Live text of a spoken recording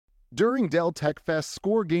During Dell Tech Fest,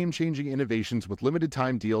 score game-changing innovations with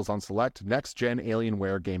limited-time deals on select next-gen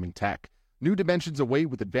Alienware gaming tech. New dimensions await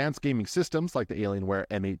with advanced gaming systems like the Alienware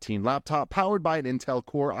M18 laptop powered by an Intel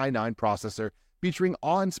Core i9 processor featuring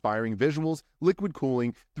awe-inspiring visuals, liquid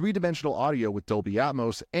cooling, three-dimensional audio with Dolby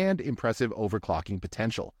Atmos, and impressive overclocking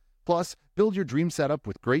potential. Plus, build your dream setup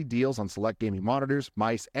with great deals on select gaming monitors,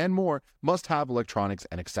 mice, and more must-have electronics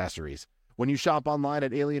and accessories. When you shop online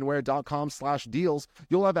at alienware.com/deals,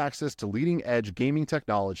 you'll have access to leading-edge gaming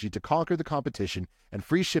technology to conquer the competition and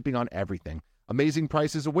free shipping on everything. Amazing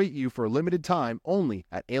prices await you for a limited time only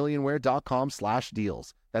at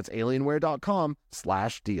alienware.com/deals. That's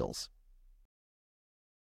alienware.com/deals.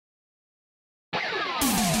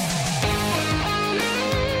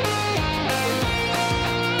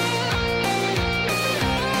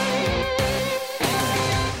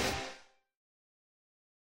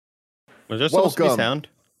 Was there supposed to be sound?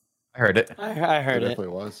 I heard it. I heard it.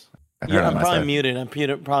 Definitely was. Yeah, I'm probably muted. I'm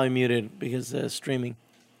probably muted because streaming.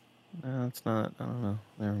 No, it's not. I don't know.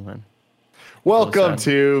 Never mind. Welcome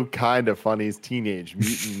to Kind of Funny's Teenage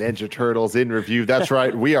Mutant Ninja Turtles in review. That's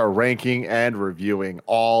right. We are ranking and reviewing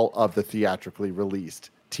all of the theatrically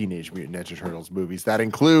released Teenage Mutant Ninja Turtles movies. That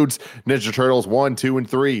includes Ninja Turtles 1, 2, and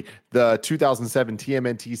 3, the 2007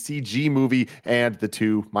 TMNT CG movie, and the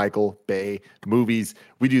 2 Michael Bay movies.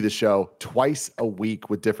 We do the show twice a week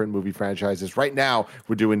with different movie franchises. Right now,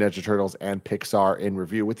 we're doing Ninja Turtles and Pixar in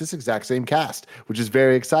review with this exact same cast, which is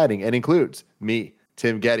very exciting and includes me,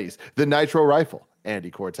 Tim Geddes, the Nitro Rifle, Andy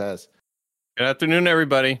Cortez. Good afternoon,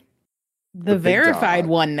 everybody. The verified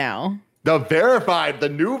one now. The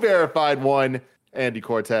new verified one, Andy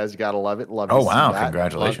Cortez. You gotta love it. Love. Oh wow!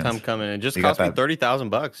 Congratulations. Long time coming. It just cost me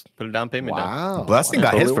 $30,000. Put a down payment down. Wow. Blessing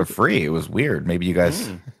got his for free. It was weird. Maybe you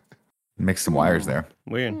guys mixed some wires there.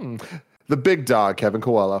 Weird. The big dog, Kevin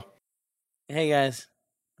Coelho. Hey guys,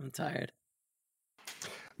 I'm tired.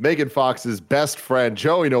 Megan Fox's best friend,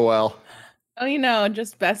 Joey Noel. Oh,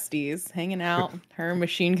 just besties hanging out. Her,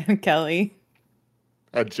 Machine Gun Kelly.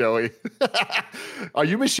 Joey. Are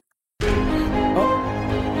you Machine? Damn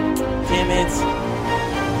it.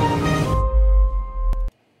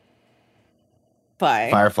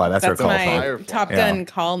 Firefly. That's her call. My Top Gun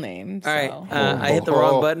call name. All right. I hit the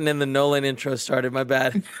wrong button and the Nolan intro started. My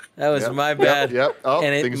bad. That was my bad. Yep. Oh,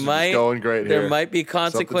 and things are just going great here. There might be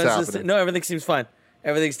consequences. No, everything seems fine.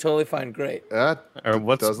 Everything's totally fine. Great. Or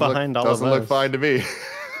what's behind all of this? Doesn't look fine to me.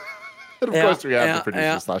 And of course, we have the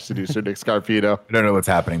producer/seducer, Nick Scarpino. I don't know what's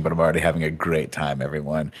happening, but I'm already having a great time,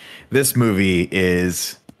 everyone. This movie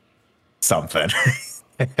is something.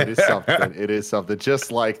 It is something. It is something.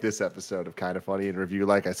 Just like this episode of Kind of Funny in Review.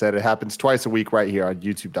 Like I said, it happens twice a week right here on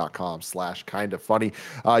youtube.com/kindoffunny.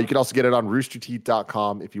 You can also get it on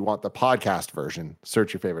roosterteeth.com if you want the podcast version.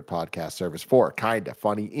 Search your favorite podcast service for Kind of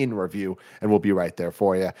Funny in Review, and we'll be right there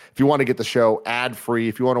for you. If you want to get the show ad-free,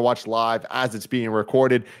 if you want to watch live as it's being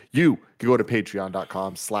recorded, you can go to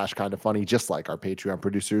patreon.com/kindoffunny, just like our Patreon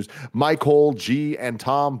producers, Michael G. and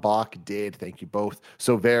Tom Bach did. Thank you both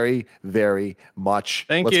so very, very much.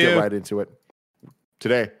 Let's get right into it.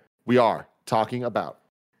 Today, we are talking about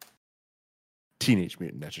Teenage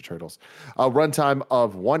Mutant Ninja Turtles. A runtime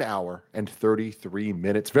of 1 hour and 33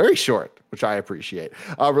 minutes. Very short, which I appreciate.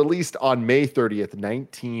 Released on May 30th,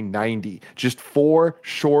 1990. Just 4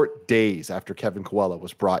 short days after Kevin Coelho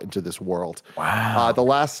was brought into this world. Wow. The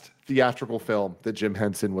last theatrical film that Jim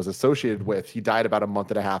Henson was associated with, he died about a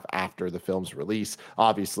month and a half after the film's release.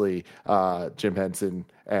 Obviously, Jim Henson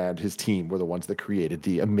and his team were the ones that created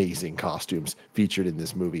the amazing costumes featured in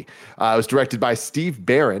this movie. It was directed by Steve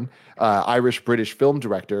Barron, Irish-British film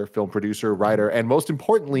director, film producer, writer, and most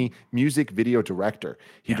importantly, music video director.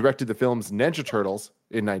 He directed the films Ninja Turtles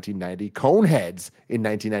in 1990, Coneheads in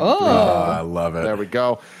 1993. Oh, I love it. There we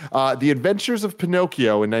go. The Adventures of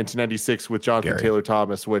Pinocchio in 1996 with Jonathan Taylor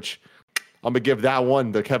Thomas, which I'm going to give that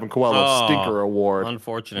one the Kevin Coelho Stinker Award.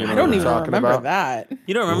 Unfortunate. I don't even remember that.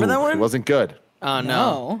 You don't remember that one? It wasn't good. Oh,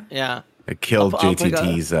 no. Yeah. It killed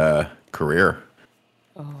JTT's career.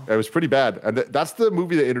 It was pretty bad. And that's the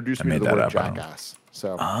movie that introduced me to the word jackass.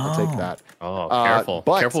 So I'll take that. Oh, careful.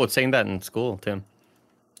 Careful with saying that in school, Tim.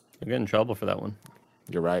 You'll get in trouble for that one.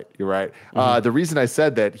 You're right. The reason I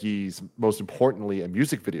said that he's most importantly a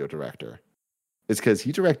music video director is because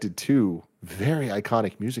he directed 2 very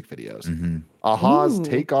iconic music videos. Aha's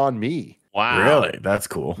Take On Me. Wow. Really? That's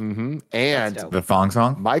cool. And the thong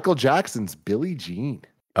song? Michael Jackson's Billie Jean.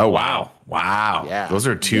 Oh wow! Yeah. Those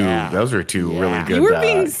are two. Yeah. Those are two really Yeah. good. You were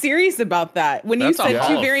being serious about that when you That's a said Hall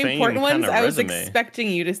two of very Fame important ones. kinda I was resume. expecting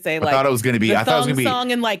you to say I like thought it was going to be. the I thought it was thong going to be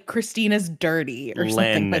song and like Christina's Dirty or something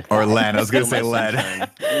Len. like that. or Len. I was going to Still say my Len. sunshine.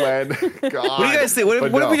 Len, God. What do you guys think? What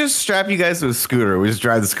But if we no. just strap you guys to a scooter? We just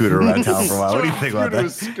drive the scooter around town for a while. What do you think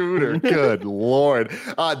about Scooter, that? Good Lord.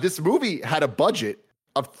 This movie had a budget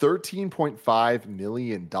of $13.5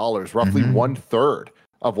 million, roughly one third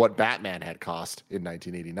of what Batman had cost in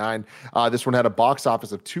 1989. This one had a box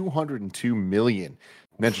office of $202 million.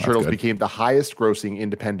 Ninja Turtles good. became the highest grossing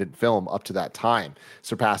independent film up to that time,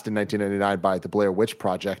 surpassed in 1999 by The Blair Witch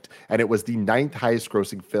Project, and it was the 9th highest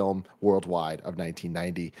grossing film worldwide of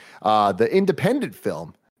 1990. The independent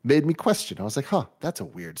film made me question. I was like, that's a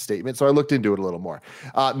weird statement. So I looked into it a little more.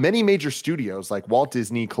 Many major studios like Walt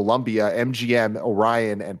Disney, Columbia, MGM,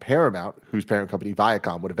 Orion, and Paramount, whose parent company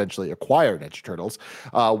Viacom would eventually acquire Ninja Turtles,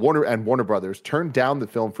 Warner Brothers turned down the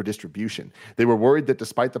film for distribution. They were worried that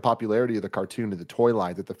despite the popularity of the cartoon and the toy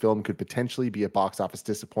line, that the film could potentially be a box office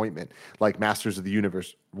disappointment, like Masters of the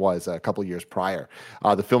Universe was a couple years prior.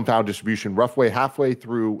 The film found distribution roughly halfway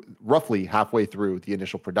through the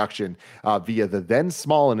initial production via the then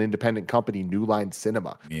small and independent company New Line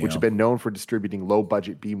Cinema, which had been known for distributing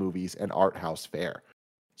low-budget B-movies and art house fare.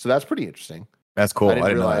 So that's pretty interesting. That's cool. I didn't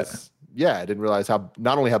know realize. that. Yeah, I didn't realize how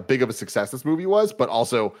not only how big of a success this movie was, but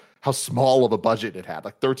also how small of a budget it had.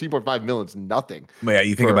 Like 13.5 million is nothing. But yeah,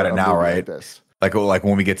 you think for about it a now, movie right? Like this. Like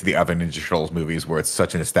when we get to the other Ninja Turtles movies, where it's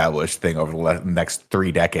such an established thing over the next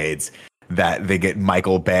 3 decades, that they get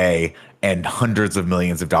Michael Bay and hundreds of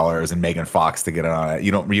millions of dollars and Megan Fox to get on it.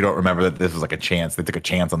 You don't remember that this was like a chance. They took a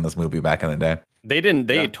chance on this movie back in the day. They didn't.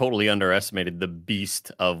 They totally underestimated the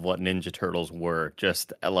beast of what Ninja Turtles were.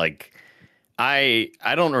 Just like I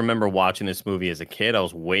don't remember watching this movie as a kid. I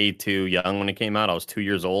was way too young when it came out. I was 2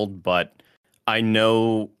 years old, but I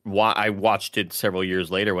know why I watched it several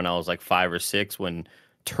years later when I was like 5 or 6, when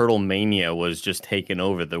Turtle Mania was just taking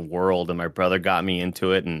over the world, and my brother got me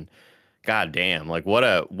into it. And god damn, like what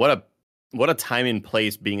a time and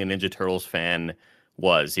place being a Ninja Turtles fan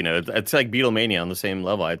was. You know, it's like Beatlemania on the same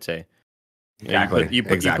level, I'd say. Exactly. You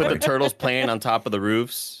put the Turtles playing on top of the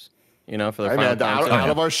roofs, you know, for the final time. Out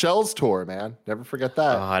of Our Shells tour, man. Never forget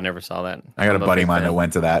that. Oh, I never saw that. I got a buddy of mine that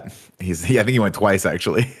went to that. I think he went twice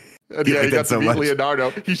actually. And yeah, he got to meet much.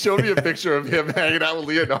 Leonardo. He showed me a picture of him hanging out with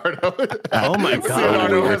Leonardo. Oh my god,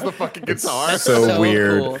 Leonardo has the fucking guitar. So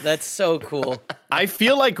weird. Cool. That's so cool. I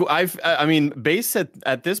feel like I mean, based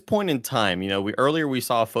at this point in time, you know, we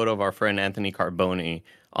saw a photo of our friend Anthony Carboni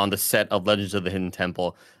on the set of Legends of the Hidden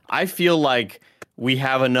Temple. I feel like we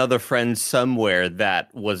have another friend somewhere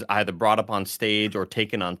that was either brought up on stage or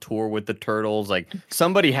taken on tour with the Turtles. Like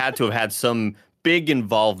somebody had to have had some big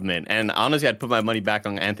involvement, and honestly, I'd put my money back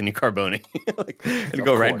on Anthony Carboni. It'd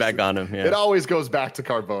go right back on him. Yeah. It always goes back to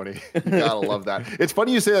Carboni. You gotta love that. It's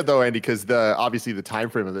funny you say that though, Andy, because obviously the time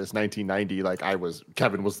frame of this 1990. Like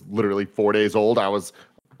Kevin was literally 4 days old. I was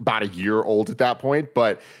about a year old at that point.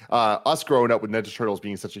 But us growing up with Ninja Turtles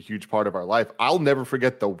being such a huge part of our life, I'll never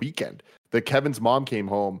forget the weekend that Kevin's mom came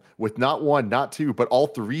home with not one, not two, but all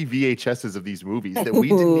 3 VHSs of these movies that we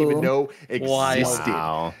didn't even know existed.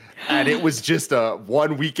 Wow. And it was just a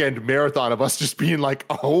one weekend marathon of us just being like,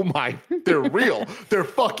 oh my, they're real. They're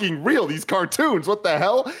fucking real. These cartoons, what the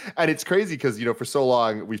hell? And it's crazy because, you know, for so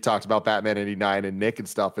long we've talked about Batman 89 and Nick and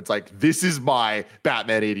stuff. It's like, this is my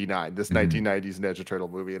Batman 89, this 1990s Ninja Turtle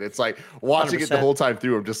movie. And it's like watching 100%. it the whole time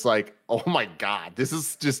through, I'm just like, oh my God, this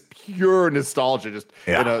is just pure nostalgia. Just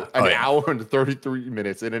in an hour and 33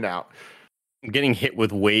 minutes in and out. Getting hit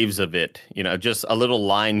with waves of it, you know, just a little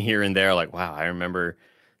line here and there. Like, wow, I remember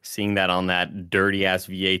seeing that on that dirty ass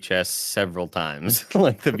VHS several times.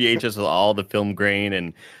 Like the VHS with all the film grain,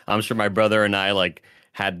 and I'm sure my brother and I like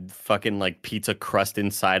had fucking like pizza crust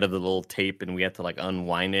inside of the little tape, and we had to like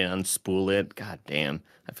unwind it, unspool it. God damn,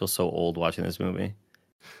 I feel so old watching this movie.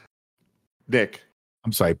 Nick.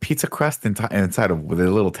 I'm sorry, pizza crust inside of with a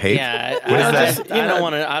little tape. Yeah, What is that? I don't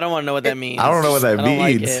want to. I don't want to know what that means. I don't know what that I don't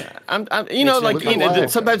like means. it. I'm you know, like, you know,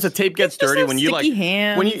 sometimes the tape gets Just dirty have when you like sticky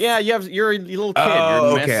hands. you're a little kid.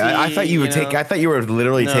 Oh, you're okay. messy, I thought you would take. I thought you were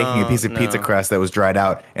literally taking a piece of pizza no. crust that was dried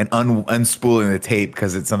out and unspooling the tape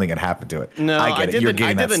because it's something had happened to it. No, I get it. You're I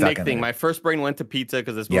getting did that the stuck Nick in thing. there. My first brain went to pizza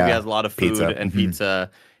because this movie Yeah, has a lot of food pizza. and Mhm. pizza.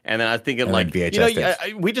 And then I was thinking, And like, then you know, VHS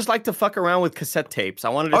tapes. we just like to fuck around with cassette tapes. I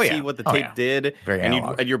wanted to see what the tape did. Very and,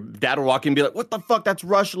 analog. and your dad would walk in and be like, "What the fuck? That's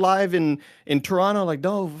Rush live in Toronto." Like,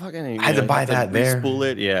 no, fucking. I had to buy that there. Spool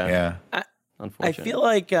it, yeah. Yeah. I Unfortunately, feel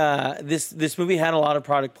like this movie had a lot of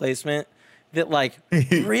product placement that like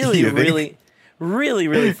really, You think?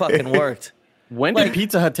 really fucking worked. when did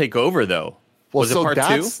Pizza Hut take over though? Well, Was it so part two?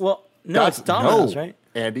 that's Well, no, it's Domino's, right?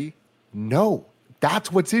 Andy. No,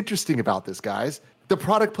 that's what's interesting about this, guys. The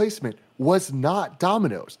product placement was not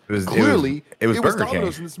Domino's. Clearly, it was Burger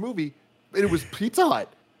Domino's King. in this movie. It was Pizza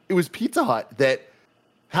Hut. It was Pizza Hut that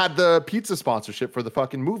had the pizza sponsorship for the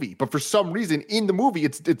fucking movie. But for some reason, in the movie,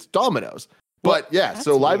 it's Domino's. But yeah,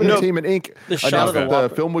 so Live Entertainment Inc. The shot announced of the that Whopper.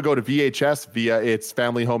 the film would go to VHS via its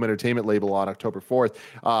Family Home Entertainment label on October 4th.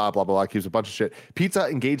 Blah, blah, blah. Keeps a bunch of shit. Pizza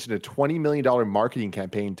Hut engaged in a $20 million marketing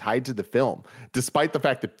campaign tied to the film, despite the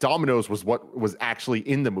fact that Domino's was what was actually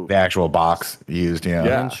in the movie. The actual box used,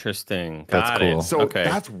 Yeah. Interesting. That's Got cool. it. So okay.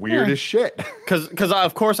 that's weird as shit. Because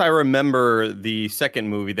of course I remember the second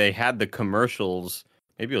movie. They had the commercials.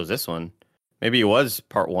 Maybe it was this one. Maybe it was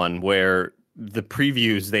part one where the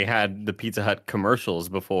previews they had the Pizza Hut commercials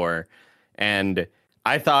before, and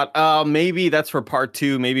I thought, oh, maybe that's for part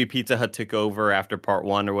two. Maybe Pizza Hut took over after part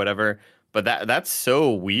one or whatever. But that's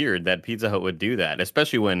so weird that Pizza Hut would do that,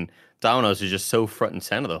 especially when Domino's is just so front and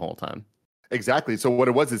center the whole time. Exactly. So what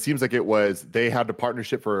it seems like they had a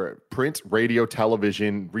partnership for print, radio,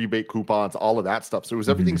 television, rebate coupons, all of that stuff. So it was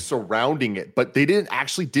everything surrounding it, but they didn't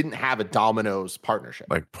have a Domino's partnership.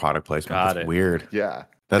 Like product placement. Got That's it. weird. Yeah.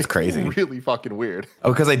 That's It's crazy. really fucking weird.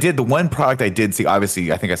 Oh, because the one product I did see,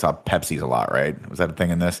 obviously, I think I saw Pepsi's a lot, right? Was that a thing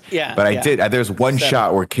in this? Yeah, But I yeah. did, there's one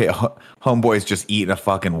shot where Homeboy's just eating a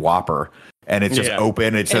fucking Whopper, and it's just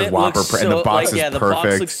open, it says it Whopper, looks and the so- box like, is the perfect.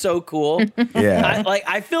 box looks so cool. Yeah.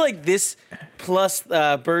 I feel like this plus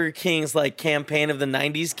Burger King's like campaign of the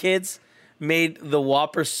 '90s kids made the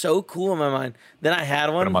Whopper so cool in my mind. Then I had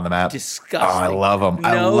one. Put them on the map. Disgusting. Oh, I love them.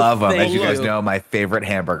 I No, love them. As thank you guys you. know, my favorite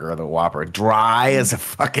hamburger, the Whopper, dry as a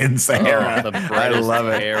fucking Sahara. Oh, the I bread is love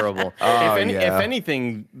it. terrible. Oh, if yeah.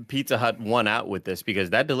 anything, Pizza Hut won out with this because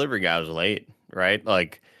that delivery guy was late, right?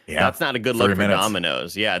 Like, Yeah, that's not a good 30 look for minutes.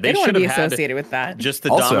 Domino's. Yeah, They they don't want should to be have had associated with that. just the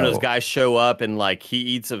Also- Domino's guy show up and like he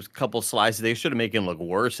eats a couple slices. They should have made him look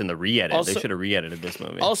worse in the re-edit. Also- They should have re-edited this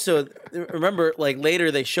movie. Also, remember, like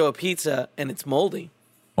later they show a pizza and it's moldy.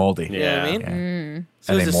 Moldy. You know what I mean? Yeah.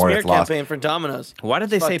 So And it's a they more smear it's lost. campaign for Domino's. Why did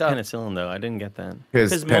they say fucked up. penicillin though? I didn't get that. Because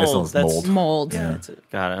Because mold, penicillin's that's- mold. Mold. Yeah. That's it.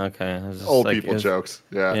 Got it. Okay. I was just Old like, people is- jokes.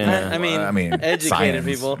 Yeah. Yeah. I mean, educated science,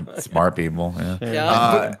 people. smart people. Yeah.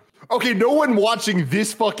 Yeah. Okay, no one watching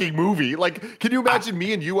this fucking movie. Like, can you imagine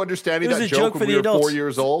me and you understanding It was that a joke joke for when the we were adults. 4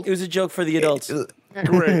 years old? It was a joke for the adults.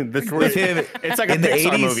 Great. With him, It's like a in the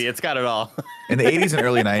Pixar 80s movie. It's got it all. in the 80s and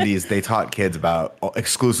early 90s, they taught kids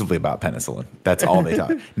exclusively about penicillin. That's all they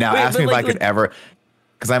taught. Now, Wait, ask but me if I like- could ever,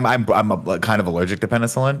 because I'm kind of allergic to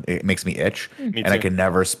penicillin. It makes me itch, and I too. can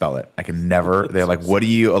never spell it. I can never. They're like, "What are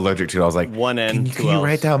you allergic to?" I was like, One N, Can two you Ls."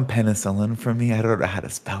 write down penicillin for me? I don't know how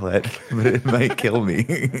to spell it, but it might kill me."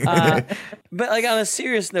 But like on a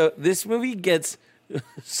serious note, this movie gets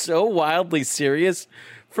so wildly serious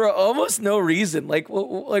for almost no reason. Like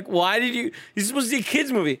why did you? This is supposed to be a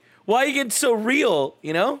kids movie. Why are you getting so real?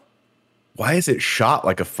 You know? Why is it shot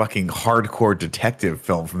like a fucking hardcore detective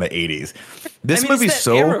film from the 80s? This I mean, movie's it's that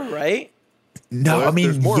so era, right? no. Well, I mean,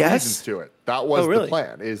 there's more reasons yes. to it. That was Oh, really? the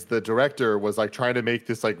plan. Is the director was like trying to make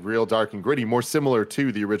this like real dark and gritty, more similar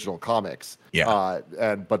to the original comics. Yeah.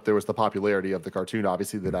 But there was the popularity of the cartoon,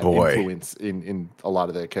 obviously, that had Boy. influence in a lot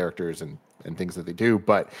of the characters and things that they do.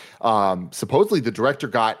 But supposedly the director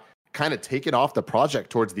got kind of taken off the project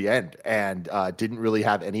towards the end and didn't really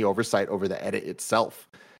have any oversight over the edit itself.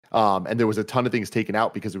 And there was a ton of things taken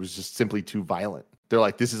out because it was just simply too violent. They're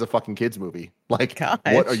like, this is a fucking kids movie. Like, Gosh.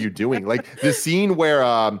 what are you doing? Like the scene where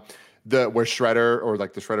where Shredder or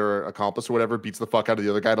like the Shredder accomplice or whatever beats the fuck out of the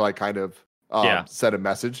other guy to like kind of send a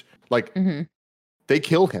message. Like they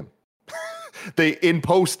kill him. They in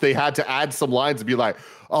post they had to add some lines and be like,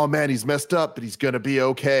 oh man, he's messed up, but he's gonna be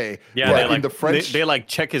okay. Yeah, But they in like the French, they like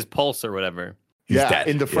check his pulse or whatever. He's yeah, dead.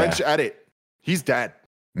 in the French Yeah. edit, he's dead.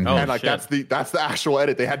 Mhm. Oh, And like shit. that's the actual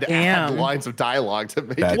edit. They had to add the Damn. lines of dialogue to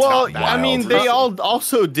make That's it. Well, not I mean, wild. they all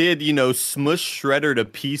also did, smush Shredder to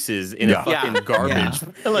pieces in Yeah. a fucking Yeah. garbage.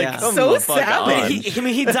 Like, Yeah. come So the fuck savage. on.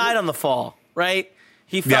 He died on the fall, right?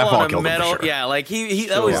 He Yeah, fell fall on a killed him for metal. sure. Yeah, like he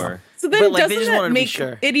that was. Sure. So then But, like, they doesn't just wanted that to be make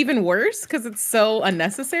sure. it even worse because it's so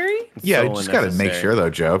unnecessary? Yeah, So you just got to make unnecessary. sure though,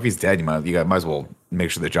 Joe. If he's dead, you might as well make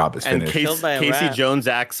sure the job is And finished. Killed by a Casey rat. Jones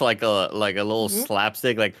acts like a little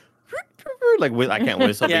slapstick, like I can't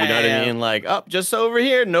whistle, but Yeah, you know what yeah, I yeah. mean? Like, up just over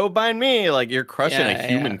here, no by me. Like you're crushing Yeah, a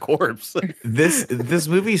human yeah. corpse. This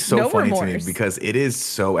movie is so No funny to me remorse. because it is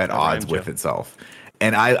so at odds rhymed, with Joe. itself.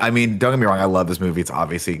 And I mean, don't get me wrong, I love this movie. It's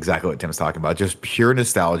obviously exactly what Tim's talking about, just pure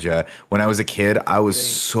nostalgia. When I was a kid, I was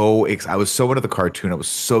so into the cartoon. I was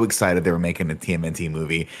so excited they were making a TMNT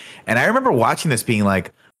movie, and I remember watching this, being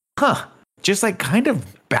like, "Huh, just like kind of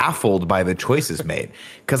baffled by the choices made,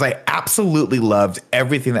 because I absolutely loved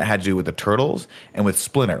everything that had to do with the turtles and with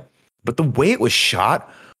Splinter, but the way it was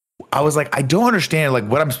shot, I was like, I don't understand like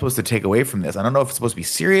what I'm supposed to take away from this. I don't know if it's supposed to be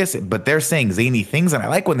serious, but they're saying zany things, and I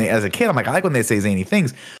like when they, as a kid, I'm like, I like when they say zany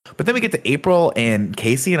things. But then we get to April and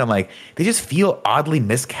Casey, and I'm like, they just feel oddly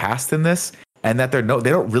miscast in this, and that they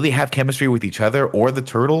don't really have chemistry with each other or the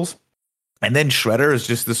turtles. And then Shredder is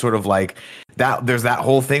just the sort of like that. There's that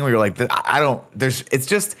whole thing where you're like,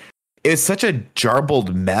 it's such a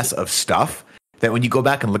jarbled mess of stuff that when you go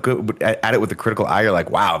back and look at it with a critical eye, you're like,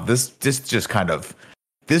 wow, this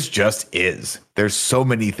just is. There's so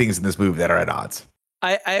many things in this movie that are at odds.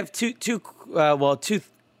 I have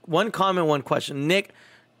one comment, one question. Nick,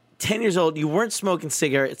 10 years old, you weren't smoking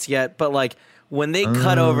cigarettes yet, but like when they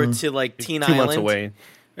cut over to like Teen 2 Island, months away.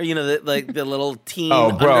 or the little teen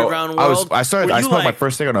underground world. I smoked my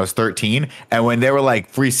first cigarette when I was 13, and when they were like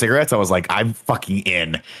free cigarettes, I was like, I'm fucking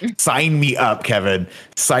in. Sign me up, Kevin.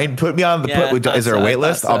 Put me on the is there a wait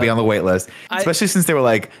list? I'll be on the wait list. Especially since they were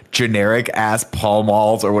like generic ass Pall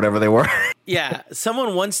Malls or whatever they were. Yeah,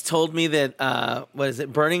 someone once told me that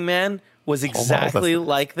Burning Man was exactly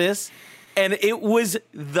like this, and it was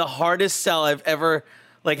the hardest sell I've ever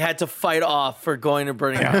had to fight off for going to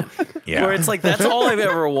Burning Man. Yeah. Where it's like, that's all I've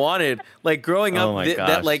ever wanted. Like growing up,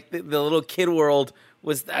 the little kid world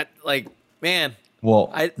was that, like, man.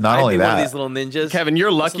 Well, not only that, one of these little ninjas. Kevin,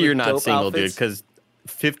 you're lucky you're not single, dude, because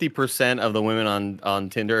 50% of the women on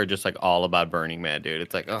Tinder are just like all about Burning Man, dude.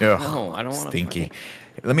 It's like, no, I don't want to. Stinky.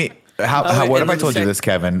 What if I told you this,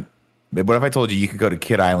 Kevin? What if I told you you could go to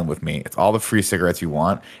Kid Island with me? It's all the free cigarettes you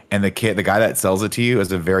want, and the guy that sells it to you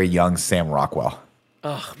is a very young Sam Rockwell.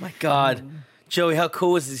 Oh my God, Joey, how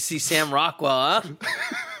cool was it to see Sam Rockwell? Huh?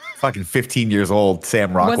 Fucking 15 years old,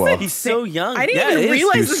 Sam Rockwell. He's so young. I didn't even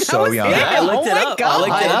realize he's so young. Yeah, I looked it up. God. I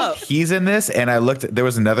looked it up. He's in this, and I looked. There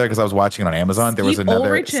was another because I was watching it on Amazon. There was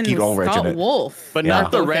another Skeet Ulrich in it. Wolf, but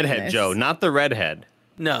not the redhead, Joe. Not the redhead.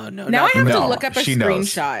 No. Now I have to look up a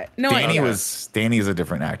screenshot. No, Danny's a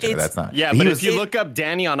different actor. That's not. Yeah, but if you look up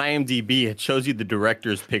Danny on IMDb, it shows you the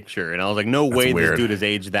director's picture, and I was like, no way this dude has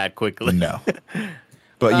aged that quickly. No.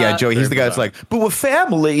 But yeah, Joey, he's the guy that's like, but we're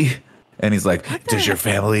family. And he's like, does your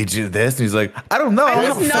family do this? And he's like, I don't know. I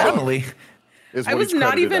have a family. I was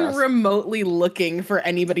not even remotely looking for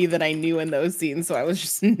anybody that I knew in those scenes, so I was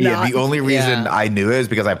just not. Yeah, the only reason I knew it is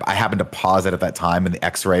because I happened to pause it at that time, and the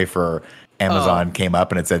X-ray for Amazon came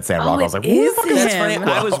up, and it said Sam Rockwell. I was like, that's funny.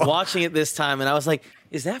 I was watching it this time, and I was like,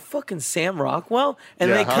 is that fucking Sam Rockwell?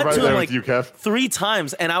 And they cut to him like 3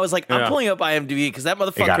 times, and I was like, I'm pulling up IMDb because that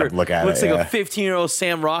motherfucker looks like a 15-year-old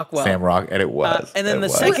Sam Rockwell. And it was. And then the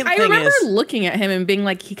second thing I remember looking at him and being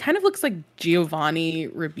like, he kind of looks like Giovanni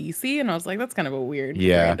Ribisi, and I was like, that's kind of a weird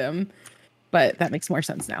random. But that makes more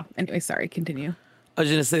sense now. Anyway, sorry, continue. I was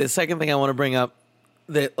going to say the second thing I want to bring up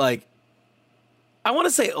that I want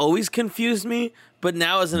to say always confused me, but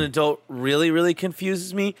now as an adult really, really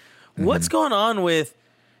confuses me. Mm-hmm. What's going on with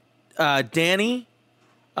Danny,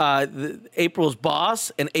 April's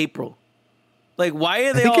boss, and April? Like, why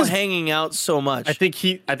are they all hanging out so much? I think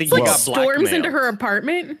he got storms blackmailed. into her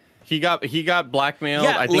apartment. He got blackmailed.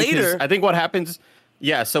 Yeah, I think later. I think what happens.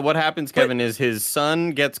 Yeah, so what happens, Kevin, is his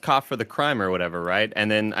son gets caught for the crime or whatever, right?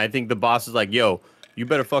 And then I think the boss is like, "Yo, you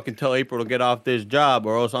better fucking tell April to get off this job,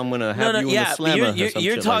 or else I'm gonna have you in the slammer."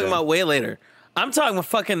 You're talking about way later. I'm talking about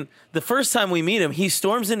fucking the first time we meet him. He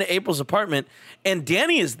storms into April's apartment, and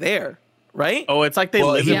Danny is there, right? Oh, it's like they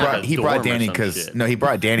live in he brought Danny because he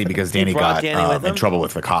brought Danny because Danny got in trouble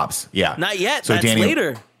with the cops. Yeah, not yet. So that's Danny,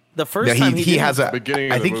 later. The first time he has a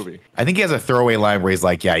beginning of the movie. I think he has a throwaway line where he's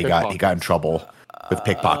like, "Yeah, he got in trouble with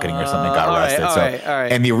pickpocketing or something, got arrested." All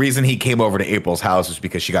right. And the reason he came over to April's house was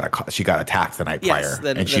because she got attacked the night prior,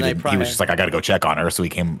 and he was just like, "I got to go check on her," so he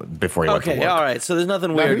came before he went to work. Okay, all right. So there's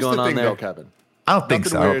nothing weird going on there, though, Kevin. I don't think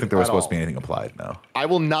so. I don't think there was supposed to be anything applied. No. I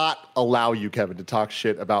will not allow you, Kevin, to talk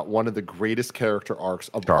shit about one of the greatest character arcs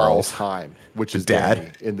of all time, which is Danny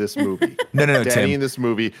in this movie. No, Danny Tim. in this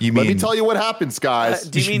movie. Let me tell you what happens, guys.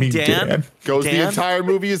 Do you mean Dan? Goes the entire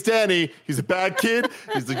movie as Danny. He's a bad kid.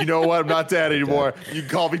 He's like, you know what? I'm not Dad anymore. You can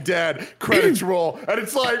call me Dad. Credits roll. And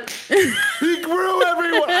it's like, he grew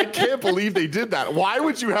everyone. I can't believe they did that. Why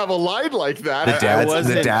would you have a line like that?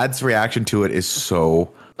 The dad's reaction to it is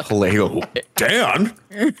so hilarious. Dan?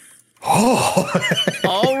 Oh,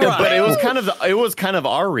 all right. But it was kind of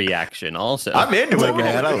our reaction also. I'm into it,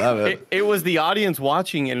 man. I love it. It was the audience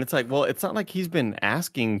watching, and it's like, well, it's not like he's been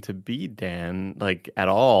asking to be Dan at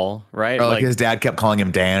all, right? Or like his dad kept calling him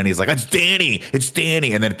Dan, and he's like, "It's Danny, it's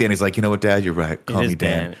Danny," and then Danny's like, "You know what, Dad? You're right. Call me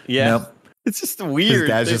Dan." Yeah. Nope. It's just His weird.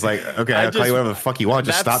 dad's just like, okay, I'll tell you whatever the fuck you want.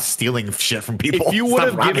 Just stop that's- stealing shit from people. If you would Stop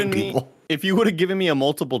have robbing given me, people. if you would have given me a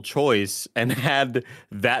multiple choice and had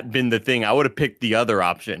that been the thing, I would have picked the other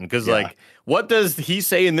option. Because like, what does he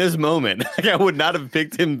say in this moment? Like, I would not have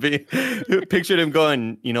pictured him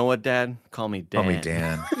going, you know what, Dad? Call me Dan. Call me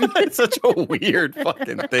Dan. It's such a weird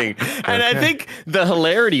fucking thing. And I think the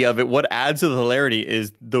hilarity of it, what adds to the hilarity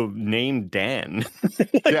is the name Dan.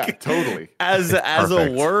 Yeah, totally. As a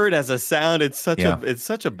perfect. word, as a sound, it's such Yeah. it's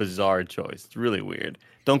such a bizarre choice. It's really weird.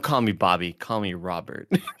 Don't call me Bobby, call me Robert.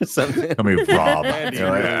 Something. Call me Rob. Andy, You're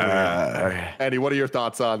like, Andy, what are your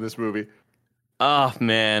thoughts on this movie? Oh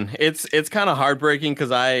man, it's kind of heartbreaking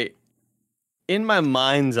because in my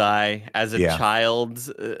mind's eye, as a child,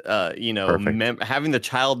 having the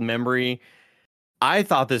child memory, I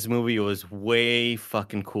thought this movie was way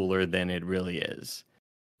fucking cooler than it really is.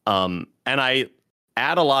 And I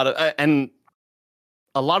add a lot of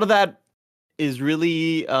that is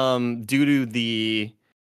really due to the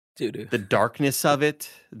darkness of it,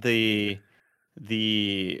 the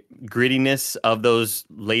grittiness of those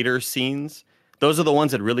later scenes. Those are the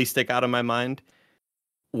ones that really stick out in my mind.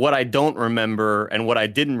 What I don't remember and what I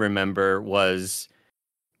didn't remember was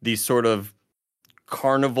these sort of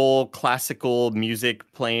carnival classical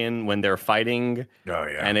music playing when they're fighting. Oh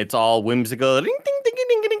yeah. And it's all whimsical.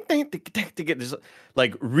 There's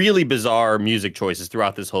like really bizarre music choices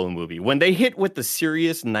throughout this whole movie. When they hit with the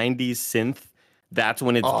serious 90s synth, that's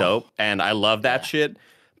when it's dope. And I love that shit.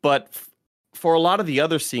 But for a lot of the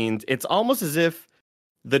other scenes, it's almost as if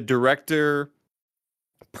the director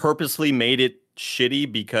purposely made it shitty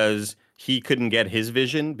because he couldn't get his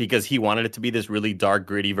vision, because he wanted it to be this really dark,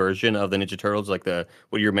 gritty version of the Ninja Turtles, like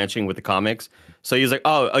what you're mentioning with the comics. So he's like,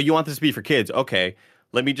 oh, you want this to be for kids? Okay,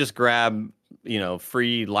 let me just grab,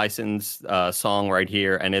 free license song right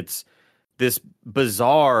here. And it's this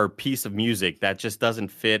bizarre piece of music that just doesn't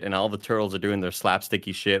fit. And all the turtles are doing their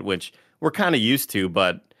slapsticky shit, which we're kind of used to,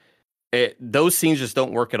 but those scenes just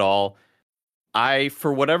don't work at all. I,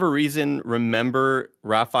 for whatever reason, remember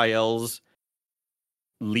Raphael's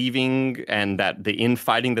leaving and that the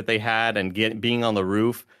infighting that they had and being on the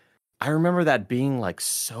roof. I remember that being like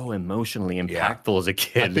so emotionally impactful as a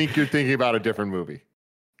kid. I think you're thinking about a different movie.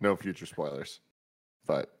 No future spoilers,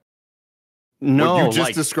 but no, what you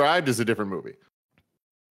just described is a different movie.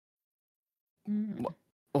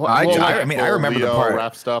 I mean, I remember the part.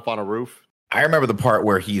 Wrap stuff on a roof. I remember the part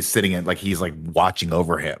where he's sitting in, like, he's like watching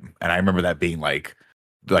over him, and I remember that being like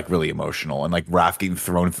really emotional, and like Raph getting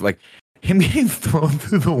thrown, like him getting thrown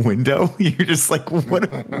through the window. You're just like, what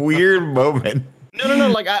a weird moment. No.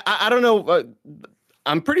 Like I don't know.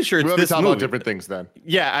 I'm pretty sure it's We'll this talk movie. about different things then.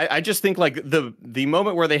 Yeah, I just think like the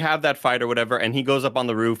moment where they have that fight or whatever, and he goes up on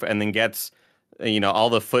the roof and then gets, all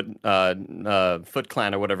the Foot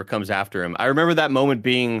Clan or whatever comes after him. I remember that moment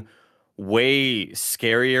being way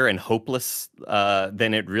scarier and hopeless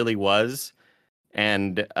than it really was.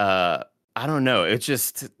 And I don't know. It's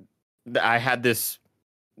just, I had this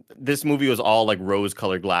movie was all like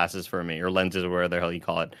rose-colored glasses for me, or lenses, or whatever the hell you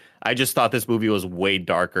call it. I just thought this movie was way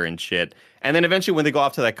darker and shit. And then eventually when they go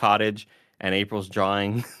off to that cottage and April's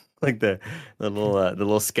drawing like the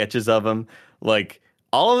little sketches of him, like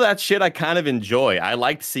all of that shit I kind of enjoy. I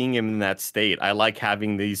liked seeing him in that state. I like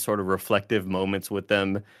having these sort of reflective moments with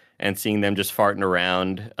them and seeing them just farting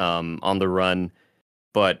around on the run.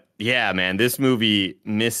 But yeah, man, this movie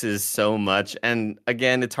misses so much. And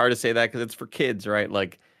again, it's hard to say that because it's for kids, right?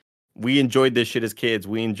 Like, we enjoyed this shit as kids.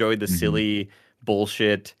 We enjoyed the silly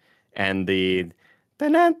bullshit and the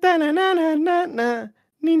ninja.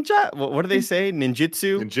 What do they say?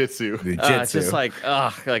 Ninjutsu. Just like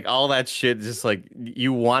all that shit. Just like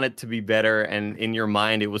you want it to be better, and in your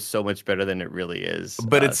mind, it was so much better than it really is.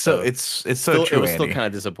 But it's so still, true. It was still Andy. kind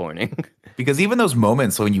of disappointing. Because even those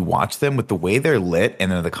moments when you watch them with the way they're lit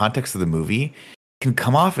and in the context of the movie can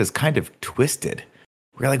come off as kind of twisted.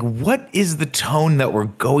 We're like, what is the tone that we're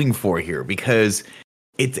going for here? Because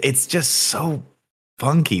it's just so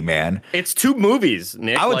funky, man. It's two movies,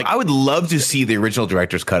 Nick. I would love to see the original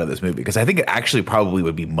director's cut of this movie because I think it actually probably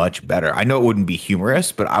would be much better. I know it wouldn't be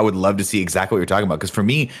humorous, but I would love to see exactly what you're talking about. Because for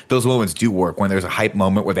me, those moments do work when there's a hype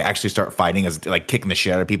moment where they actually start fighting, as like kicking the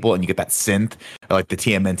shit out of people, and you get that synth or like the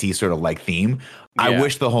TMNT sort of like theme. Yeah. I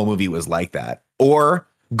wish the whole movie was like that, or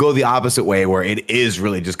go the opposite way where it is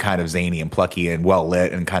really just kind of zany and plucky and well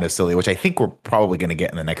lit and kind of silly, which I think we're probably going to get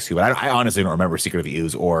in the next two. But I honestly don't remember Secret of the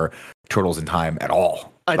Ooze or Turtles in Time at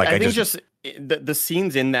all. I think just the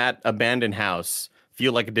scenes in that abandoned house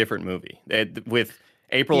feel like a different movie with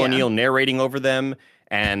April O'Neil narrating over them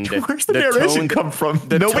And where's the narration come from?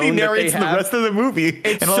 Nobody narrates the rest of the movie.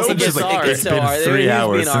 It's and also so just bizarre. like, it's So been 3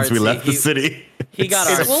 hours since we artsy. left the city. He got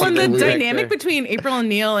Well, artsy. and the with dynamic Victor. between April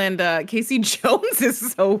O'Neil and Casey Jones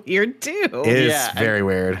is so weird too. It is Yeah, very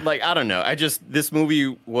weird. Like, I don't know. This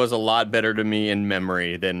movie was a lot better to me in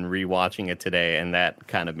memory than rewatching it today, and that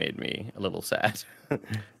kind of made me a little sad.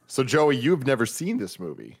 So, Joey, you've never seen this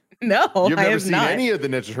movie. No, You've I never have seen not. any of the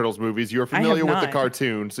Ninja Turtles movies. You are I have familiar with the not.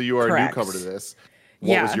 cartoon, so you are Correct. a newcomer to this.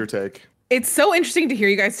 What was your take? It's so interesting to hear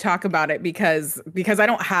you guys talk about it because I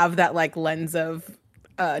don't have that like lens of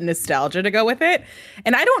nostalgia to go with it.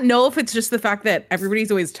 And I don't know if it's just the fact that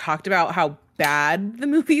everybody's always talked about how bad the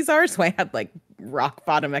movies are, so I had like rock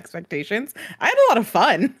bottom expectations. I had a lot of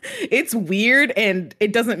fun. It's weird and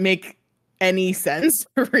it doesn't make any sense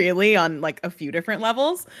really on like a few different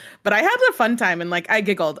levels, but I had a fun time and like I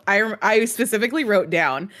giggled. I specifically wrote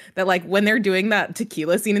down that like when they're doing that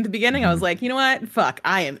tequila scene at the beginning, I was like, you know what? Fuck,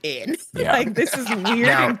 I am in. Yeah. Like this is weird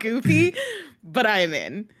and goofy, but I am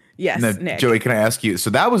in. Yes, Now, Nick. Joey, can I ask you? So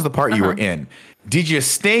that was the part you were in. Did you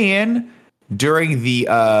stay in during the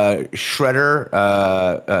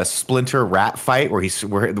Shredder Splinter rat fight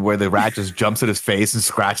where the rat just jumps at his face and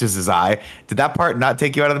scratches his eye? Did that part not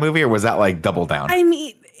take you out of the movie, or was that like double down? I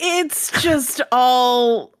mean, it's just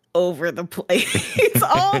all over the place. It's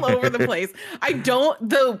all over the place.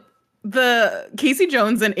 The Casey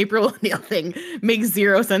Jones and April O'Neil thing makes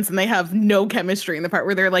zero sense, and they have no chemistry in the part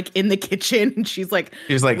where they're like in the kitchen and she's like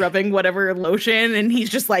rubbing whatever lotion, and he's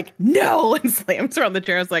just like no, and slams her on the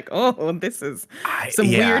chair. I was like, oh, this is some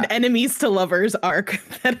weird enemies to lovers arc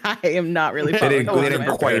that I am not really. They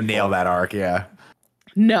didn't quite nail that arc, yeah.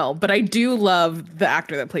 No, but I do love the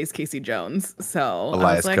actor that plays Casey Jones. So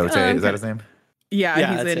Elias like, Cote, is that his name?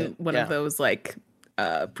 Yeah, he's in it. one of those like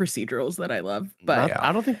procedurals that I love. But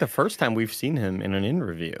I don't think the first time we've seen him in an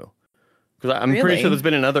interview, because I'm Really? pretty sure there's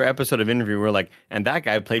been another episode of interview where like, and that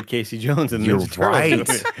guy played Casey Jones in You're Ninja Turtles right.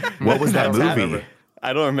 movie. What was that I don't movie? remember.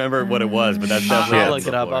 I don't remember what it was, but that's definitely I'll happened look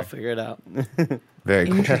it up. before. I'll figure it out. Very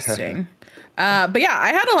cool. interesting. But yeah,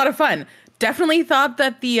 I had a lot of fun. Definitely thought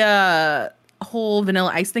that the whole Vanilla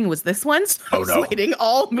Ice thing was this one. So I was waiting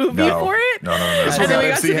all movie for it. No. This And was then we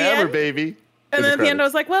got MC to the Hammer, end. baby. And then at the end, I credits.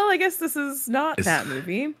 was like, well, I guess this is not that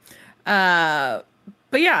movie.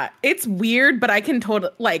 But yeah, it's weird, but I can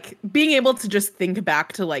totally, like, being able to just think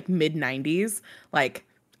back to, like, mid-90s, like,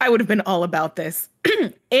 I would have been all about this.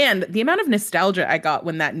 And the amount of nostalgia I got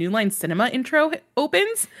when that New Line Cinema intro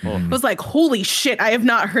opens was like, holy shit, I have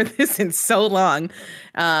not heard this in so long.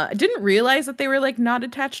 I didn't realize that they were, like, not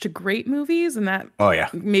attached to great movies, and that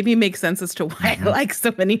maybe makes sense as to why I like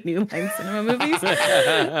so many New Line Cinema movies.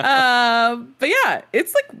 But yeah,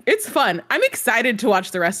 it's fun. I'm excited to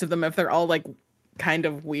watch the rest of them if they're all, like, kind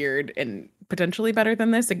of weird and potentially better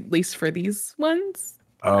than this, at least for these ones.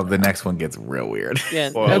 Oh, the next one gets real weird. Yeah,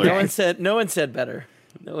 Spoiler. no one said better.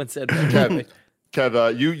 No one said better.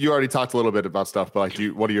 Kev, you already talked a little bit about stuff, but like,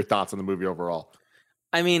 what are your thoughts on the movie overall?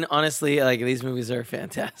 I mean, honestly, like these movies are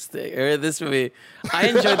fantastic. Or this movie, I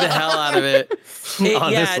enjoyed the hell out of it. Yeah,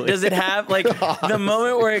 Honestly. does it have like the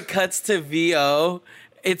moment where it cuts to VO?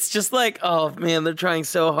 It's just like, oh man, they're trying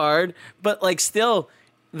so hard, but like still,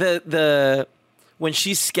 the when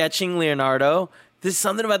she's sketching Leonardo, there's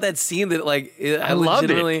something about that scene that like I loved it,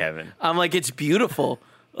 legitimately, Kevin. I'm like, it's beautiful,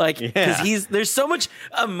 like because there's so much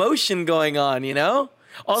emotion going on, you know.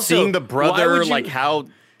 Also, Seeing the why brother, would you- like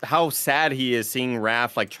how sad he is seeing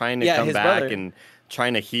Raph like trying to come his back brother. and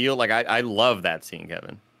trying to heal. Like I love that scene,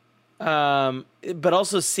 Kevin. but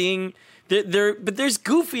also seeing but there's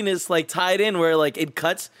goofiness like tied in where like it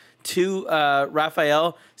cuts to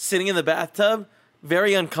Raphael sitting in the bathtub,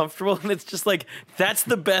 very uncomfortable, and it's just like that's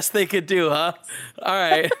the best they could do, huh? All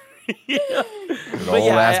right. But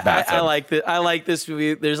yeah, I like this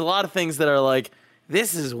movie. There's a lot of things that are like,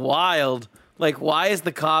 this is wild. Like, why is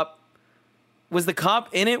was the cop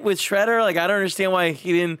in it with Shredder? Like, I don't understand why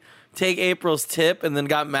he didn't take April's tip and then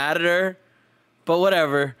got mad at her. But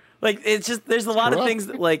whatever. Like, it's just, there's a lot of things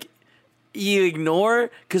that, like, you ignore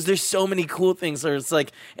because there's so many cool things. There's,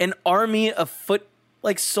 like, an army of foot,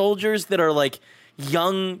 like, soldiers that are, like,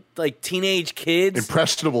 young, like, teenage kids.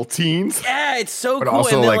 Impressionable teens. Yeah, it's so But cool.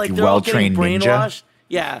 also, and then, like, they're all well-trained getting ninja. brainwashed.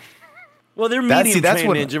 Yeah. Well, they're medium that's trained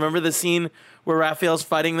what- ninja. Remember the scene where Raphael's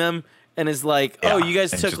fighting them and is like, "Oh, Yeah, you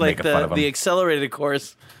guys and took just like making fun of the him. accelerated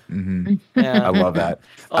course." I Yeah. love that.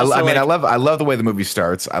 Also, I mean, I like- love the way the movie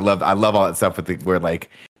starts. I love all that stuff with where like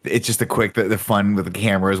it's just the fun with the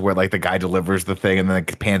cameras where like the guy delivers the thing and then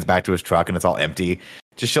it pans back to his truck and it's all empty.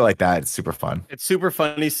 Just shit like that. It's super fun. It's super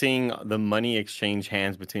funny seeing the money exchange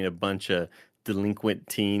hands between a bunch of delinquent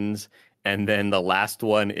teens and then the last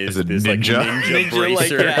one is a this ninja. like ninja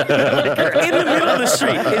bracer. In the middle of the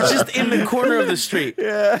street. It's just in the corner of the street.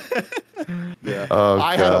 Yeah. Oh,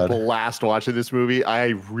 I had a God. blast watching this movie. I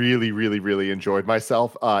really, really, really enjoyed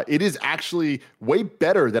myself. It is actually way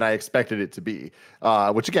better than I expected it to be.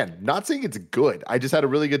 Which again, not saying it's good. I just had a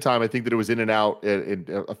really good time. I think that it was in and out in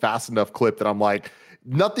a fast enough clip that I'm like,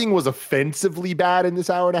 nothing was offensively bad in this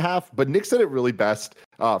hour and a half. But Nick said it really best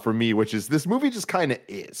for me, which is this movie just kind of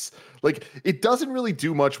is. Like, it doesn't really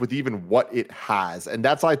do much with even what it has. And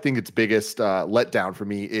that's, I think, its biggest letdown for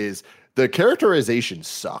me is the characterization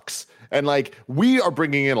sucks. And like, we are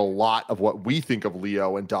bringing in a lot of what we think of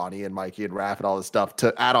Leo and Donnie and Mikey and Raph and all this stuff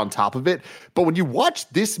to add on top of it. But when you watch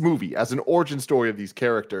this movie as an origin story of these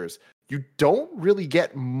characters, you don't really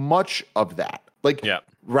get much of that. Like,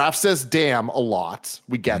 Raph says damn a lot.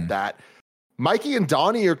 We get that. Mikey and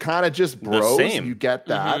Donnie are kind of just bros. You get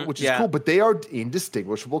that, which is cool, but they are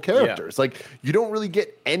indistinguishable characters. Like, you don't really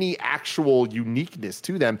get any actual uniqueness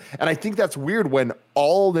to them. And I think that's weird when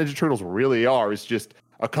all Ninja Turtles really are is just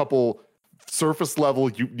a couple surface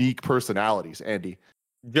level unique personalities. Andy.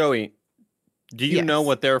 Joey, do you know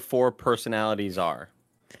what their 4 personalities are?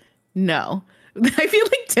 No. I feel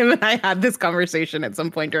like Tim and I had this conversation at some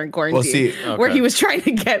point during quarantine where he was trying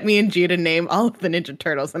to get me and G to name all of the Ninja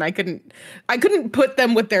Turtles, and I couldn't put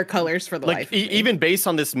them with their colors for the life of me. Even based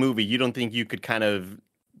on this movie, you don't think you could kind of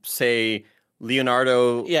say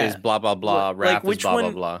Leonardo is blah, blah, blah, Raph is blah,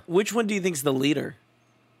 blah, blah. Which one do you think's the leader?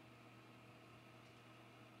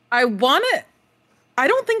 I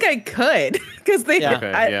don't think I could because they.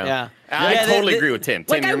 I totally agree with Tim.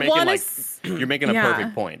 Tim, you're making a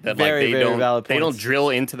perfect point that very, they don't drill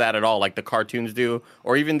into that at all, like the cartoons do,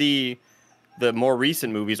 or even the more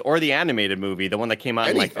recent movies or the animated movie, the one that came out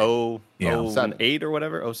in like 08 or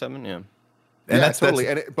whatever, 07, yeah. And that's totally.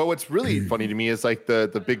 But what's really funny to me is like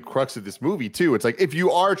the big crux of this movie too. It's like, if you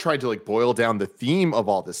are trying to like boil down the theme of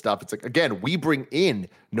all this stuff, it's like, again, we bring in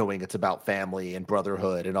knowing it's about family and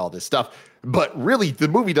brotherhood and all this stuff. But really, the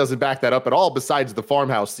movie doesn't back that up at all, besides the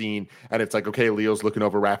farmhouse scene. And it's like, okay, Leo's looking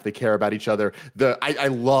over Raph. They care about each other. I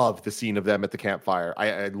love the scene of them at the campfire.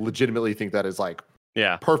 I legitimately think that is like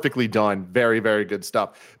perfectly done. Very, very good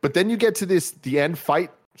stuff. But then you get to the end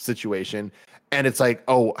fight situation. And it's like,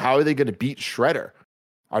 oh, how are they going to beat Shredder?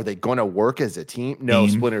 Are they going to work as a team? No,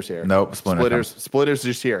 Splinter's here. Nope, Splinter's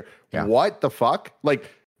just here. Yeah. What the fuck? Like,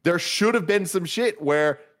 there should have been some shit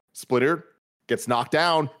where Splinter gets knocked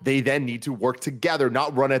down. They then need to work together,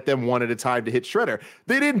 not run at them one at a time to hit Shredder.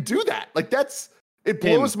 They didn't do that. Like, it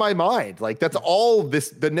blows my mind. Like, that's all the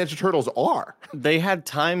Ninja Turtles are. They had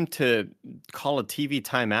time to call a TV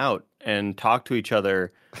timeout and talk to each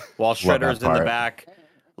other while Shredder's in the back.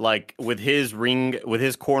 Like with his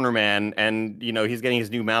corner man, and he's getting his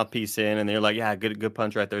new mouthpiece in, and they're like, yeah, good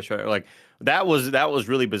punch right there. Like that was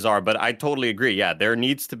really bizarre. But I totally agree. Yeah, there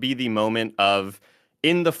needs to be the moment of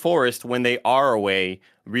in the forest when they are away,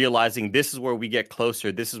 realizing this is where we get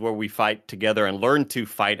closer. This is where we fight together and learn to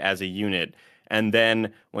fight as a unit. And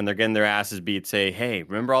then when they're getting their asses beat, say, hey,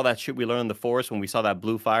 remember all that shit we learned in the forest when we saw that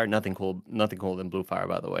blue fire? Nothing cooler than blue fire,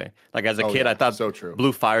 by the way. Like as a kid, I thought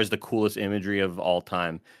blue fire is the coolest imagery of all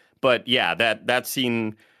time. But yeah, that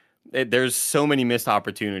scene, there's so many missed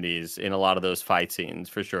opportunities in a lot of those fight scenes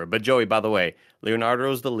for sure. But Joey, by the way,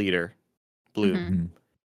 Leonardo's the leader, blue. Mm-hmm.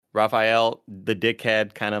 Raphael, the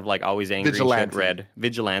dickhead, kind of like always angry, Vigilante. Red.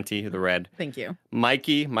 Vigilante, the red. Thank you.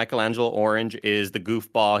 Michelangelo, orange, is the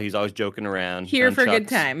goofball. He's always joking around. Here for a good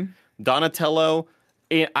time. Donatello,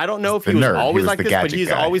 I don't know if he was always like this, but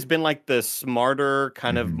he's always been like the smarter,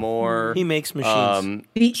 kind of more... He makes machines.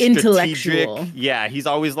 The intellectual. Yeah, he's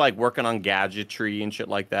always like working on gadgetry and shit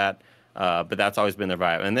like that. But that's always been their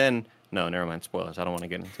vibe. And then, no, never mind, spoilers. I don't want to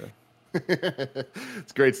get into it.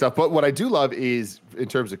 It's great stuff. But what I do love is, in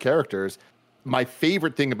terms of characters, my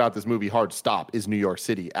favorite thing about this movie, Hard Stop, is New York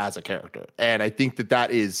City as a character. And I think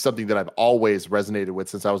that is something that I've always resonated with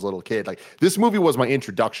since I was a little kid. Like, this movie was my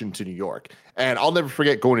introduction to New York. And I'll never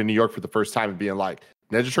forget going to New York for the first time and being like,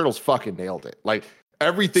 Ninja Turtles fucking nailed it. Like,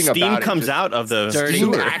 everything steam about comes it out of the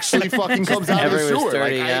steam actually fucking comes out of the sewer.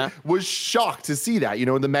 Dirty, I was shocked to see that,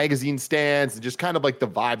 in the magazine stands, and just kind of like the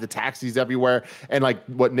vibe, the taxis everywhere, and like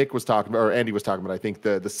what Nick was talking about, or Andy was talking about, I think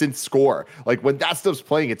the synth score, like when that stuff's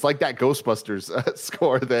playing, it's like that Ghostbusters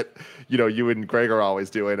score that you and Greg are always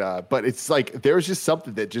doing. But it's like there's just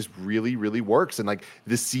something that just really, really works, and like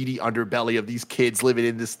the seedy underbelly of these kids living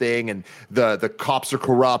in this thing, and the cops are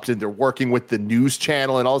corrupt, and they're working with the news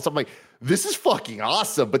channel and all this stuff. Like, this is fucking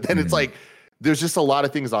awesome. But then it's like, there's just a lot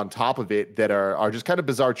of things on top of it that are just kind of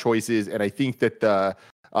bizarre choices. And I think that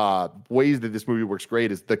ways that this movie works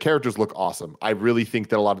great is the characters look awesome. I really think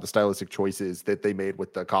that a lot of the stylistic choices that they made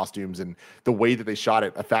with the costumes and the way that they shot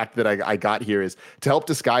it, a fact that I got here is to help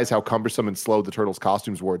disguise how cumbersome and slow the Turtles'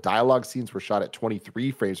 costumes were. Dialogue scenes were shot at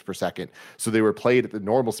 23 frames per second, so they were played at the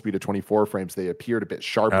normal speed of 24 frames. They appeared a bit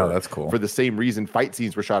sharper. Oh, that's cool. For the same reason, fight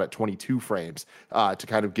scenes were shot at 22 frames to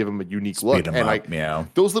kind of give them a unique look. And like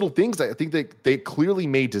those little things, I think they clearly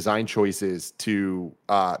made design choices to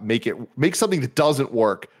make something that doesn't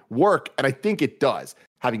work. And I think it does.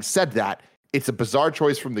 Having said that, it's a bizarre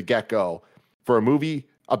choice from the get-go for a movie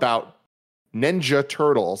about Ninja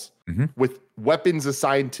Turtles with weapons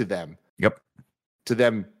assigned to them. Yep. To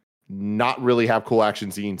them not really have cool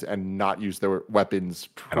action scenes and not use their weapons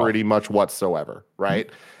pretty much whatsoever, right?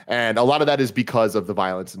 And a lot of that is because of the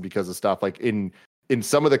violence and because of stuff like in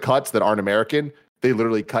some of the cuts that aren't American, they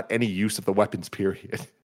literally cut any use of the weapons, period.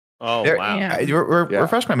 Oh, wow. Yeah.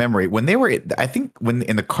 Refresh my memory. When they were, I think when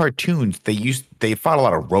in the cartoons, they fought a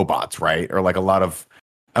lot of robots, right? Or like a lot of,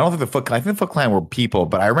 I think the Foot Clan were people,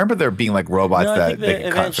 but I remember there being like robots that they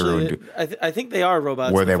could cut through. I think they are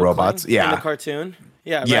robots. Were they robots? Yeah. In the cartoon.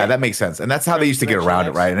 Yeah. Yeah, right? that makes sense. And that's how they used to get around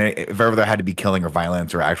it, right? And if ever there had to be killing or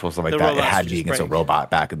violence or actual stuff like that, it had to be against a robot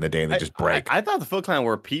back in the day and they just break. I thought the Foot Clan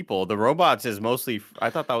were people. The robots is mostly, I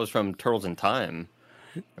thought that was from Turtles in Time.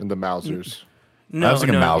 And the Mausers. No, I was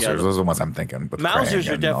thinking Mausers. Yeah, those are the ones I'm thinking.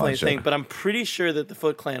 Mausers are definitely a thing, but I'm pretty sure that the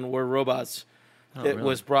Foot Clan were robots.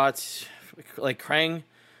 Was brought, like Krang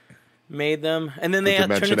made them, and then they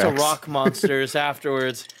turned into rock monsters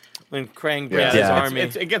afterwards when Krang brings his army.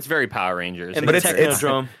 It gets very Power Rangers. And the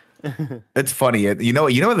Technodrome. It's funny. You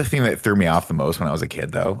know the thing that threw me off the most when I was a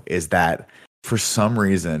kid, though, is that for some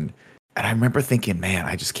reason, and I remember thinking, man,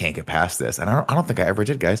 I just can't get past this. And I don't think I ever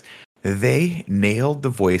did, guys. They nailed the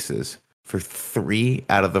voices for 3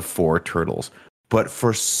 out of the 4 turtles, but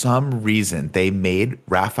for some reason they made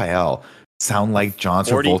Raphael sound like John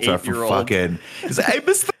Travolta from fucking. He's like, "Hey,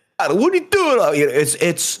 Mr. What are you doing?"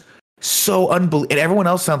 It's so unbelievable, and everyone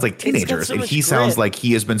else sounds like teenagers, and he sounds like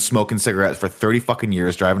he has been smoking cigarettes for 30 fucking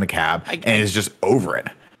years, driving a cab, and is just over it.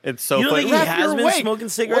 It's so you don't funny. think he has been smoking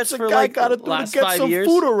cigarettes for like the last 5 years?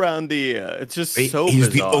 Food around here. It's just so He's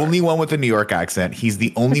bizarre. the only one with a New York accent. He's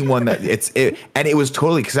the only one that and it was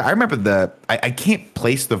totally, because I remember I can't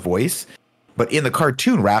place the voice, but in the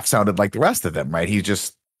cartoon, Raph sounded like the rest of them, right? He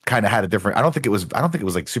just kind of had a different. I don't think it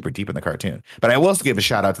was like super deep in the cartoon. But I will also give a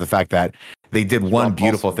shout out to the fact that they did one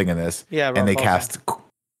beautiful thing in this, and they cast.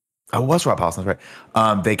 Oh, it was Rob Paulson,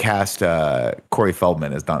 right? They cast Corey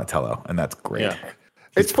Feldman as Donatello, and that's great. Yeah.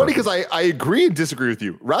 It's funny because I agree and disagree with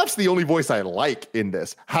you. Raph's the only voice I like in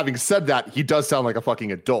this. Having said that, he does sound like a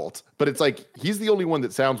fucking adult, but it's like he's the only one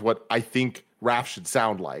that sounds what I think Raph should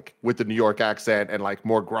sound like, with the New York accent and like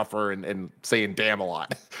more gruffer and saying damn a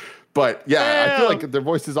lot. But yeah, I feel like their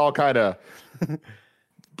voices all kind of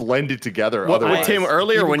blended together. Well, Tim,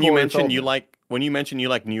 earlier when you mentioned you like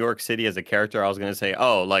New York City as a character, I was going to say,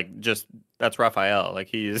 oh, like just that's Raphael. Like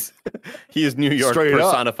he is New York Straight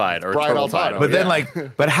personified or Brian turtleified. Altano, But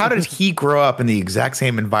then but how does he grow up in the exact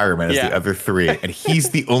same environment as the other 3? And he's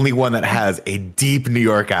the only one that has a deep New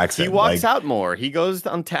York accent. He walks out more. He goes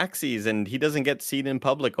on taxis and he doesn't get seen in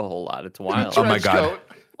public a whole lot. It's wild. Oh my God.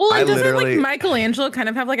 Well, and doesn't like Michelangelo kind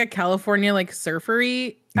of have like a California like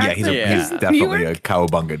surfery accent? Yeah, he's definitely a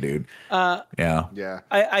cowabunga dude. Yeah.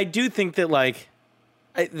 I do think that like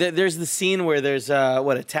there's the scene where there's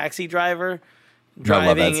a taxi driver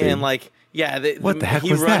driving and like what the heck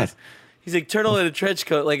was that? He's like turtle in a trench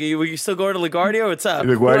coat. Like, you still going to LaGuardia? What's up?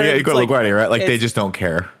 LaGuardia, you go to LaGuardia, right? Like they just don't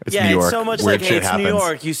care. It's New York. It's so much weird like, shit it's happens. New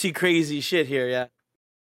York. You see crazy shit here. Yeah.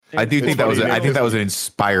 I do think that was an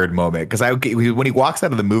inspired moment, because when he walks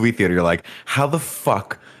out of the movie theater, you're like, how the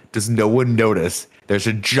fuck does no one notice there's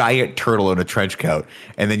a giant turtle in a trench coat?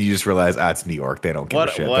 And then you just realize, it's New York. They don't give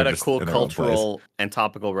a shit. What a cool cultural and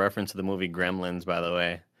topical reference to the movie Gremlins, by the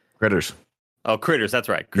way. Critters. Oh, Critters. That's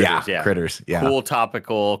right. Critters. Yeah. Critters. Yeah. Cool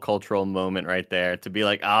topical cultural moment right there to be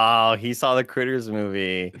like, oh, he saw the Critters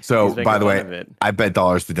movie. So, by the way, I bet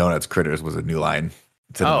dollars to donuts Critters was a new line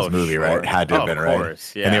to this movie, right? It had to have been, right? Of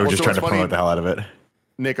course, yeah. And they were just trying to promote the hell out of it.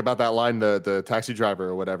 Nick, about that line, the taxi driver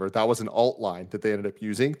or whatever, that was an alt line that they ended up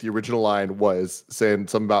using. The original line was saying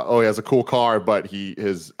something about, oh, he has a cool car, but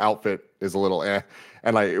his outfit is a little eh.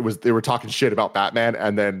 And like they were talking shit about Batman,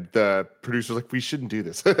 and then the producer was like, we shouldn't do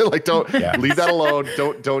this. Like, don't leave that alone.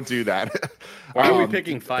 Don't do that. Why are we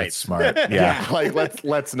picking fights? Smart. Yeah. Like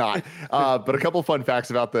let's not. But a couple fun facts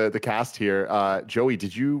about the cast here. Joey,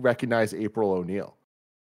 did you recognize April O'Neil,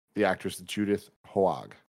 the actress Judith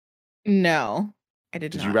Hoag? No. I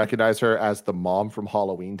did Did not. you recognize her as the mom from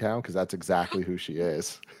Halloween Town? Because that's exactly who she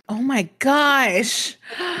is. Oh my gosh.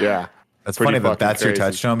 Yeah. That's Pretty funny that fucking that's your crazy.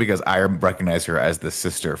 touchstone because I recognize her as the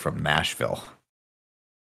sister from Nashville.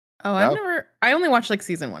 Oh, I only watched like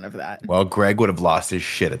season 1 of that. Well, Greg would have lost his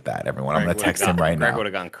shit at that, everyone. I'm Greg going to would've text him gone- right Greg now. would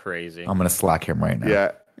have gone crazy. I'm going to Slack him right now.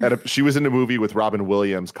 Yeah. And she was in a movie with Robin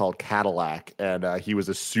Williams called Cadillac, and he was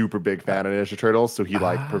a super big fan of Ninja Turtles, so he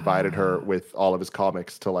provided her with all of his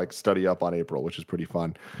comics to like study up on April, which is pretty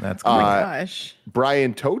fun. That's Oh cool. my gosh.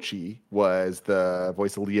 Brian Tochi was the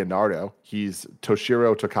voice of Leonardo. He's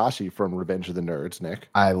Toshiro Takashi from Revenge of the Nerds, Nick.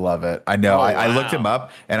 I love it. I know. Oh, I looked wow. him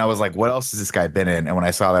up and I was like, what else has this guy been in? And when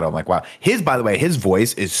I saw that, I'm like, wow. By the way, his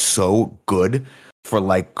voice is so good for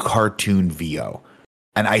like cartoon VO.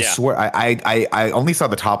 And I swear, I only saw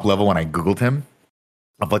the top level when I Googled him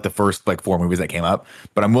of like the first like 4 movies that came up.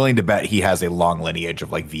 But I'm willing to bet he has a long lineage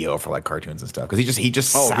of like VO for like cartoons and stuff because he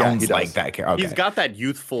just Oh, yeah, sounds he like does. that character. Okay. He's got that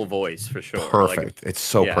youthful voice for sure. Perfect. It's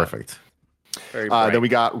so yeah. perfect. Very bright. Then we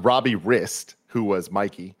got Robbie Wrist, who was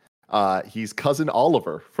Mikey. He's cousin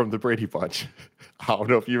Oliver from the Brady Bunch. I don't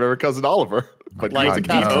know if you remember cousin Oliver, but he was a like the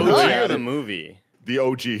cast member. OG Yeah, or the movie. the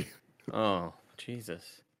OG. Oh,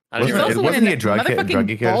 Jesus. I Wasn't didn't it- even wasn't he a drug kid- motherfucking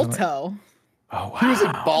druggie kid or something? Balto. Oh, wow. He was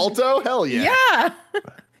in Balto? Hell yeah. Yeah.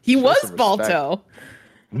 He was some respect. Balto.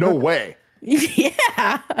 No way.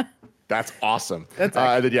 Yeah. That's awesome. That's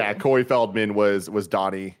and then Corey Feldman was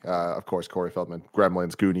Donnie. Of course, Corey Feldman,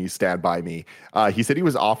 Gremlins, Goonies, Stand By Me. He said he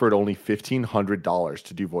was offered only $1,500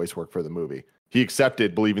 to do voice work for the movie. He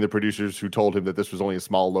accepted, believing the producers who told him that this was only a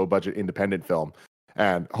small, low-budget independent film,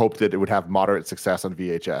 and hoped that it would have moderate success on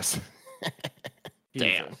VHS.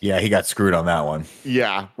 Damn. Yeah, he got screwed on that one.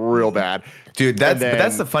 Yeah, real bad. Dude, And but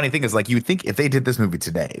that's then- the funny thing is like you would think if they did this movie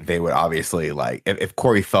today, they would obviously like if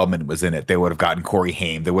Corey Feldman was in it, they would have gotten Corey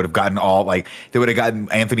Haim. They would have gotten they would have gotten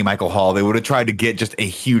Anthony Michael Hall. They would have tried to get just a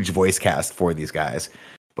huge voice cast for these guys.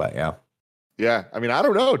 But yeah. Yeah, I mean, I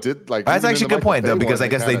don't know. That's even in actually the a good Michael point though, Bay because one, I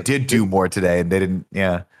guess they kinda did do more today and they didn't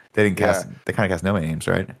cast they kind of cast no names,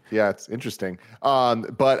 right? Yeah, it's interesting.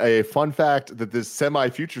 But a fun fact that this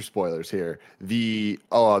semi-future spoilers here. The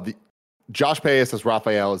Josh Payas as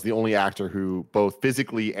Raphael is the only actor who both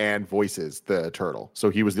physically and voices the turtle. So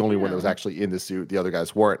he was the only one that was actually in the suit. The other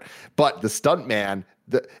guys weren't. But the stuntman,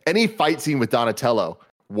 any fight scene with Donatello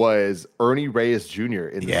was Ernie Reyes Jr.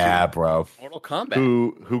 in the suit. Bro. Mortal Kombat.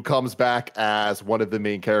 Who comes back as one of the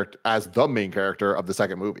main character of the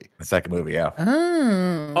second movie. The second movie, yeah.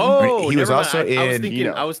 Oh, He was never also mind. I was in- thinking. You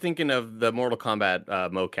know. I was thinking of the Mortal Kombat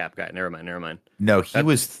mocap guy. Never mind. No, he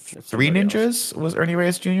was Three somebody Ninjas. Was Ernie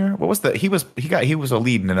Reyes Jr.? What was the? He was a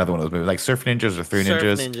lead in another one of those movies, like Surf Ninjas or Three Surf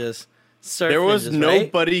Ninjas. Ninjas. Surf There was Ninjas, right?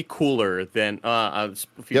 nobody cooler than.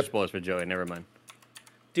 Future Yep. spoilers for Joey. Never mind.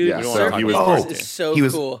 Dude, Yeah, so Surf he was- Ninjas oh, is so he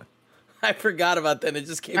was- cool. I forgot about that. It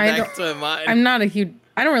just came I back to my mind. I'm not a huge.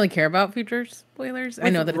 I don't really care about future spoilers. I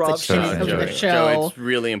know that Rob it's a shitty Schneider. because of the Joey, show. it's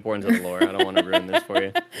really important to the lore. I don't want to ruin this for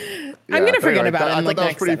you. I'm Yeah, gonna but forget anyway, about it I in like thought the that was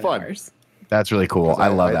next pretty 7 fun. hours. That's really cool. I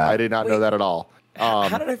love that. I did not know that at all. How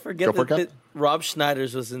did I forget go for that, it, that Rob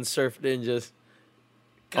Schneider's was in Surf Ninjas?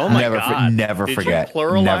 Oh my Never god! never Did forget. You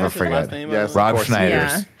pluralize Never his forget. last name? Yes. Rob course.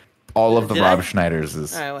 Schneider's. Yeah. All of the Did Rob I? Schneiders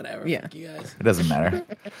is. All right, whatever. Yeah. Fuck you guys. It doesn't matter. And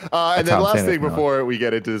then Tom the last Sanders thing now. before we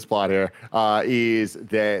get into this plot here is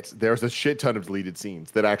that there's a shit ton of deleted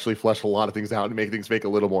scenes that actually flesh a lot of things out and make things make a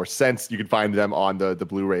little more sense. You can find them on the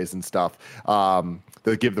Blu-rays and stuff.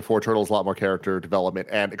 That give the four turtles a lot more character development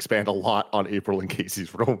and expand a lot on April and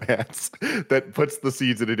Casey's romance. That puts the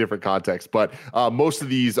scenes in a different context. But most of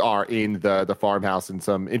these are in the farmhouse, and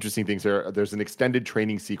some interesting things here. There's an extended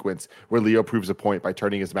training sequence where Leo proves a point by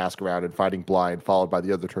turning his mask around and fighting blind, followed by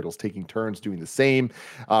the other turtles taking turns doing the same.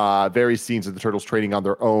 Various scenes of the turtles training on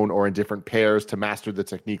their own or in different pairs to master the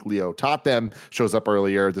technique Leo taught them shows up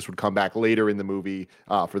earlier. This would come back later in the movie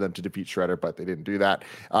for them to defeat Shredder, but they didn't do that.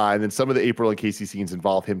 And then some of the April and Casey scenes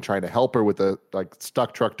involve him trying to help her with a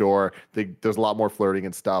stuck truck door. There's a lot more flirting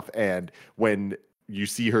and stuff. And when you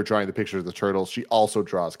see her drawing the picture of the turtles, she also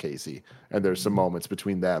draws Casey, and there's some moments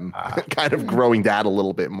between them kind of growing that a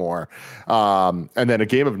little bit more. And then a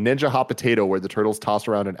game of Ninja Hot Potato where the turtles toss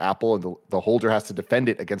around an apple and the holder has to defend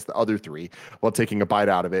it against the other three while taking a bite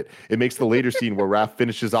out of it. It makes the later scene where Raph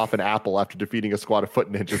finishes off an apple after defeating a squad of foot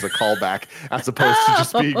ninjas a callback, as opposed to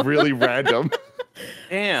just being really random.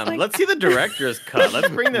 Damn, let's see the director's cut. Let's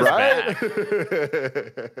bring this Right?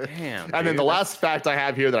 back. Damn. And then the last fact I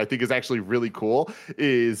have here that I think is actually really cool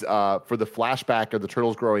is for the flashback of the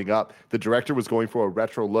Turtles growing up, the director was going for a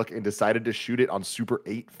retro look and decided to shoot it on Super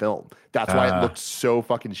 8 film. That's why it looked so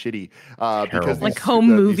fucking shitty. Because Like home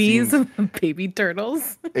movies of baby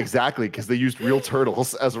turtles. Exactly, because they used real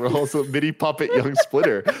turtles as well as a mini puppet young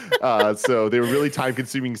Splinter. So they were really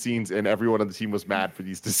time-consuming scenes, and everyone on the team was mad for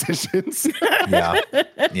these decisions.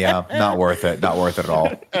 Yeah, not worth it. Not worth it at all.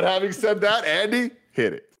 And having said that, Andy,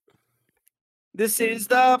 hit it. This is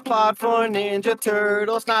the plot for Ninja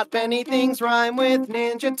Turtles. Not many things rhyme with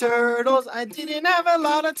Ninja Turtles. I didn't have a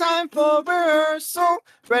lot of time for rehearsal.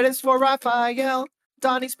 Red is for Raphael.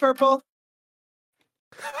 Donnie's purple.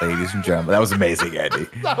 Ladies and gentlemen, that was amazing, Andy.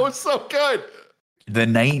 That was so good. The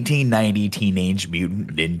 1990 Teenage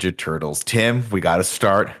Mutant Ninja Turtles. Tim, we got to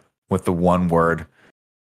start with the one word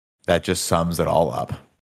that just sums it all up.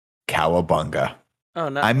 Cowabunga. Oh,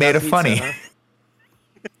 no! I made it funny. Huh?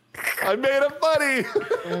 I made it funny.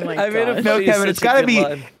 Oh my I made god. it No, funny. Kevin, it's got to be.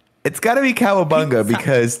 Line. It's got to be Cowabunga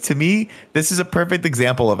because to me, this is a perfect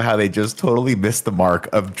example of how they just totally missed the mark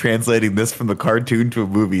of translating this from the cartoon to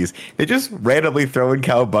movies. They just randomly throw in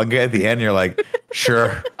Cowabunga at the end. And you're like,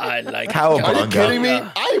 sure. I like Cowabunga. Are you kidding me?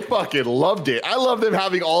 I fucking loved it. I love them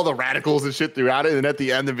having all the radicals and shit throughout it, and then at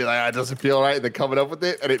the end, they'd be like, it doesn't feel right, and then coming up with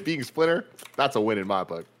it, and it being Splinter, that's a win in my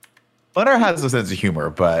book. Splinter has a sense of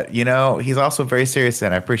humor, but you know he's also very serious,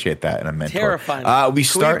 and I appreciate that. And I'm mentor. Terrifying. We Can we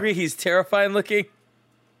start. agree he's terrifying looking?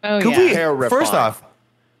 Oh Could yeah. we, Terrifying. first off,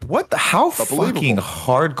 how But fucking believable.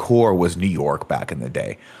 hardcore was New York back in the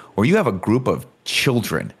day, where you have a group of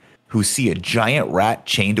children who see a giant rat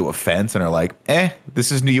chained to a fence and are like,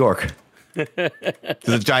 this is New York. There's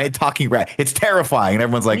a giant talking rat. It's terrifying. And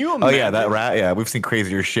everyone's like, Can you oh yeah, that imagine? rat. Yeah, we've seen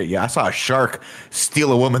crazier shit. Yeah, I saw a shark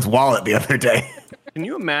steal a woman's wallet the other day. Can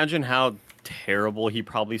you imagine how terrible he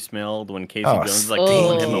probably smelled when Casey Oh, Jones was like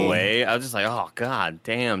pulling him away? I was just like, oh god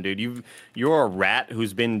damn, dude, you're a rat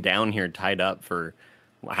who's been down here tied up for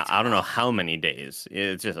I don't know how many days.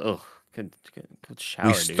 It's just good shower.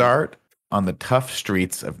 We dude. start on the tough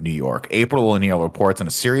streets of New York. April O'Neil reports on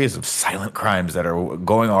a series of silent crimes that are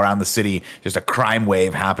going around the city. Just a crime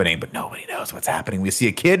wave happening, but nobody knows what's happening. We see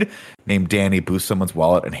a kid named Danny boost someone's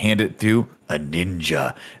wallet and hand it to a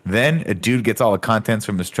ninja. Then a dude gets all the contents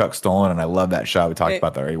from his truck stolen, and I love that shot. We talked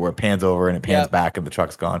about that already, where it pans over and it pans back and the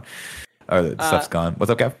truck's gone. Or the stuff's gone. What's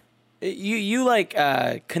up, Kev? You like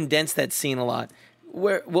condense that scene a lot.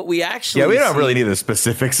 Where what we actually We don't see- really need the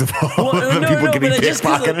specifics of all of the no, people no, getting but just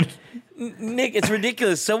 'cause of- pickpocketed. Nick, it's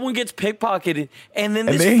ridiculous. Someone gets pickpocketed, and then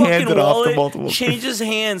And this they hand fucking it off to wallet multiple- changes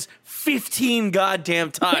hands 15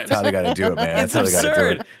 goddamn times. That's how they got to do it, man. That's It's how they got to do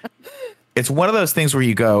absurd. it. It's one of those things where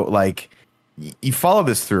you go, like, you follow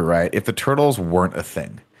this through, right? If the Turtles weren't a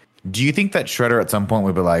thing, do you think that Shredder at some point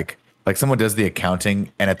would be like someone does the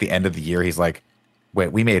accounting, and at the end of the year, he's like,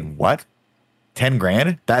 wait, we made what? 10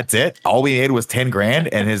 grand? That's it? All we made was 10 grand?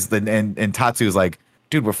 And and Tatsu's like,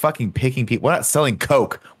 dude, we're fucking picking people. We're not selling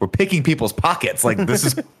Coke. We're picking people's pockets. Like, this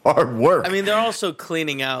is hard work. I mean, they're also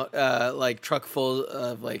cleaning out like truck full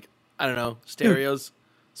of like I don't know stereos,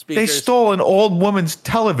 they speakers. stole an old woman's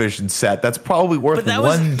television set that's probably worth But that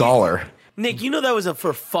was- $1. Nick, you know that was a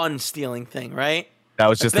for fun stealing thing, right? That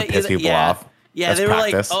was just to Bet you piss that- people yeah. off. Yeah, That's they were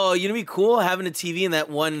practice. like, "Oh, you know, be cool having a TV in that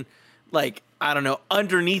one, like I don't know,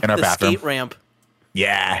 underneath In our the bathroom. skate ramp."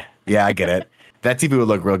 Yeah, I get it. That TV would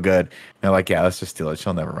look real good. And they're like, yeah, let's just steal it.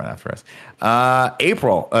 She'll never run after us.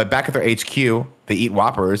 April, back at their HQ, they eat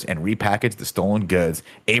Whoppers and repackage the stolen goods.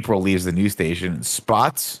 April leaves the news station and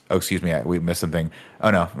spots. Oh, excuse me, we missed something. Oh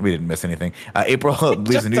no, we didn't miss anything. April leaves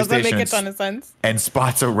Just the news doesn't station make a ton of sense. and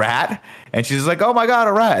spots a rat, and she's like, "Oh my god,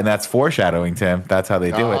 a rat!" And that's foreshadowing, Tim. That's how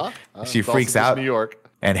they do it. She It's also freaks just out. New York.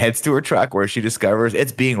 And heads to her truck where she discovers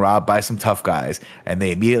it's being robbed by some tough guys, and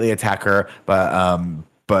they immediately attack her.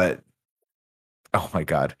 But oh my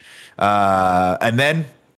god! And then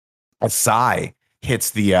a sigh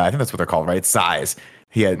hits the. I think that's what they're called, right? Sighs.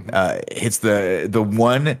 He hits the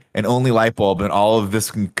one and only light bulb in all of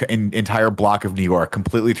this entire block of New York,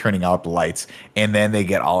 completely turning out the lights. And then they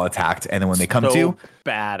get all attacked. And then when they come to,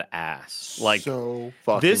 badass. Like So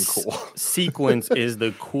fucking this cool. sequence is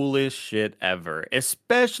the coolest shit ever,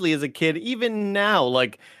 especially as a kid. Even now,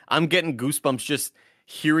 like I'm getting goosebumps just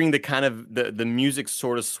hearing the kind of the music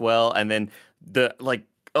sort of swell, and then the like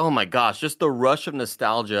oh my gosh, just the rush of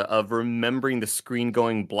nostalgia of remembering the screen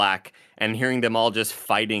going black and hearing them all just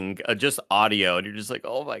fighting, just audio. And you're just like,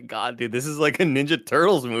 oh my God, dude, this is like a Ninja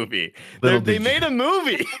Turtles movie. They made a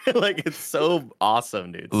movie. Like, it's so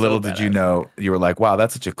awesome, dude. Little So did you badass. know, you were like, wow,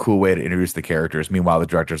 that's such a cool way to introduce the characters. Meanwhile, the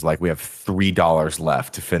director's like, we have $3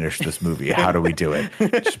 left to finish this movie. How do we do it?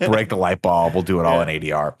 Just break the light bulb. We'll do it all in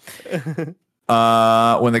ADR.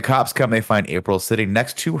 When the cops come, they find April sitting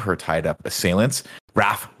next to her tied up assailants.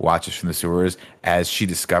 Raph watches from the sewers as she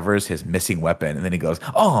discovers his missing weapon. And then he goes,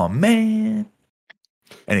 oh, man.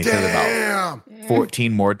 And he says it about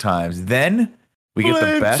 14 more times. Then we get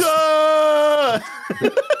the best. Oh,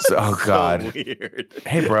 God. So weird.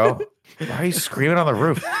 Hey, bro. Why are you screaming on the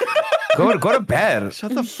roof? Go to bed.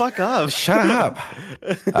 Shut the fuck up. Shut up.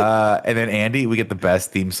 And then Andy, we get the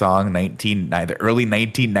best theme song the early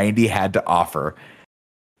 1990 had to offer.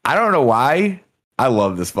 I don't know why. I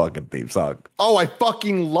love this fucking theme song. Oh, I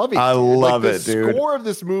fucking love it. I dude. love like, it, the dude. score of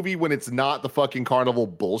this movie when it's not the fucking carnival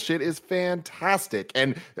bullshit is fantastic.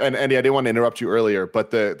 And Andy, I didn't want to interrupt you earlier,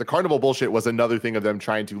 but the carnival bullshit was another thing of them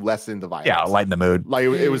trying to lessen the violence. Yeah, lighten the mood. Like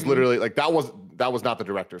it was literally like that was not the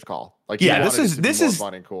director's call. Like he Yeah, wanted it to be more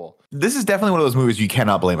fun and cool. This is definitely one of those movies you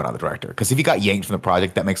cannot blame it on the director, because if he got yanked from the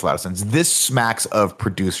project, that makes a lot of sense. This smacks of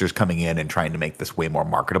producers coming in and trying to make this way more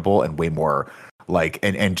marketable and way more like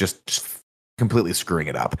and just completely screwing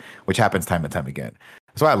it up, which happens time and time again.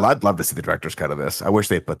 So I'd love to see the director's cut of this. I wish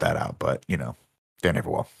they'd put that out, but you know, they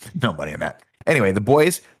never will. No money in that. Anyway, the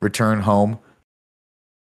boys return home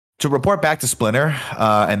to report back to Splinter,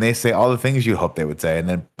 and they say all the things you hope they would say. And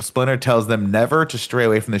then Splinter tells them never to stray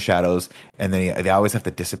away from the shadows, and then they always have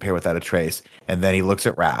to disappear without a trace. And then he looks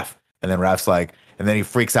at Raph, and then Raph's like, and then he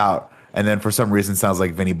freaks out. And then for some reason sounds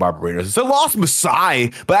like Vinnie Barbarino. It's a lost Messiah,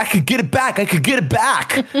 but I could get it back. I could get it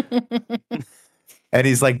back. And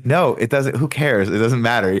he's like, no, it doesn't. Who cares? It doesn't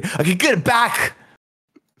matter. I could get it back.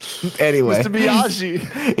 Anyway. Mr. Miyagi.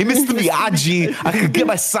 Hey, Mr. Miyagi, I could get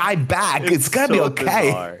my side back. It's going to be so okay.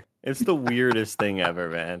 bizarre. It's the weirdest thing ever,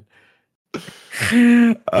 man.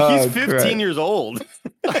 Oh, He's 15 years old.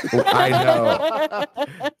 I know.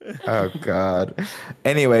 Oh, God.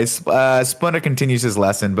 Anyways, Splinter continues his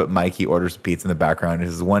lesson, but Mikey orders pizza in the background. He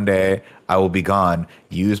says, one day I will be gone.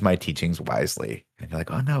 Use my teachings wisely. And you're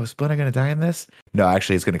like, oh, no, is Splinter going to die in this? No,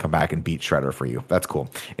 actually, he's going to come back and beat Shredder for you. That's cool.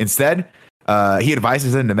 Instead, he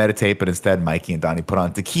advises him to meditate, but instead Mikey and Donnie put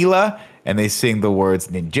on tequila and they sing the words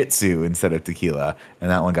ninjutsu instead of tequila.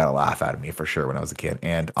 And that one got a laugh out of me for sure when I was a kid.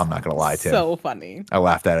 And I'm not going to lie, Tim. So funny. I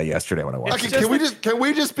laughed at it yesterday when I watched Okay, it. can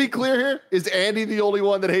we just be clear here? Is Andy the only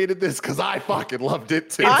one that hated this? Because I fucking loved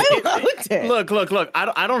it too. I loved it. Look.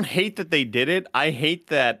 I don't hate that they did it. I hate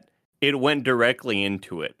that it went directly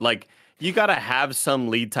into it. Like, you got to have some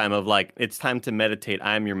lead time of like, it's time to meditate.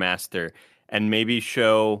 I'm your master. And maybe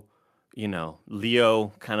show, you know,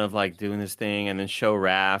 Leo kind of like doing this thing, and then show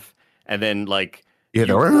Raph. And then like, Yeah,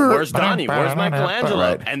 where's Donnie? Where's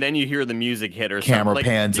Michelangelo? Right. And then you hear the music hit or Camera something. Like,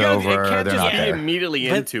 pans you know, over, It can't they're just not be there. immediately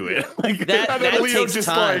But into it. Like, That Leo takes just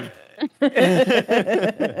time.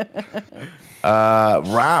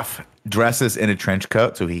 Raph dresses in a trench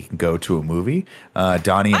coat so he can go to a movie.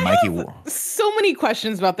 Donnie and Mikey. So many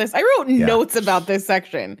questions about this. I wrote notes about this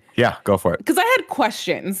section Yeah, go for it. because I had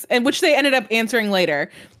questions, and which they ended up answering later.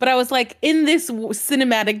 But I was like, in this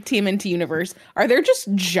cinematic TMNT universe, are there just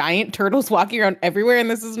giant turtles walking around everywhere, and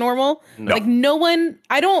this is normal? No. Like no one.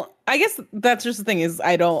 I guess that's just the thing is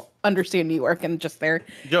I don't understand New York and just their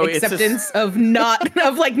Joe, it's acceptance of not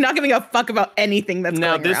giving a fuck about anything that's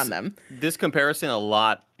now going around them. this comparison a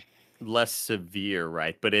lot less severe,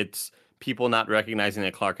 right? But it's people not recognizing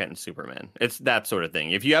that Clark Kent and Superman. It's that sort of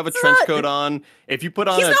thing. If you have a trench coat on, if you put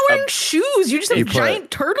on He's not wearing shoes. You just have giant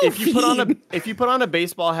turtle if you put on a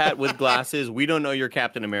baseball hat with glasses, we don't know you're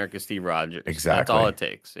Captain America Steve Rogers. Exactly. That's all it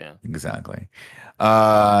takes. Yeah. Exactly.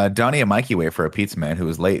 Donnie and Mikey wait for a pizza man who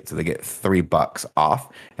is late, so they get $3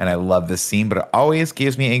 off. And I love this scene, but it always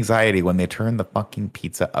gives me anxiety when they turn the fucking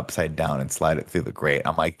pizza upside down and slide it through the grate.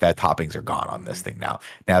 I'm like, that toppings are gone on this thing now.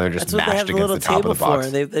 Now they're just That's what they mashed have the against little the top table of the box.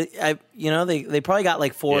 for. They probably got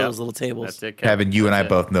like four Yep. of those little tables. That's it. Kevin, you and I That's it.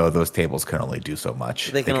 both know those tables can only do so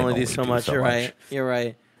much. They can only do so much. You're right. You're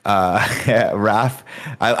right. Raph,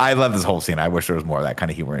 I love this whole scene. I wish there was more of that kind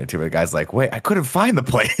of humor in it too. But the guy's like, wait, I couldn't find the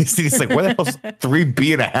place. He's like, where the hell's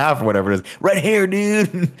 3B.5 or whatever it is? Right here,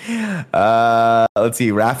 dude. Let's see.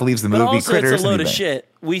 Raph leaves the But movie. also, Critters. it's a and load he of bang- shit.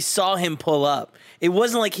 We saw him pull up. It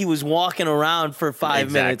wasn't like he was walking around for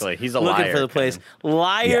 5 minutes Exactly. He's a looking liar, for the place. Ken.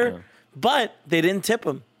 Liar. Yeah. But they didn't tip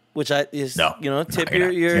him, which No. tip No, you're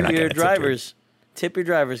not your getting a tip, drivers. Tip your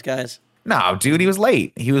drivers, guys. No, dude, he was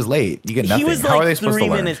late. He was late. You get nothing. He was How like are they supposed to 3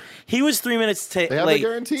 learn? minutes. He was 3 minutes. They have Like the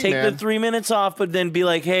guarantee, take man. the 3 minutes off, but then be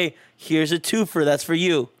like, "Hey, here's a twofer. That's for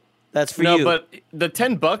you. That's for No, you." but the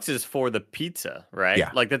 $10 is for the pizza, right?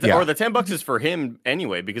 Yeah. Like Yeah. or the $10 is for him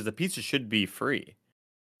anyway because the pizza should be free.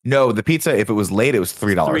 No, the pizza, if it was late, it was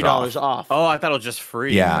 $3 $3 off. off. Oh, I thought it was just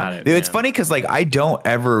free. Yeah. Got it, It's man. funny because, like, I don't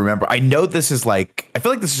ever remember. I know this is like, I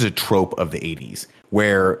feel like this is a trope of the 80s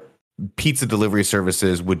where pizza delivery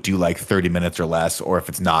services would do like 30 minutes or less, or if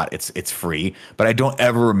it's not, it's free. But I don't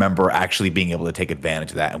ever remember actually being able to take advantage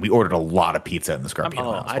of that. And we ordered a lot of pizza in the Scarpino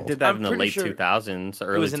Oh, household. I did that I'm in the pretty late sure 2000s,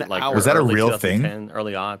 early was an like hour. Was that a early real thing? 2010,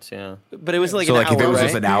 early aughts, yeah. But it was like So, an like, hour, if it was right?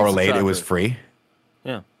 just an hour Pizza late, it was trucker. free.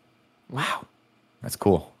 Yeah. Wow. That's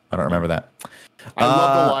cool. I don't remember that. I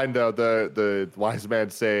love the line though. The wise man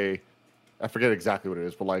say, I forget exactly what it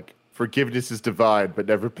is, but like forgiveness is divine, but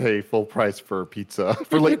never pay full price for pizza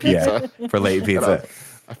for late pizza. Yeah, for late pizza.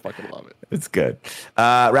 I fucking love it. It's good.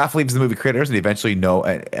 Ralph leaves the movie Critters, and eventually,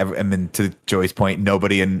 and then to Joey's point,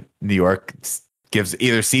 nobody in New York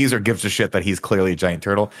either sees or gives a shit that he's clearly a giant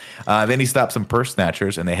turtle. Then he stops some purse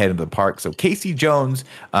snatchers, and they head into the park. So Casey Jones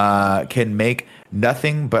can make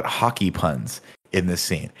nothing but hockey puns in this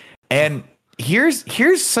scene. And here's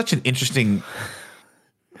such an interesting.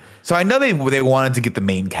 So I know they wanted to get the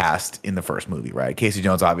main cast in the first movie, right? Casey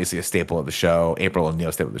Jones, obviously a staple of the show. April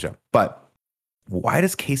O'Neil, staple of the show. But why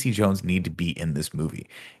does Casey Jones need to be in this movie?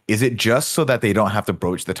 Is it just so that they don't have to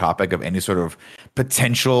broach the topic of any sort of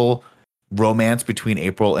potential romance between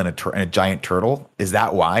April and a giant turtle? Is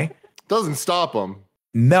that why? Doesn't stop him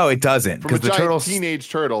No, it doesn't. from a Because the giant turtles. teenage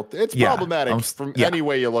turtle. It's Yeah, problematic from yeah. any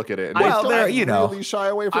way you look at it. And Well, they they're, don't you know, really shy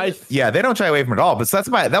away from it. Yeah, they don't shy away from it at all. But so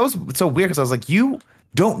that was so weird because I was like, you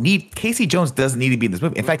don't need Casey Jones doesn't need to be in this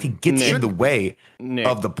movie. In fact, he gets in the way Nick,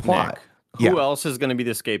 of the plot. Nick, who else is going to be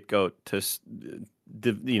the scapegoat to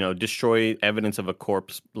destroy evidence of a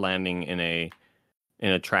corpse landing in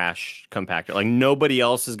a trash compactor? Like nobody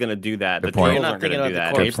else is going to do that. Good The point. turtles You're not aren't going to thinking do about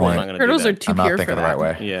that. the April's corpse. not going to do Turtles are that. too I'm not pure thinking for the right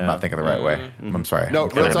that. way. Yeah. I'm not thinking the right way. I'm sorry. No, I'm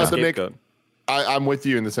real cutting talk it to out. Nick. Scapegoat. I'm with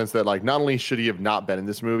you in the sense that like not only should he have not been in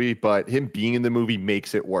this movie, but him being in the movie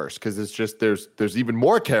makes it worse because it's just there's even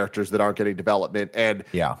more characters that aren't getting development. And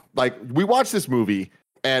Yeah. like we watched this movie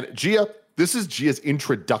and this is Gia's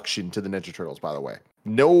introduction to the Ninja Turtles, by the way.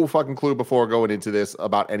 No fucking clue before going into this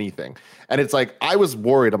about anything. And it's like, I was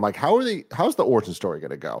worried. I'm like, how's the origin story going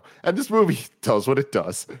to go? And this movie does what it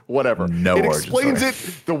does. Whatever. No it origin explains story.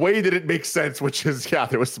 it the way that it makes sense, which is,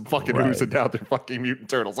 there was some fucking Right. ooze and now they're fucking mutant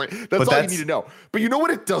turtles. Like, that's But all that's- you need to know. But you know what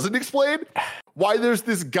it doesn't explain? Why there's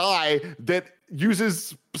this guy that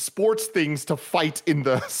uses sports things to fight in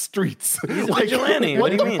the streets. He's a vigilante.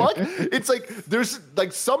 What do you mean? Fuck? It's like there's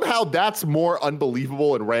like somehow that's more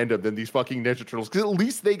unbelievable and random than these fucking Ninja Turtles because at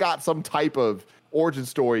least they got some type of origin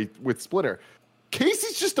story with Splinter.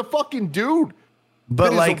 Casey's just a fucking dude.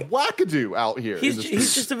 But that like, is a wackadoo out here. in the He's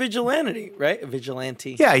streets. just a vigilante, right? A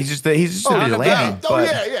vigilante. yeah, he's just a vigilante. yeah. Oh but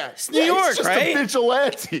yeah. It's New York, he's just right? a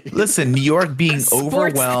vigilante. listen, New York being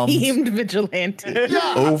overwhelmed. Themed vigilante.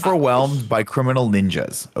 Yeah. Overwhelmed by criminal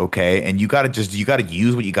ninjas, okay? And you got to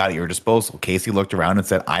use what you got at your disposal. Casey looked around and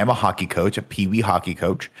said, I am a hockey coach, a peewee hockey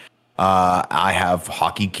coach. I have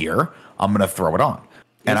hockey gear. I'm going to throw it on.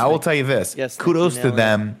 And I will tell you this, Yes, kudos Nick, to you nailed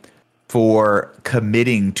them for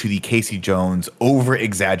committing to the Casey Jones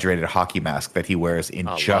over-exaggerated hockey mask that he wears in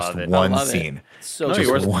I just love it. one I love it. scene. So No, he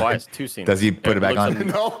Just wears it one. twice, 2 scenes. Does he put it back looks on?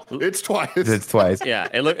 No, it's twice. It's twice. Yeah,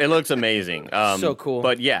 it looks amazing. So cool.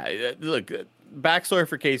 But yeah, look, backstory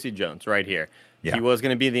for Casey Jones right here. Yeah. He was going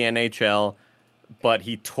to be in the NHL, but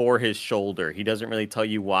he tore his shoulder. He doesn't really tell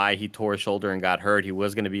you why he tore his shoulder and got hurt. He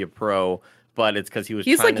was going to be a pro, but it's because he was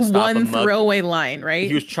He's trying like to stop a one mug. throwaway line, right?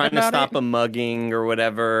 He was trying to about stop it? a mugging or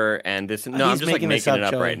whatever, and this. No, I'm He's just like this making it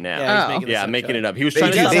up Joey. right now. Yeah, he's Oh. making this Yeah, up, making Joey. it up. He was They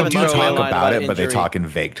trying do, to does they stop have a do a mug. throwaway talk line about about it, but they injury. talk in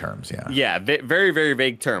vague terms. Yeah. Yeah, very, very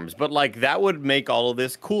vague terms. But like that would make all of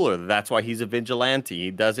this cooler. That's why he's a vigilante.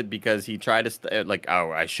 He does it because he tried to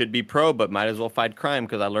I should be pro, but might as well fight crime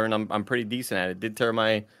because I learned I'm pretty decent at it. Did tear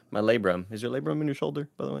my labrum. Is your labrum in your shoulder,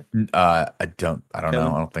 by the way? I don't know. I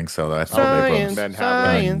don't think so. That's not Science. Abrams. Men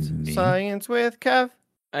have them. science with Kev.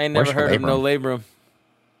 I ain't never Where's heard of no labrum? labrum.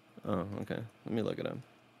 Oh, okay. Let me look it up.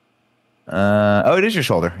 It is your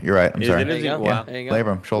shoulder. You're right. I'm Is sorry. it? There you go. Wow. There you go.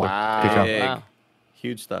 Labrum, shoulder. Wow. Good job. Big. Wow.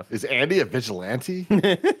 Huge stuff. Is Andy a vigilante?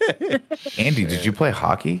 Andy, did you play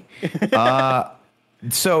hockey?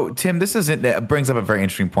 So, Tim, that brings up a very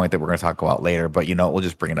interesting point that we're going to talk about later, but we'll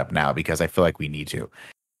just bring it up now because I feel like we need to.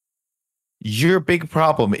 Your big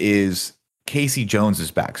problem is Casey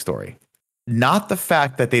Jones's backstory. not the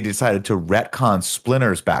fact that they decided to retcon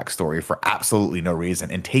Splinter's backstory for absolutely no reason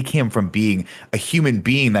and take him from being a human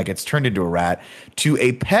being that gets turned into a rat to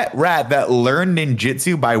a pet rat that learned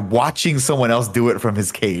ninjutsu by watching someone else do it from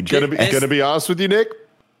his cage. Gonna be honest with you, Nick.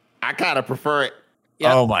 I kind of prefer it.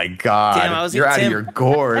 Yep. Oh my God. Damn, you're out of your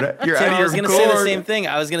gourd. You're Tim, out of your gourd. I was going to say the same thing.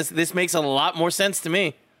 I was going to say this makes a lot more sense to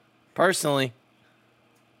me, personally.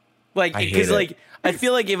 Like, because like I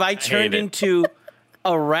feel like if I turned into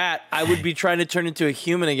a rat, I would be trying to turn into a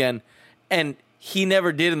human again, and he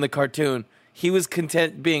never did in the cartoon. He was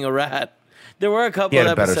content being a rat. There were a couple of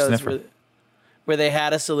episodes where they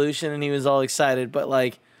had a solution, and he was all excited. But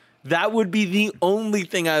like, that would be the only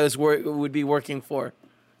thing I would be working for.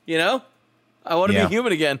 You know, I want to be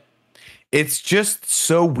human again. It's just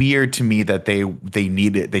so weird to me that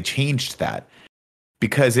they changed that,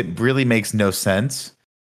 because it really makes no sense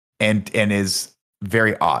and is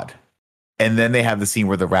very odd. And then they have the scene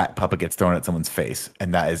where the rat puppet gets thrown at someone's face,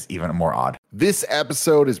 and that is even more odd. This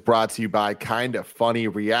episode is brought to you by Kinda Funny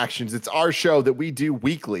Reactions. It's our show that we do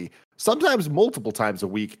weekly, sometimes multiple times a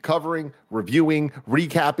week, covering, reviewing,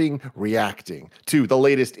 recapping, reacting to the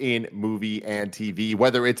latest in movie and TV.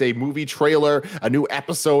 Whether it's a movie trailer, a new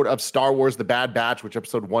episode of Star Wars The Bad Batch, which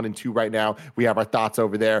episode 1 and 2 right now, we have our thoughts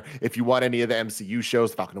over there. If you want any of the MCU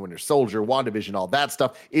shows, Falcon and Winter Soldier, WandaVision, all that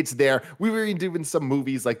stuff, it's there. We were doing some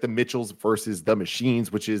movies like The Mitchells versus the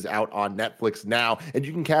Machines, which is out on Netflix now, and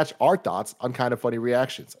you can catch our thoughts on Kinda Funny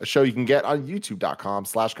Reactions, a show you can get on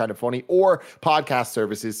youtube.com/kindafunny or podcast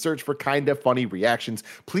services. Search for Kinda Funny Reactions.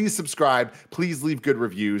 Please subscribe. Please leave good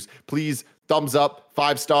reviews. Please thumbs up,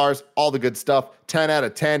 5 stars, all the good stuff. 10 out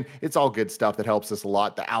of 10. It's all good stuff that helps us a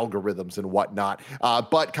lot, the algorithms and whatnot.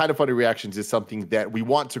 But Kinda Funny Reactions is something that we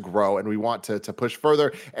want to grow and we want to push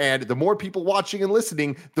further. And the more people watching and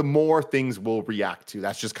listening, the more things we'll react to.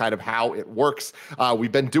 That's just kind of how it works.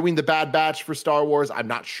 We've been doing the Bad Batch for Star Wars. I'm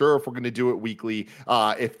not sure if we're going to do it weekly.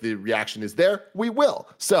 If the reaction is there, we will.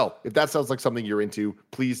 So if that sounds like something you're into,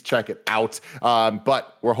 please check it out.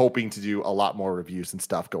 But we're hoping to do a lot more reviews and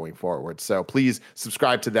stuff going forward. So please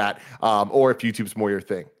subscribe to that. Or if YouTube's more your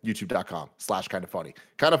thing, youtube.com/kindafunny.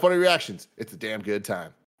 Kinda Funny Reactions. It's a damn good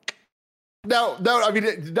time. No, I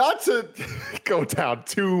mean, not to go down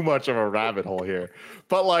too much of a rabbit hole here,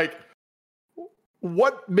 but like,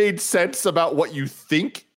 what made sense about what you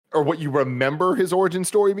think or what you remember his origin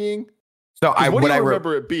story being? So what do you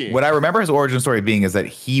remember it being? What I remember his origin story being is that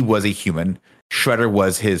he was a human. Shredder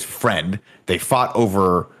was his friend. They fought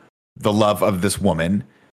over the love of this woman,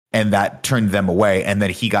 and that turned them away. And then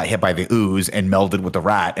he got hit by the ooze and melded with the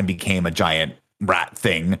rat and became a giant rat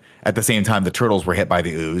thing. At the same time, the turtles were hit by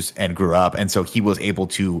the ooze and grew up. And so he was able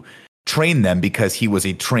to train them because he was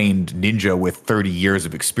a trained ninja with 30 years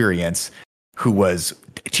of experience who was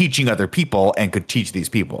teaching other people and could teach these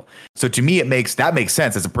people. So to me, that makes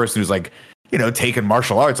sense as a person who's like, taking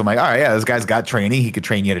martial arts. I'm like, all right, yeah, this guy's got training. He could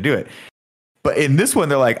train you to do it. But in this one,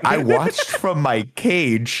 they're like, I watched from my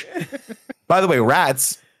cage. By the way,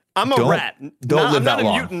 rats. I'm a rat. Don't live that long.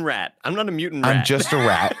 I'm not a mutant rat. I'm not a mutant rat. I'm just a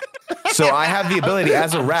rat. So I have the ability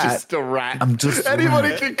as a rat. Just a rat. I'm just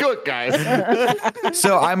anybody can cook, guys.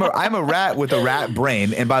 So I'm a rat with a rat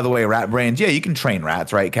brain. And by the way, rat brains, yeah, you can train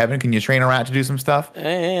rats, right, Kevin? Can you train a rat to do some stuff?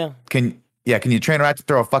 Yeah. Can you train a rat to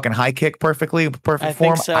throw a fucking high kick perfectly, perfect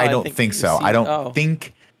form? So. I don't think so. I don't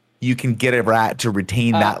think you can get a rat to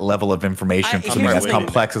retain that level of information for something as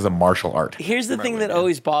complex as a martial art. Here's the thing that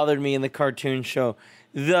always bothered me in the cartoon show.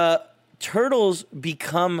 The turtles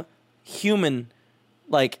become human,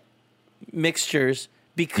 like, mixtures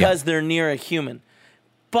because they're near a human.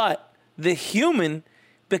 But the human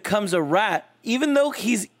becomes a rat, even though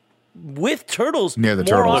he's with turtles near the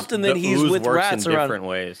more turtles. often than he's with rats in around. Different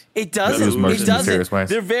ways. It doesn't. It doesn't.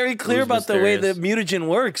 They're very clear about the way the mutagen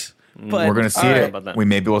works. But we're gonna see it.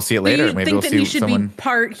 Maybe we'll see it later. Maybe we'll see he should someone be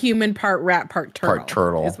part human, part rat, part turtle. Part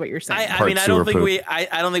turtle is what you're saying. I mean, I don't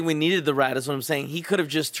think we needed the rat. Is what I'm saying. He could have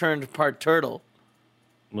just turned part turtle.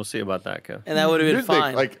 We'll see about that, Kev. And that would have been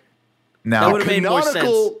fine. Now, that would have made more sense.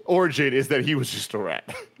 Canonical origin is that he was just a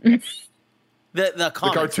rat. The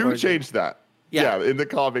cartoon origin. changed that. Yeah, in the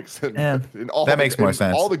comics. And in all that makes more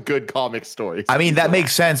sense. All the good comic stories. I mean, that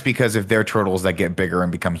makes sense because if they're turtles that get bigger and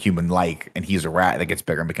become human-like, and he's a rat that gets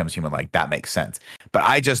bigger and becomes human-like, that makes sense. But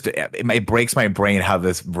it breaks my brain how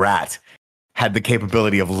this rat had the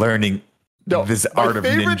capability of learning this art of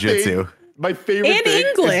ninjutsu. My favorite In thing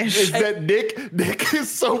English. is that Nick is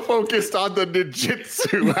so focused on the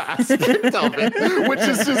ninjutsu aspect of it, which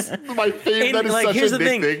is just my favorite. That is like, such here's a the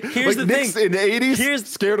Nick thing. thing. Here's like the Nick's thing. in the 80s, Here's-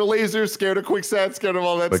 scared of lasers, scared of quicksand, scared of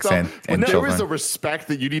all that Quicksand stuff. and But there children. is a respect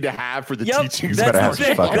that you need to have for the Yep, teachings. that's Better of have the some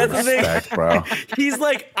thing. martial fucking That's the thing. respect, bro. He's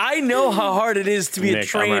like, I know how hard it is to be a Nick, I'm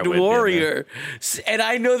trained right with you, warrior, and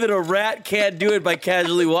I know that a rat can't do it by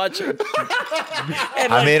casually watching.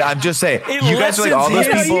 And I mean, I'm just saying, it you guys are like all those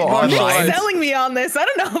lessens people his online. martial arts. selling me on this. I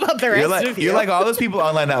don't know about the rest of you. You're like all those people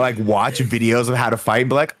online that like watch videos of how to fight and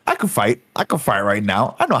be like, I can fight right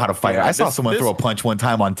now. I know how to fight. Yeah, I saw this- someone this- throw a punch one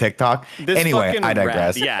time on TikTok. This Anyway, fucking I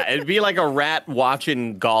digress. Rat, yeah, it'd be like a rat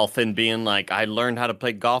watching golf and being like, I learned how to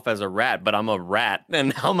play golf as a rat, but I'm a rat,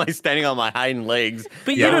 and how am I standing on my hind legs?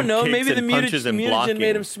 But you Yeah. don't know. Kicks Maybe the and punches and mutagen blocking.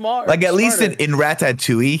 made him smart. Like at least smarter. in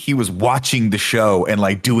Ratatouille, he was watching the show and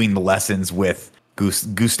like doing the lessons with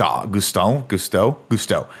Gusto.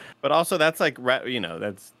 But also, that's like,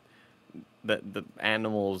 that's the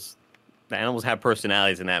animals. The animals have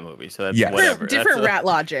personalities in that movie, so that's Yeah. whatever. Different That's rat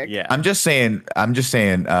logic. Yeah. I'm just saying,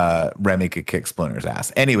 Remy could kick Splinter's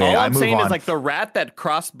ass. Anyway, All I I'm move saying on. is like the rat that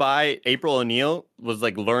crossed by April O'Neil was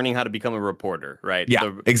like learning how to become a reporter, right? yeah,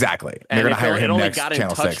 exactly. They're And gonna if hire it him only next got in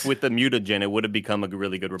Channel touch 6. with the mutagen, it would have become a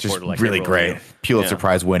really good reporter. Just like really April great. O'Neil. Pulitzer Yeah.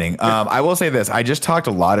 Prize winning. I will say this. I just talked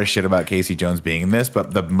a lot of shit about Casey Jones being in this,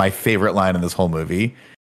 but my favorite line in this whole movie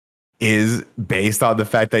is based on the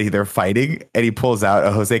fact that they're fighting and he pulls out a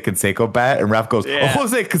Jose Canseco bat and Ralph goes, Yeah. "A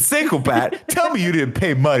Jose Canseco bat? Tell me you didn't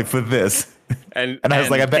pay money for this." And I was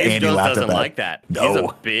like, I bet Casey Andy Jones laughed at doesn't that. like that. He's No.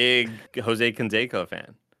 a big Jose Canseco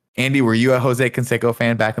fan. Andy, were you a Jose Canseco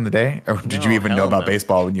fan back in the day? Or did you No, even know hell about no.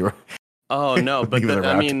 baseball when you were Oh no, but He was I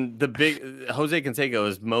around. mean, the big Jose Canseco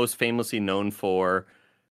is most famously known for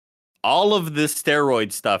all of this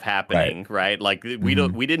steroid stuff happening, right? Like we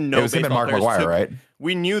didn't know It was him and baseball Mark players McGuire, took- right?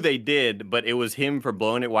 We knew they did, but it was him for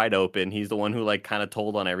blowing it wide open. He's the one who like kind of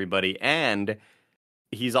told on everybody, and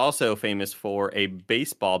he's also famous for a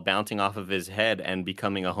baseball bouncing off of his head and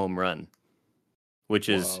becoming a home run, which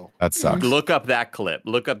is Whoa. That sucks. look up that clip.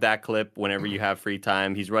 Look up that clip whenever you have free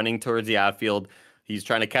time. He's running towards the outfield. He's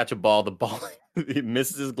trying to catch a ball. The ball he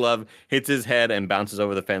misses his glove, hits his head, and bounces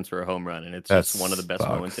over the fence for a home run. And it's That just one of the best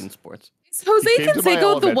sucks. moments in sports. Is Jose He came to my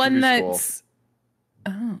Canseco the one elementary that's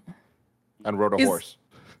oh And rode a Is- horse.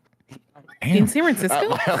 in San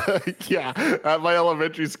Francisco? At my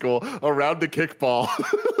elementary school, around the kickball.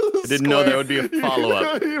 I didn't know there would be a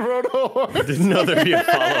follow-up. He rode a horse. Didn't know there'd be a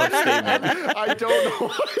follow-up statement. I don't know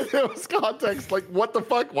why there was context. Like, what the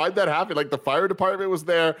fuck? Why'd that happen? Like, the fire department was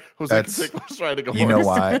there. Jose That's- Canseco was riding a horse. You know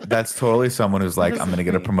why? That's totally someone who's like, I'm going to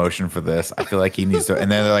get a promotion for this. I feel like he needs to.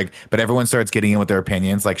 And then they're like, but everyone starts getting in with their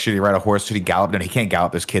opinions. Like, should he ride a horse? Should he gallop? No, he can't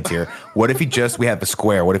gallop. There's kids here. What if we had the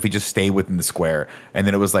square? What if he just stayed within the square? And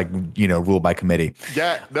then it was like, ruled by committee.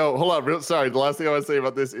 Yeah, no, hold on. Sorry, the last thing I want to say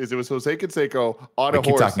about this is it was Jose Canseco on a Wait,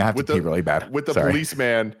 keep horse talking. I have to with pee really bad. with the Sorry.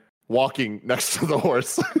 policeman walking next to the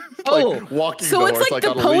horse. Oh, walking so the it's horse, like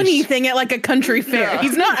the on a pony leash. thing at like a country fair. Yeah.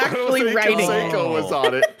 He's not actually Jose riding it, Canseco was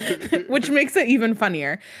on it. which makes it even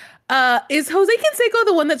funnier. Is Jose Canseco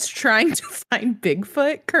the one that's trying to find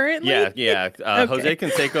Bigfoot currently? Yeah. Jose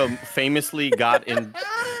Canseco famously got in.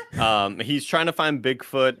 He's trying to find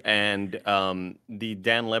Bigfoot, and the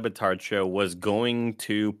Dan Le Batard show was going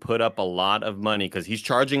to put up a lot of money because he's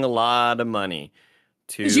charging a lot of money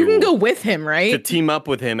to 'Cause you can go with him, to right? team up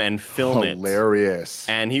with him and film it. Hilarious.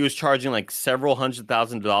 And he was charging like several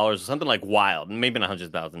 $100,000 or something like wild, maybe not hundreds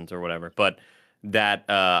of thousands or whatever, but that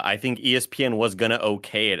I think ESPN was gonna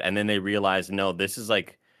okay it, and then they realized no, this is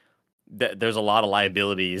like there's a lot of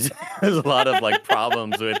liabilities, there's a lot of like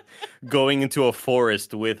problems with going into a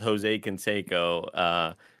forest with Jose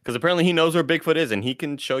Canseco, because apparently he knows where Bigfoot is and he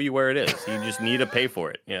can show you where it is. You just need to pay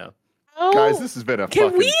for it. Yeah. Oh, Guys, this has been a can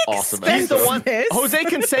fucking we awesome expect He's the episode. one. this? Jose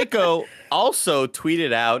Canseco also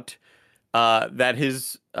tweeted out that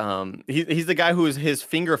his he's the guy his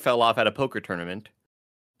finger fell off at a poker tournament.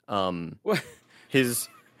 His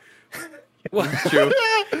this is true.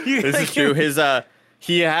 This is true. His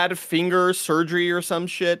he had finger surgery or some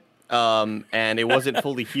shit, and it wasn't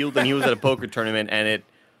fully healed, and he was at a poker tournament, and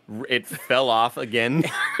it fell off again,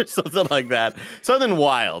 or something like that. Something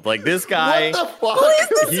wild. Like this guy. What the fuck? Who is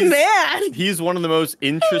this He's- man? He's one of the most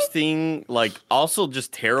interesting, like also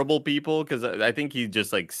just terrible people, because I think he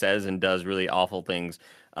just like says and does really awful things.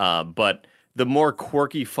 But the more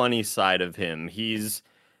quirky, funny side of him, he's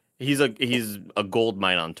a gold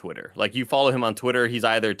mine on Twitter. Like you follow him on Twitter, he's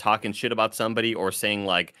either talking shit about somebody or saying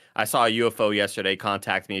like, "I saw a UFO yesterday.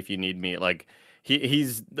 Contact me if you need me." Like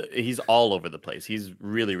he's all over the place. He's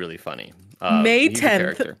really really funny. May He's a 10th.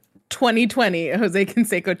 character. 2020, Jose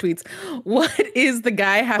Canseco tweets, "What is the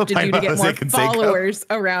guy have to do to get more followers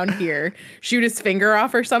around here? Shoot his finger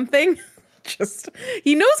off or something?" Just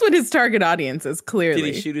he knows what his target audience is, clearly.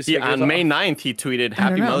 Did he shoot his fingers off? On May 9th, he tweeted,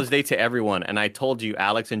 "Happy Mother's Day to everyone. And I told you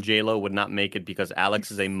Alex and J-Lo would not make it because Alex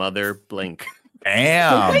is a mother blink."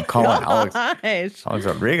 Damn, calling Alex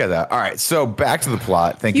Rodriguez out. All right, so back to the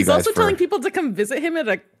plot. Thank you guys. He's also telling people to come visit him at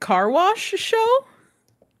a car wash show.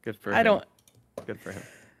 Good for him. Good for him.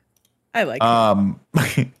 I like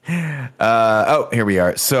oh, here we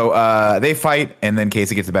are. So they fight, and then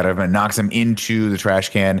Casey gets the better of him and knocks him into the trash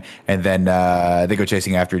can, and then they go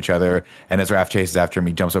chasing after each other. And as Raph chases after him,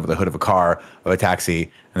 he jumps over the hood of a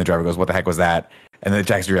taxi, and the driver goes, "What the heck was that?" And then the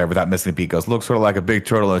taxi driver, without missing a beat, goes, "Looks sort of like a big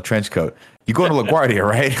turtle in a trench coat. You going to LaGuardia,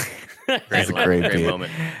 right?" That's a great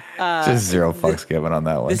moment. Just zero fucks given on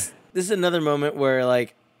that one. This is another moment where,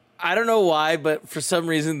 like, I don't know why, but for some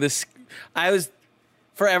reason, I was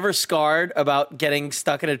forever scarred about getting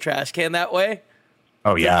stuck in a trash can that way.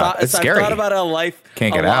 Oh yeah, it's scary. I've thought about it life.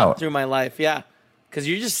 Can't get out through my life. Yeah, because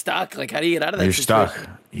you're just stuck. Like, how do you get out of that? You're situation? stuck.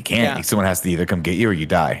 You can't. Yeah. Someone has to either come get you or you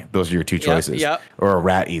die. Those are your two choices. Yep. Or a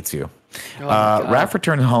rat eats you. Raph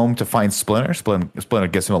returns home to find Splinter. Splinter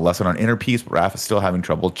gives him a lesson on inner peace, but Raph is still having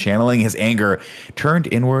trouble channeling his anger. Turned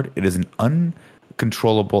inward, it is an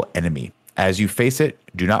uncontrollable enemy. As you face it,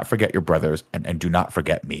 do not forget your brothers and do not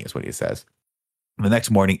forget me, is what he says. The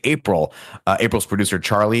next morning, April's producer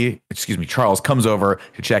Charles comes over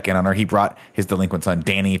to check in on her. He brought his delinquent son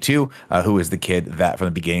Danny too, who is the kid that from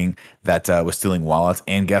the beginning that was stealing wallets.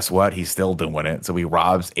 And guess what? He's still doing it. So he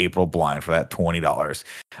robs April blind for that $20.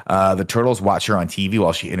 The Turtles watch her on TV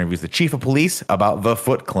while she interviews the chief of police about the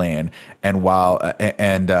Foot Clan. And while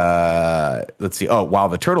the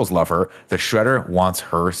Turtles love her, the Shredder wants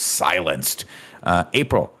her silenced.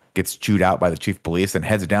 April gets chewed out by the chief of police and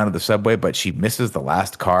heads down to the subway, but she misses the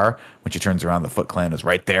last car. When she turns around, the Foot Clan is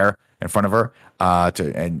right there in front of her.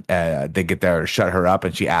 They get there to shut her up,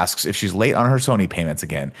 and she asks if she's late on her Sony payments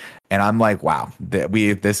again. And I'm like, wow,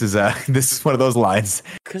 this is one of those lines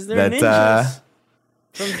because they're ninjas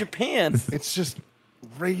from Japan. It's just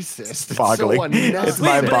racist. Boggling. It's so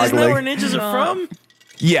mind-boggling. Isn't that where ninjas are from?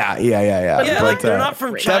 Yeah. But they're not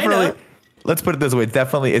from China. Let's put it this way: it's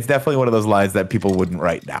definitely one of those lines that people wouldn't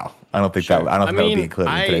write now. I don't think that would be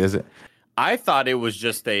included today, is it? I thought it was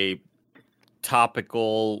just a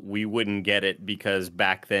topical. We wouldn't get it because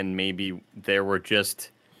back then maybe there were just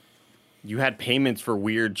you had payments for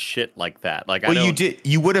weird shit like that. Like, well,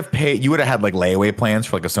 you would have had like layaway plans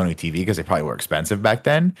for like a Sony TV because they probably were expensive back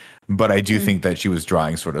then. But I do think that she was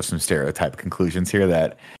drawing sort of some stereotype conclusions here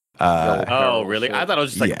that. Oh, really? I thought it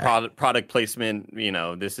was just like product placement. You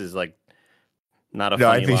know, this is like. Not a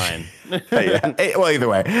funny line. Well, either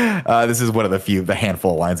way, this is one of the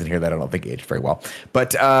handful of lines in here that I don't think aged very well.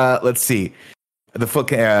 But let's see.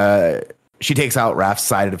 She takes out Raph's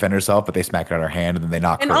side to defend herself, but they smack her on her hand and then they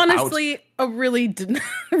knock her out. And honestly, a really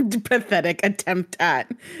pathetic attempt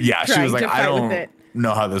at. Yeah, she was like, I don't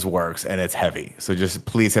know how this works and it's heavy. So just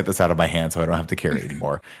please hit this out of my hand so I don't have to carry it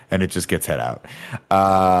anymore. And it just gets hit out.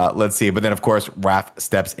 Let's see. But then, of course, Raph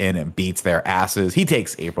steps in and beats their asses. He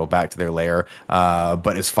takes April back to their lair,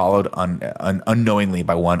 but is followed unknowingly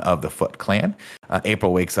by one of the Foot Clan.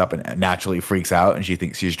 April wakes up and naturally freaks out and she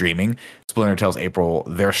thinks she's dreaming. Splinter tells April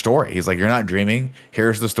their story. He's like, you're not dreaming.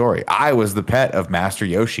 Here's the story. I was the pet of Master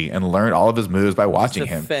Yoshi and learned all of his moves by watching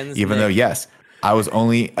him. Even though, yes, I was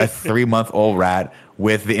only a 3-month-old rat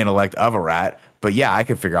with the intellect of a rat. But yeah, I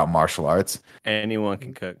could figure out martial arts. Anyone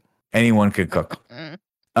can cook.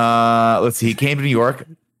 Let's see. He came to New York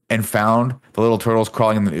and found the little turtles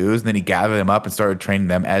crawling in the ooze. And then he gathered them up and started training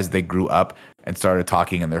them as they grew up and started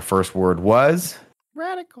talking. And their first word was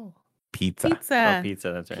radical. Pizza. Oh,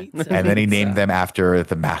 pizza, that's right. And then he named them after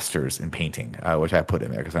the masters in painting, which I put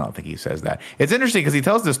in there because I don't think he says that. It's interesting because he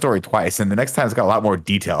tells this story twice, and the next time it's got a lot more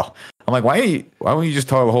detail. I'm like, why don't you just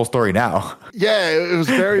tell the whole story now? Yeah, it was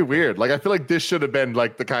very weird. Like, I feel like this should have been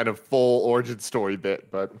like the kind of full origin story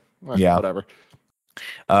bit, but whatever.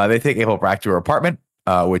 They take April back to her apartment,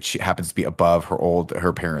 which happens to be above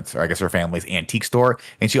her parents', or I guess her family's antique store.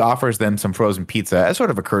 And she offers them some frozen pizza as sort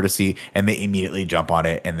of a courtesy, and they immediately jump on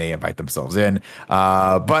it and they invite themselves in.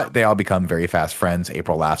 But they all become very fast friends.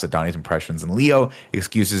 April laughs at Donnie's impressions, and Leo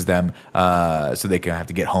excuses them so they can have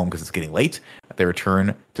to get home because it's getting late. They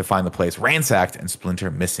return to find the place ransacked and Splinter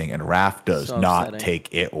missing, and Raph does not take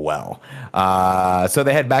it well. So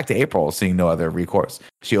they head back to April, seeing no other recourse.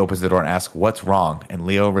 She opens the door and asks, "What's wrong?" And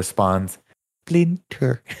Leo responds,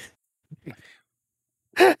 "Splinter."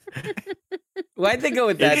 Why'd they go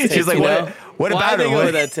with that take? She's like, what about Why'd they it? go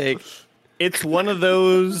with that take? It's one of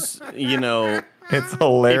those, It's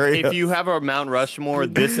hilarious. If you have a Mount Rushmore,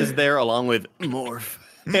 this is there along with Morph.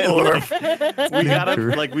 we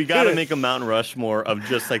gotta make a Mount Rushmore of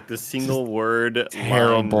just like the single word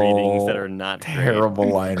line readings that are not terrible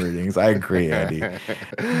line readings. I agree, Andy.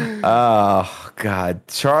 Oh God,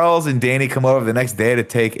 Charles and Danny come over the next day to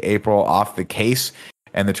take April off the case,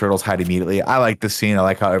 and the turtles hide immediately. I like this scene. I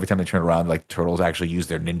like how every time they turn around, like turtles actually use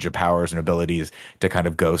their ninja powers and abilities to kind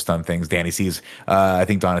of ghost on things. Danny sees, I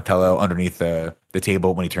think Donatello underneath the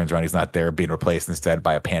table. When he turns around, he's not there, being replaced instead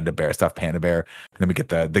by a panda bear, stuffed panda bear. And then we get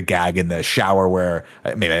the gag in the shower where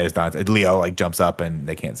maybe it is Leo like jumps up and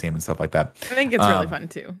they can't see him and stuff like that. I think it's really fun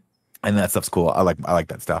too. And that stuff's cool. I like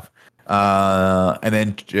that stuff. And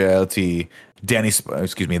then let's see.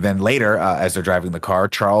 Then later, as they're driving the car,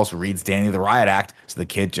 Charles reads Danny the riot act, so the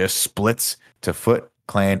kid just splits to Foot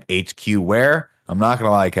Clan HQ. Where I'm not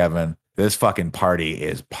gonna lie, Kevin, this fucking party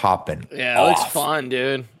is popping. Yeah, it looks fun,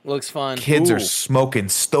 dude. Looks fun. Kids are smoking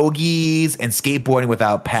stogies and skateboarding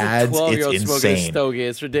without pads. It's insane. Stogie.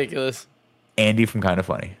 It's ridiculous. Andy from Kind of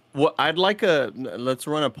Funny. Well, let's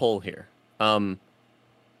run a poll here.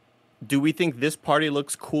 Do we think this party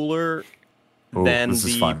looks cooler than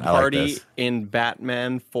the party in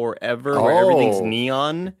Batman Forever, where everything's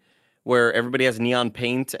neon, where everybody has neon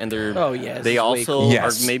paint, and they also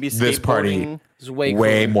are maybe skateboarding? This party is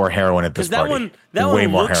way more heroin at this party. That way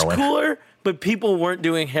one more looks heroin. cooler, but people weren't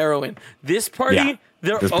doing heroin. This party,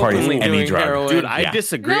 they're This party is openly any doing drug. heroin. Dude, I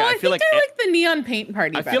disagree. No, I feel like I like the neon paint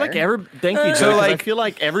party. I feel like thank you, Joe. So, I feel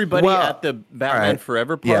like everybody at the Batman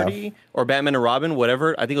Forever party or Batman and Robin,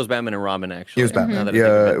 whatever. I think it was Batman and Robin actually. It was Batman.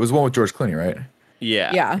 Yeah, it was one with George Clooney, right?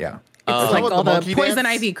 Yeah. Yeah. It's like all the monkey Poison dance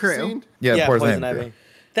Ivy crew. scene? Yeah, Poison Ivy.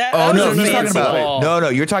 Oh no, he's talking fancy about ball. no.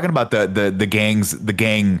 You're talking about the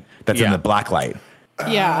gang that's in the black light.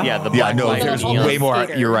 Yeah. Yeah, the black No, light there's neon. way more.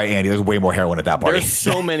 Skater. You're right, Andy. There's way more heroin at that party. There's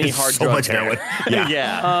so many hard so drugs much heroin. there.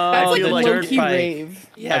 Yeah. That's I like feel a like low-key rave.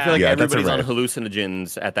 I feel like Yeah, that's everybody's a on rave.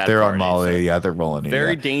 hallucinogens at that They're party. on Molly. so Yeah, they're rolling.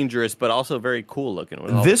 very dangerous, but also very cool looking.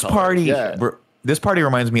 With all This the colors. party, Yeah. this party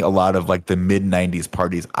reminds me a lot of like the mid 90s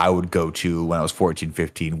parties I would go to when I was 14,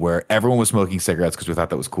 15, where everyone was smoking cigarettes because we thought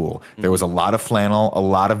that was cool. There was a lot of flannel, a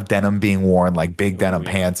lot of denim being worn, like big denim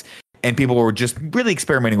pants, and people were just really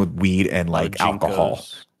experimenting with weed and like alcohol.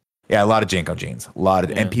 Jinkos. Yeah, a lot of Jinko jeans,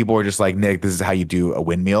 and people were just like, Nick, this is how you do a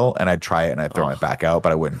windmill, and I'd try it and I'd throw it back out,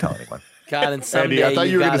 but I wouldn't tell anyone. God, and someday Andy, I thought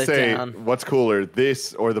you were got going to it say, down. what's cooler,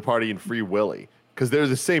 this or the party in Free Willy? Because they're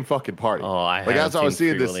the same fucking party. Oh, I like haven't as I was seen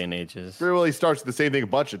seeing Free this. Willy in ages. Free Willy starts with the same thing: a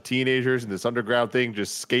bunch of teenagers in this underground thing,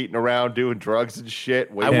 just skating around, doing drugs and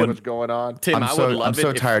shit. Way too much going on. Tim, I would love I'm it so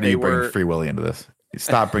if tired of they you bringing were- Free Willy into this.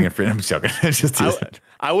 Stop bringing Free. I'm joking. Just do that.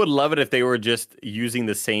 I would love it if they were just using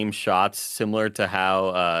the same shots, similar to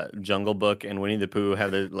how Jungle Book and Winnie the Pooh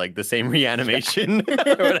have the same reanimation or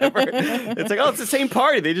whatever. It's like, oh, it's the same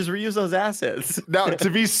party. They just reuse those assets. Now, to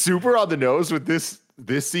be super on the nose with this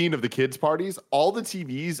scene of the kids' parties, all the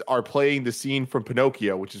TVs are playing the scene from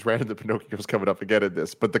Pinocchio, which is random that Pinocchio's coming up again in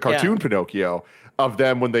this, but the cartoon Pinocchio of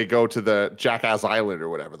them when they go to the Jackass Island or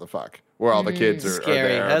whatever the fuck, where all the kids are Scary.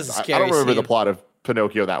 there. That's a I scary don't remember the scene. plot of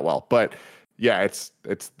Pinocchio that well, but yeah, it's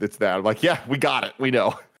that. I'm like, yeah, we got it. We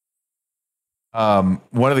know.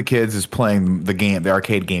 One of the kids is playing the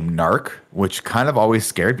arcade game Narc, which kind of always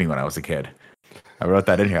scared me when I was a kid. I wrote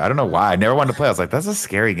that in here. I don't know why. I never wanted to play. I was like, that's a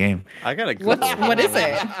scary game. I gotta. What is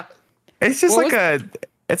it? It's just what's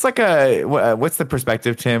the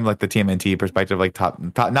perspective, Tim? Like the TMNT perspective, like top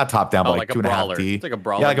not top down, but like a 2.5D. brawler. It's like a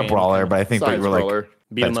brawler Yeah, like a game, brawler. kind of. But I think Side we were like scroller.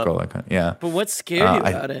 Beat 'em up. scroller, yeah. But what scared you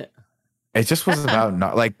about it? It just was about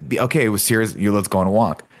not like okay, it was serious. Let's go on a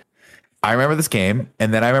walk. I remember this game,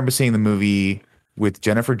 and then I remember seeing the movie with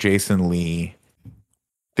Jennifer Jason Leigh.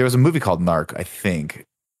 There was a movie called Narc, I think,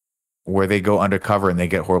 where they go undercover and they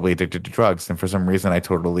get horribly addicted to drugs. And for some reason, I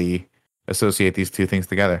totally associate these two things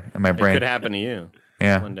together in my It brain. could happen to you.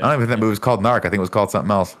 Yeah, I one day. don't even think that movie was called Narc. I think it was called something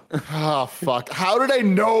else. Oh fuck! How did I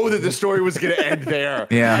know that the story was gonna end there?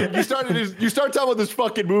 Yeah. You start talking about this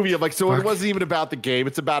fucking movie. I'm like, so it wasn't even about the game.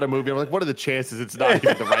 It's about a movie. I'm like, what are the chances it's not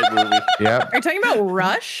even the right movie? Yep. Are you talking about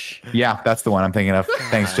Rush? Yeah, that's the one I'm thinking of.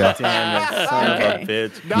 Thanks, Jeff. Damn, that son of Okay. a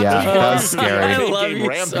bitch. Not Yeah, the that was scary. I love game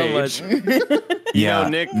you so Rampage. much. Yeah, know,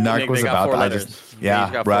 Nick, Narc was they got about. four I letters. just They each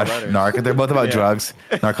got four Rush, letters. Narc. They're both about Yeah. drugs,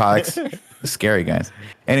 narcotics. Scary guys.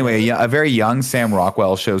 Anyway, a very young Sam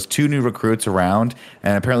Rockwell shows two new recruits around,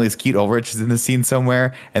 and apparently it's Keith Ulrich is in the scene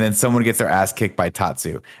somewhere, and then someone gets their ass kicked by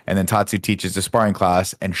Tatsu, and then Tatsu teaches a sparring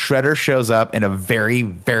class, and Shredder shows up in a very,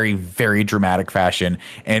 very, very dramatic fashion,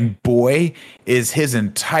 and boy, is his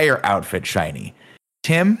entire outfit shiny.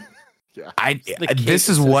 Tim, Yeah. This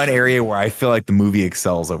is one area where I feel like the movie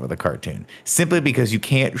excels over the cartoon, simply because you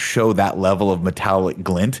can't show that level of metallic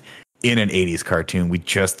glint in an 80s cartoon. We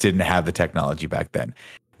just didn't have the technology back then.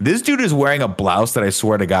 This dude is wearing a blouse that I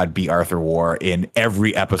swear to God B. Arthur wore in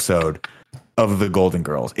every episode of the Golden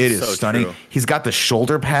Girls. It is so stunning. True. He's got the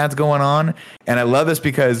shoulder pads going on, and I love this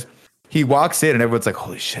because he walks in and everyone's like,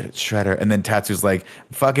 holy shit, it's Shredder. And then Tatsu's like,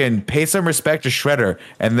 fucking pay some respect to Shredder.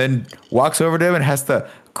 And then walks over to him and has to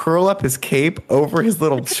curl up his cape over his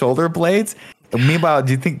little shoulder blades. And meanwhile,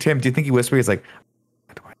 do you think he whispers? He's like,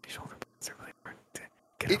 I don't want these shoulder blades. They're really hard to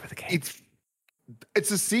get over the cape.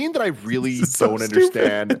 It's a scene that I really don't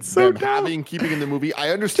understand them keeping in the movie. I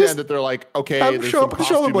understand that they're like, okay, there's show up with the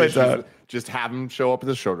shoulder blades out. Just have him show up with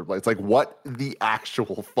the shoulder blades. Like, what the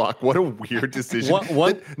actual fuck? What a weird decision.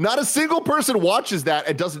 Not a single person watches that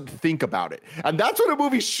and doesn't think about it. And that's what a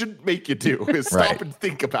movie should make you do, is stop and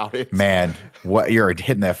think about it. Man, you're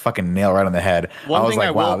hitting that fucking nail right on the head. I was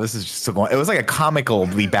like, wow, this is just so long. It was like a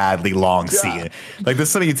comically badly long scene. Like, this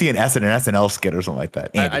is something you'd see in an SNL skit or something like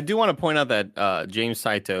that. I do want to point out that James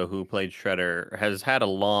Saito, who played Shredder, has had a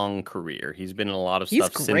long career. He's been in a lot of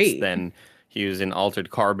stuff since then. He was in Altered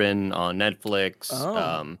Carbon on Netflix.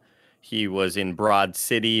 Oh. He was in Broad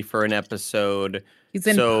City for an episode. He's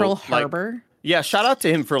in Pearl Harbor. Yeah, shout out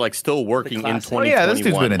to him for still working in 2021. Yeah, this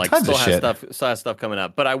dude's been in tons of shit. Still has stuff coming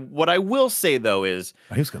up. But what I will say though is,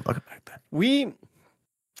 he was good looking back then. We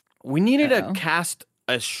needed to cast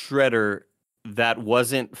a Shredder that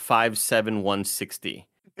wasn't 5'7", 160.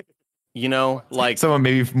 You know, like someone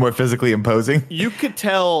maybe more physically imposing. You could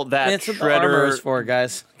tell that that's Shredder. What the armor is for,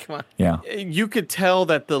 guys. Come on. Yeah. You could tell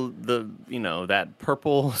that the that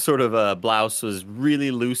purple sort of blouse was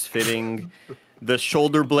really loose fitting. The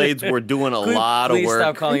shoulder blades were doing a lot of work. Please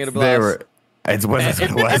stop calling it a blouse. That's what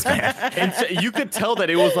it was, man. And so you could tell that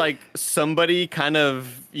it was like somebody kind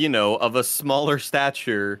of of a smaller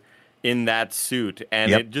stature in that suit,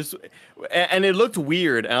 and it looked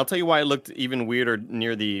weird. And I'll tell you why it looked even weirder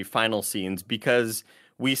near the final scenes, because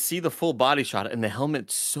we see the full body shot and the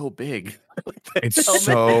helmet's so big.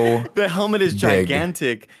 The helmet is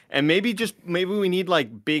gigantic, and maybe we need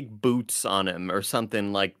like big boots on him or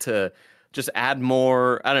something, like to just add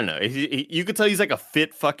more. I don't know. You could tell he's like a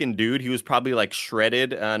fit fucking dude. He was probably like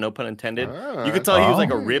shredded, no pun intended. You could tell he was like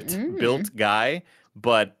a ripped, built guy,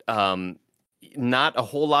 but not a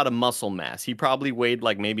whole lot of muscle mass. He probably weighed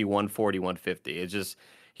like maybe 140, 150. It's just,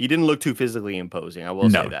 he didn't look too physically imposing. I will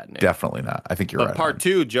say that, Nick. Definitely not. I think you're right. But part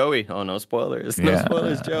 2, Joey. Oh, no spoilers. No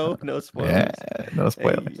spoilers, Joe. No spoilers. Yeah, no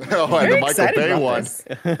spoilers. Hey. Oh, and the Michael Bay one.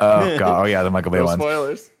 Oh, God. Oh, yeah, the Michael Bay one. No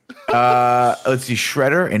spoilers. Let's see.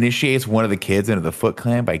 Shredder initiates one of the kids into the Foot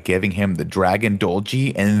Clan by giving him the Dragon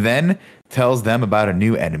Dolgi, and then tells them about a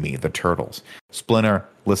new enemy, the Turtles. Splinter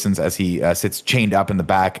listens as he sits chained up in the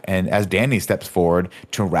back, and as Danny steps forward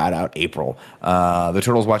to rat out April. The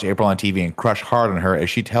Turtles watch April on TV and crush hard on her as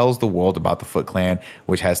she tells the world about the Foot Clan,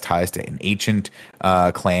 which has ties to an ancient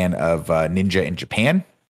clan of ninja in Japan.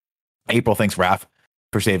 April thanks Raph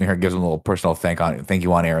for saving her, gives him a little personal thank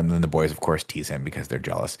you on air, and then the boys, of course, tease him because they're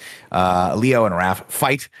jealous. Leo and Raph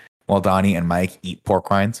fight while Donnie and Mike eat pork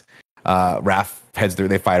rinds. Raph heads through.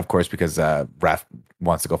 They fight, of course, because Raph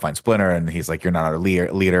wants to go find Splinter, and he's like, "You're not our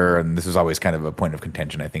leader." And this is always kind of a point of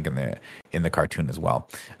contention, I think, in the cartoon as well.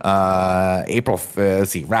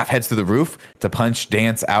 Raph heads to the roof to punch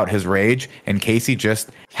Dance out his rage, and Casey just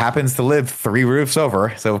happens to live 3 roofs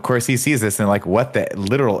over. So of course he sees this and like, what the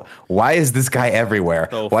literal? Why is this guy everywhere?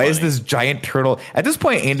 So why funny. is this giant turtle? At this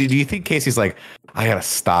point, Andy, do you think Casey's like, I gotta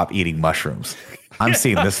stop eating mushrooms? I'm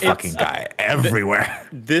seeing this fucking guy everywhere.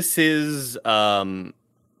 This is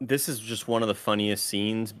just one of the funniest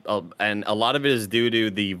scenes, and a lot of it is due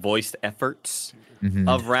to the voiced efforts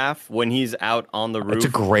of Raph when he's out on the roof. It's a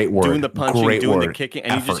great word. Doing the punching, doing the kicking,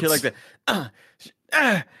 and you just hear like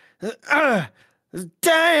the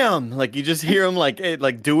damn, like you just hear him like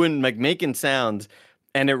doing, like making sounds,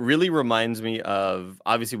 and it really reminds me of,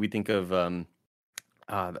 obviously we think of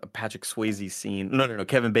Patrick Swayze scene. No,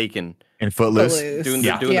 Kevin Bacon in Footloose. Doing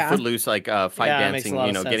the Footloose fight dancing,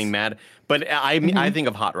 getting mad. But I think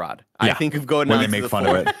of Hot Rod. I think of going when out they to make the fun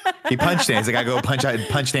floor. of it. He punch dance. Like, I go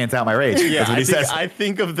punch dance out my rage. Yeah, That's what he says. I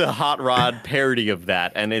think of the Hot Rod parody of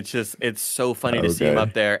that, and it's so funny to see him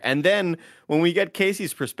up there. And then when we get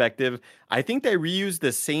Casey's perspective, I think they reuse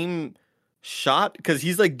the same shot because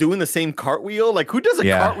he's like doing the same cartwheel. Like, who does a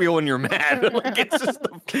cartwheel when you're mad? Like,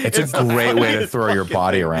 it's a great way to throw your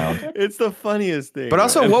body around. It's the funniest thing. But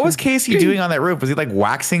also, what was Casey doing on that roof? Was he like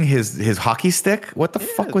waxing his hockey stick? What the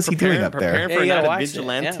fuck was he doing up there? Preparing for a night of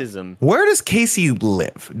vigilantism. Where does Casey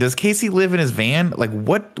live? Does Casey live in his van? Like,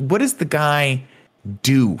 what is the guy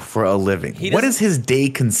do for a living? What does his day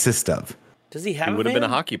consist of? Does he have He a would have been a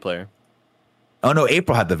van? hockey player. Oh no,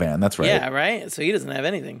 April had the van. That's right. Yeah, right. So he doesn't have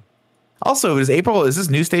anything. Also, is this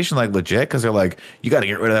news station like legit? Because they're like, you got to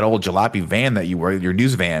get rid of that old jalopy van that you were, your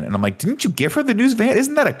news van. And I'm like, didn't you give her the news van?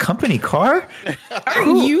 Isn't that a company car? Are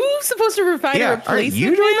you supposed to provide a Are replacement?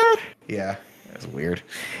 you doing that? Yeah, that's weird.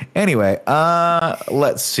 Anyway,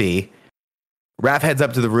 let's see. Raph heads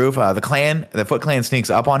up to the roof. The Foot Clan sneaks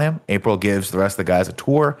up on him. April gives the rest of the guys a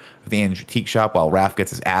tour of the antique shop while Raph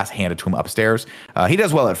gets his ass handed to him upstairs. He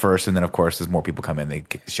does well at first, and then, of course, as more people come in, they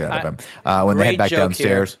kick the shit out of him. When they head back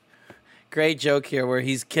downstairs. Great joke here where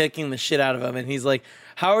he's kicking the shit out of him, and he's like,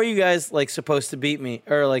 how are you guys, like, supposed to beat me?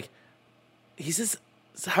 Or, like, he says,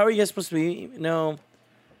 how are you guys supposed to beat me? No.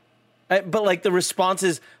 But, like, the response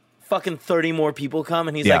is, fucking 30 more people come,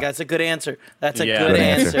 and he's like, that's a good answer. That's a good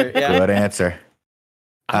answer. Yeah. Good answer.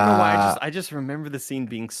 I don't know why. I just remember the scene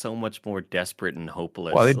being so much more desperate and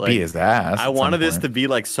hopeless. Well, it'd be his ass. I wanted this to be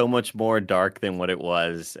like so much more dark than what it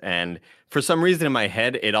was, and for some reason in my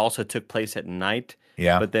head, it also took place at night.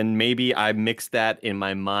 Yeah. But then maybe I mixed that in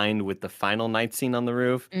my mind with the final night scene on the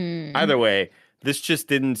roof. Either way, this just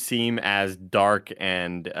didn't seem as dark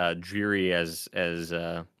and dreary as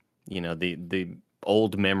the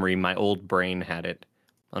old memory, my old brain had it.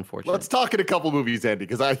 Unfortunately. Let's talk in a couple movies, Andy,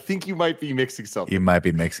 because I think you might be mixing something. You might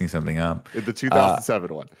be mixing something up. In the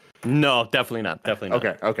 2007 one. No, definitely not. Definitely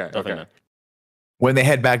not. Okay. Not. When they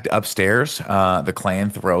head back to upstairs, the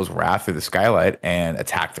clan throws Raph through the skylight and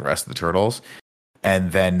attack the rest of the turtles.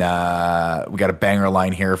 And then we got a banger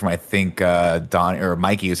line here from, I think, Don or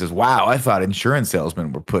Mikey, who says, wow, I thought insurance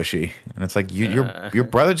salesmen were pushy. And it's like, your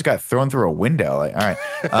brother just got thrown through a window. Like, all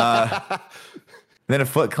right. Then a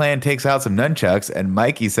Foot Clan takes out some nunchucks, and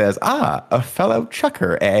Mikey says, a fellow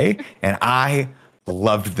chucker, eh? And I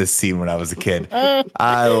loved this scene when I was a kid.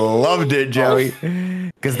 I loved it, Joey,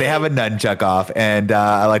 because they have a nunchuck off, and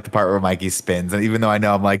I like the part where Mikey spins. And even though I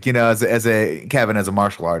know, I'm like, as a Kevin, as a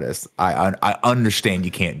martial artist, I understand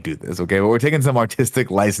you can't do this, okay? But we're taking some artistic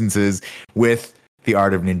licenses with the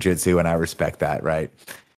art of ninjutsu, and I respect that, right?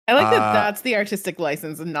 I like that that's the artistic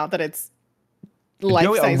license and not that it's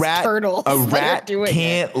life-size turtles. A rat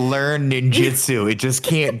can't learn ninjutsu. It just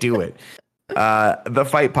can't do it. The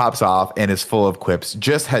fight pops off and is full of quips,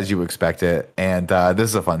 just as you expect it. And this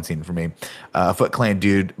is a fun scene for me. Foot Clan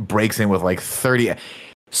dude breaks in with like 30.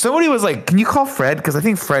 Somebody was like, can you call Fred? Because I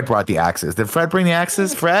think Fred brought the axes. Did Fred bring the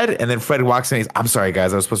axes, Fred? And then Fred walks in and he's, I'm sorry,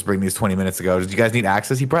 guys. I was supposed to bring these 20 minutes ago. Did you guys need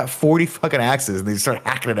axes? He brought 40 fucking axes and they start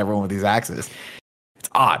hacking at everyone with these axes. It's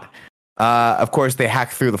odd. Of course, they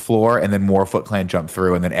hack through the floor, and then more Foot Clan jump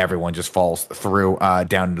through, and then everyone just falls through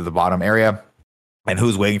down into the bottom area. And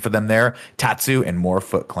who's waiting for them there? Tatsu and more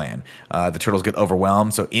Foot Clan. The turtles get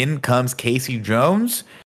overwhelmed, so in comes Casey Jones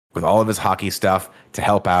with all of his hockey stuff to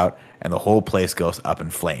help out, and the whole place goes up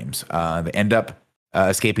in flames. They end up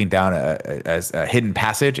escaping down a hidden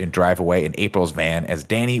passage and drive away in April's van as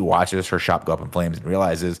Danny watches her shop go up in flames and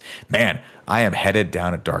realizes, man, I am headed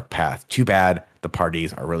down a dark path. Too bad. The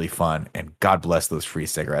parties are really fun, and God bless those free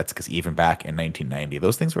cigarettes, because even back in 1990,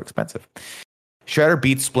 those things were expensive. Shredder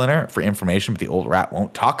beats Splinter for information, but the old rat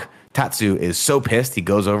won't talk. Tatsu is so pissed, he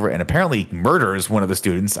goes over and apparently murders one of the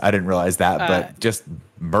students. I didn't realize that, but just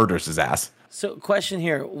murders his ass. So, question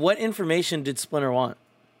here. What information did Splinter want?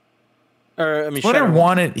 Splinter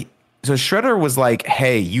wanted... So Shredder was like,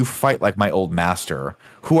 hey, you fight like my old master.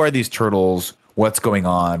 Who are these turtles? What's going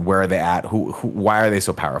on? Where are they at? Who why are they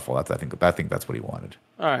so powerful? I think that's what he wanted.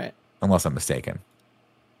 All right. Unless I'm mistaken.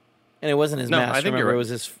 And it wasn't his master. I think remember, it was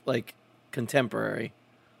his like contemporary.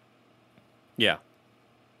 Yeah.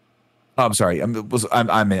 Oh, I'm sorry.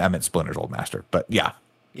 I meant Splinter's old master, but yeah.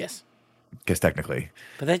 Yes. Because technically.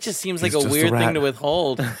 But that just seems like a weird thing to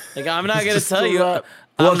withhold. Like, I'm not going to tell you. Well,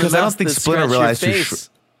 because I don't think Splinter realized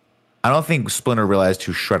I don't think Splinter realized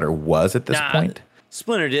who Shredder was at this point.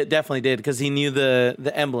 Splinter definitely did, because he knew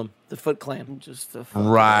the emblem, the Foot Clan.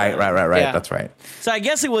 Right. Yeah. That's right. So I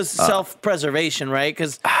guess it was self-preservation, right?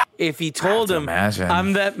 Because if he told him,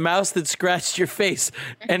 I'm that mouse that scratched your face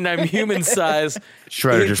and I'm human size,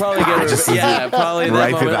 Shredder just probably get probably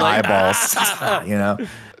right that through the like, eyeballs.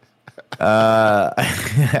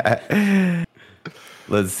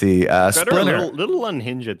 Let's see. Splinter. Little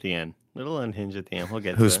unhinged at the end. We'll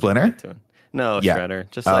get Who's Splinter? No, yeah.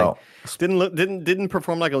 Shredder. Just didn't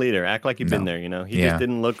perform like a leader. Act like he'd been there. He just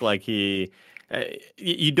didn't look like he.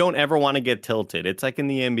 you don't ever want to get tilted. It's like in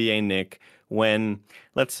the NBA, Nick, when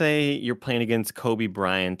let's say you're playing against Kobe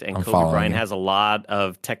Bryant and Kobe Bryant has a lot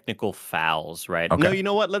of technical fouls, right? Okay. No, you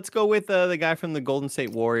know what? Let's go with the guy from the Golden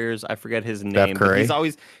State Warriors. I forget his name. Steph Curry.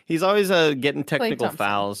 But he's always getting technical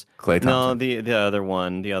fouls. Klay Thompson. No, the other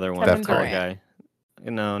one, Kevin the tall Durant. guy.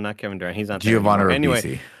 No, not Kevin Durant. He's not there Giovanni anymore. Ribisi.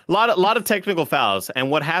 Anyway, a lot of technical fouls. And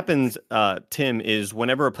what happens, Tim, is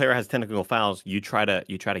whenever a player has technical fouls, you try to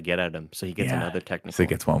get at him so he gets another technical. So he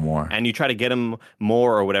gets one more. And you try to get him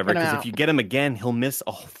more or whatever, Get him because out. if you get him again, he'll miss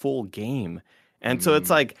a full game. And so it's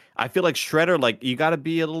like, I feel like Shredder, like, you got to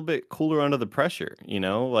be a little bit cooler under the pressure, you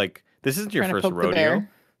know? Like, this isn't your Trying to first poke the rodeo. bear.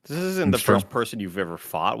 This isn't the That's true. first person you've ever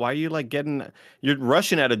fought. Why are you like you're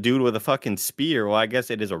rushing at a dude with a fucking spear? Well, I guess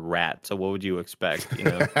it is a rat. So what would you expect? You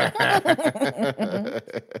know?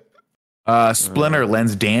 Splinter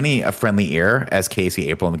lends Danny a friendly ear as Casey,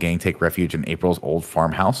 April, and the gang take refuge in April's old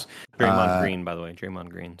farmhouse. Draymond Green, by the way. Draymond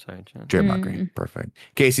Green. Sorry, John. Draymond Green, perfect.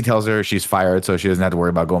 Casey tells her she's fired, so she doesn't have to worry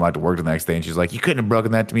about going back to work the next day. And she's like, "You couldn't have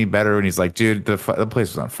broken that to me better." And he's like, "Dude, the place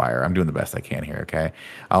was on fire. I'm doing the best I can here. Okay,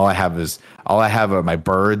 all I have are my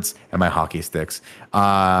birds and my hockey sticks."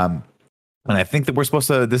 And I think that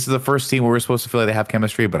this is the first scene where we're supposed to feel like they have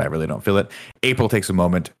chemistry, but I really don't feel it. April takes a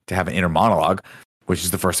moment to have an inner monologue, which is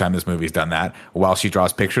the first time this movie's done that, while she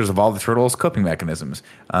draws pictures of all the turtles' coping mechanisms.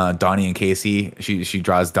 Donnie and Casey, she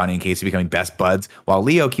draws Donnie and Casey becoming best buds, while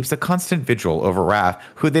Leo keeps a constant vigil over Raph,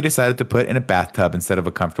 who they decided to put in a bathtub instead of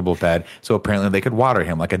a comfortable bed, so apparently they could water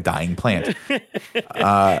him like a dying plant. Casey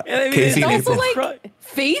It's needs also to- like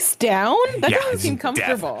face down. That Yeah, doesn't he's seem deaf.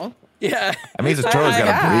 comfortable. Yeah. I mean, his turtle's got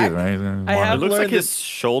to breathe, right? I have It looks like learned his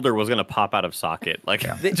shoulder was gonna pop out of socket, like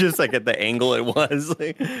just like at the angle it was.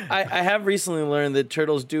 I have recently learned that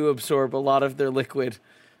turtles do absorb a lot of their liquid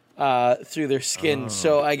through their skin.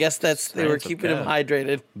 So I guess they were Strands of keeping him God.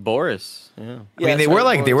 hydrated. Boris. Yeah. I mean, Yeah, they sorry, were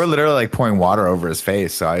Boris. literally like pouring water over his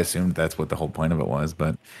face, so I assumed that's what the whole point of it was.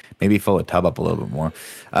 But maybe fill the tub up a little bit more.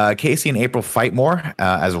 Casey and April fight more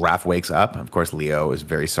as Raph wakes up. Of course, Leo is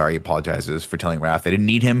very sorry. He apologizes for telling Raph they didn't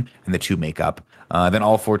need him, and the two make up. Then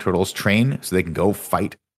all four turtles train so they can go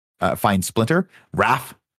find Splinter.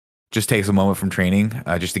 Raph just takes a moment from training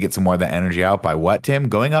just to get some more of that energy out by what, Tim?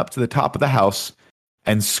 Going up to the top of the house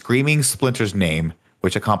and screaming Splinter's name,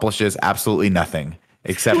 which accomplishes absolutely nothing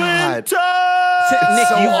except Nick,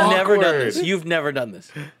 so you've never done awkward. this. You've never done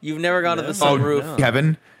this. You've never gone to the No. sunroof. no.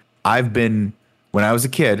 Kevin, when I was a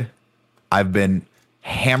kid, I've been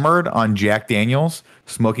hammered on Jack Daniels,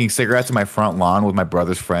 smoking cigarettes in my front lawn with my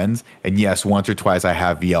brother's friends. And yes, once or twice I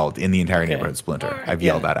have yelled in the entire neighborhood Splinter. I've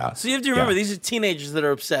yelled that out. So you have to remember, Yeah. these are teenagers that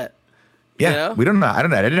are upset. Yeah, you know? we don't know. I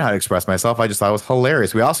didn't know how to express myself. I just thought it was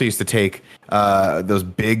hilarious. We also used to take those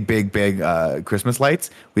big Christmas lights.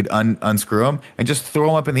 We'd unscrew them and just throw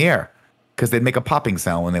them up in the air because they'd make a popping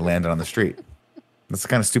sound when they landed on the street. That's the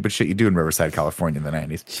kind of stupid shit you do in Riverside, California in the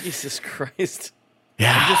 90s. Jesus Christ.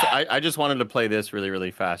 Yeah. I just wanted to play this really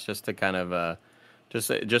fast, just to kind of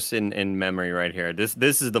just in memory right here. This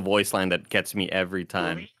is the voice line that gets me every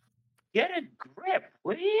time. Get a grip,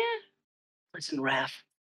 will you? Listen, Raph.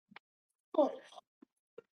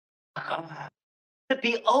 It'll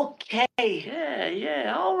be okay.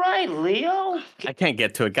 Yeah, all right, Leo. I can't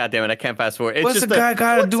get to it. God damn it! I can't fast forward. It's What's just the guy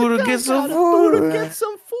gotta do to get some food? Get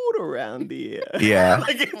some food around here. Yeah.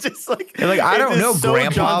 like it's just like You're like, I it's don't know, just so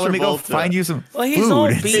Grandpa. John Let me go Travolta. find you some Well, he's food. all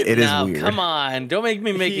It beat is now. weird. Come on. Don't make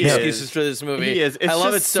me make He excuses is. for this movie. He is. It's I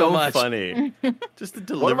love it just so much. funny. Just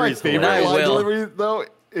the One of my delivery. favorite I line will. deliveries, though,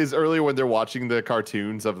 is earlier when they're watching the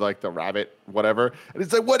cartoons of like the rabbit, whatever, and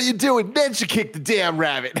it's like, "What are you doing? Then she kicked the damn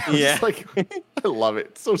rabbit." I was Yeah. just like, I love it.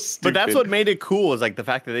 It's so stupid. But that's what made it cool, is like the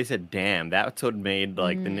fact that they said "damn." That's what made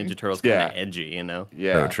like the Ninja Turtles kind Yeah. of edgy, you know?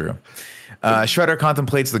 Yeah, So true. Shredder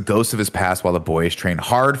contemplates the ghost of his past while the boys train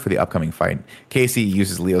hard for the upcoming fight. Casey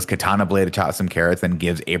uses Leo's katana blade to chop some carrots, then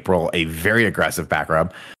gives April a very aggressive back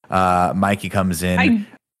rub. Mikey comes in.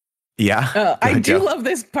 Yeah. I do Joe. love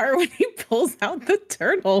this part when he pulls out the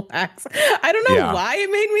turtle axe. I don't know Yeah. why it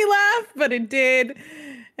made me laugh, but it did.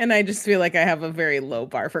 And I just feel like I have a very low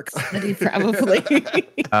bar for comedy, probably.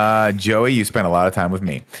 Joey, you spent a lot of time with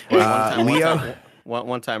me. Leo.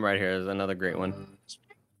 One time right here is another great one.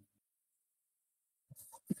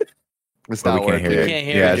 It's But not we can't working. hear it. Can't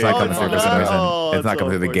hear Yeah, it. it's not Oh, coming through for some no. reason. It's It's not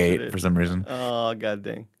coming so through the gate unfortunate. for some reason. Oh god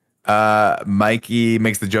dang. Mikey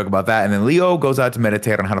makes the joke about that, and then Leo goes out to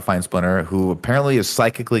meditate on how to find Splinter, who apparently is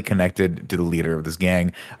psychically connected to the leader of this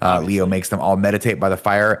gang. Leo makes them all meditate by the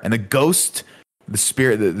fire, and the ghost, the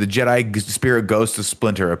spirit, the Jedi spirit ghost of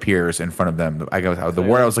Splinter appears in front of them. The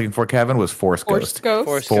word I was looking for, Kevin, was Force Ghost. Force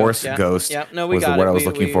Ghost. Force yeah. Ghost Yeah, no, we was the got word it. I was We-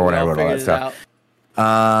 looking we for when I all wrote all that figured it stuff. out.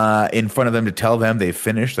 in front of them to tell them they've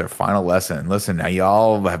finished their final lesson. Listen, now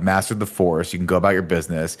y'all have mastered the force. You can go about your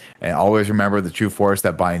business and always remember the true force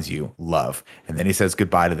that binds you, love. And then he says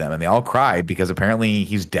goodbye to them, and they all cried because apparently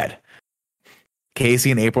he's dead.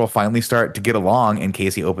 Casey and April finally start to get along, and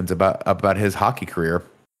Casey opens about his hockey career.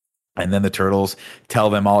 And then the turtles tell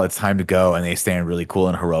them all it's time to go, and they stand really cool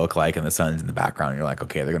and heroic like, and the sun's in the background. And you're like,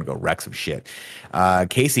 okay, they're going to go wreck some shit.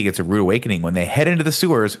 Casey gets a rude awakening when they head into the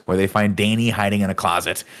sewers where they find Danny hiding in a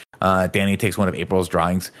closet. Danny takes one of April's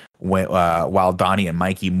drawings while Donnie and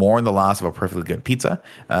Mikey mourn the loss of a perfectly good pizza.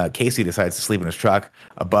 Casey decides to sleep in his truck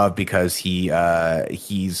above because he's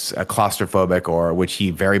claustrophobic, or which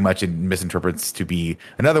he very much misinterprets to be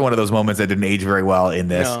another one of those moments that didn't age very well in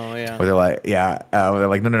this. No, yeah. Where they're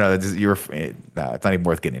like, no, it's not even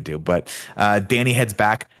worth getting into. But Danny heads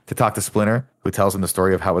back to talk to Splinter, who tells him the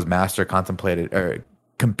story of how his master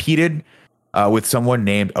competed with someone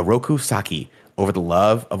named Oroku Saki over the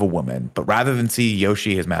love of a woman. But rather than see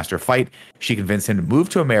Yoshi, his master, fight, she convinced him to move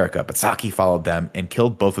to America. But Saki followed them and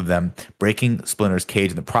killed both of them, breaking Splinter's cage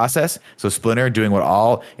in the process. So Splinter, doing what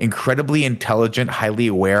all incredibly intelligent, highly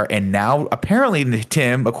aware, and now apparently,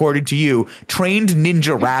 Tim, according to you, trained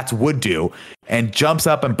ninja rats would do, and jumps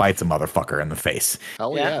up and bites a motherfucker in the face.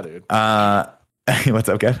 Hell yeah, dude. What's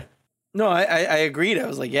up, Kev? No, I agreed. I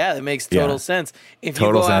was like, yeah, that makes total sense. If you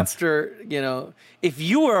Total go sense. after, if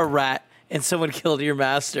you were a rat and someone killed your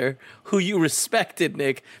master, who you respected,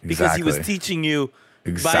 Nick, because he was Exactly. teaching you by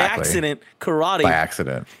Exactly. accident karate, By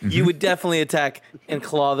accident. you would definitely attack and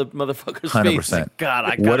claw the motherfucker's 100%. face. God, I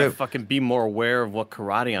What gotta if- fucking be more aware of what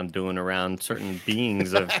karate I'm doing around certain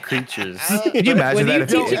beings of creatures. Can you imagine When that you if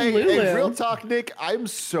don't- you, Hey, Lulu. real talk, Nick, I'm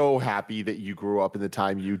so happy that you grew up in the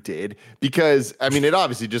time you did, because I mean, it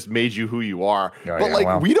obviously just made you who you are. Oh, but yeah, like,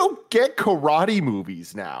 wow. we don't get karate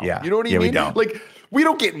movies now. Yeah. You know what I Yeah, mean? we don't. Like, we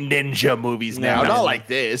don't get ninja movies now. No. Not like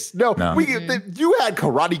this. No, No. you had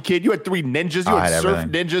Karate Kid. You had Three Ninjas. You I had had Surf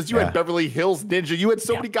everything. Ninjas. You Yeah. had Beverly Hills Ninja. You had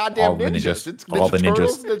so many all goddamn the ninjas. ninjas. It's All Ninja the ninjas.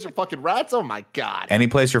 Turtles, Ninja fucking rats. Oh my god. any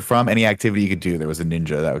place you're from, any activity you could do, there was a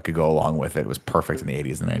ninja that could go along with it. It was perfect in the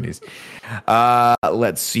 80s and 90s.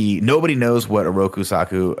 Let's see. Nobody knows what happened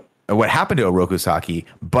to Oroku Saki,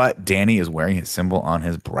 but Danny is wearing his symbol on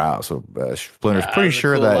his brow. So Splinter's pretty that's a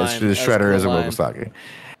sure cool that line. the That's a Shredder cool is line. Oroku Saki.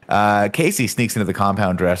 Casey sneaks into the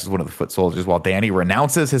compound dressed as one of the foot soldiers while Danny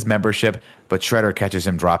renounces his membership, but Shredder catches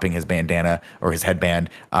him dropping his bandana or his headband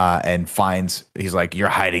and he's like, you're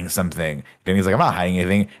hiding something. Danny's like, I'm not hiding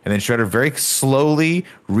anything. And then Shredder very slowly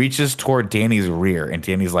reaches toward Danny's rear, and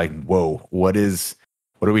Danny's like, whoa, what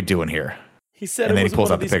are we doing here? He said And it then he was pulls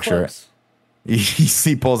one out of the these picture. clubs.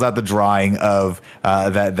 He pulls out the drawing of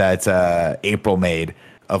that April made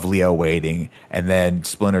of Leo waiting, and then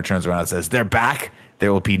Splinter turns around and says, they're back.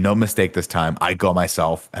 There will be no mistake this time. I go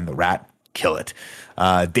myself, and the rat kill it.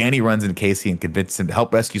 Danny runs into Casey and convinces him to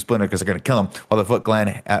help rescue Splinter because they're going to kill him, while the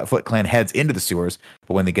Foot Clan heads into the sewers.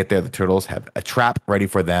 But when they get there, the turtles have a trap ready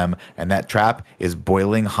for them, and that trap is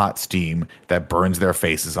boiling hot steam that burns their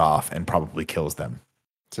faces off and probably kills them.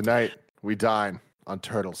 Tonight we dine on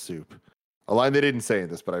turtle soup. A line they didn't say in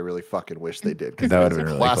this, but I really fucking wish they did, because That it's would've a been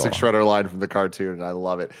really classic cool. Shredder line from the cartoon, and I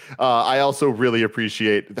love it. I also really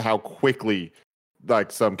appreciate how quickly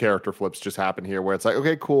like some character flips just happen here, where it's like,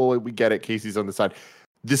 okay, cool, we get it. Casey's on the side.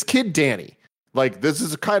 This kid Danny, like, this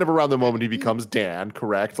is kind of around the moment he becomes Dan,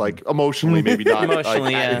 correct? Like, emotionally, maybe not. Emotionally,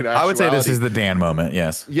 like, yeah. in I would say this actuality. is the Dan moment,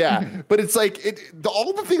 yes. Yeah, but it's like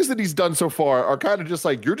all the things that he's done so far are kind of just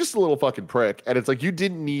like, you're just a little fucking prick, and it's like you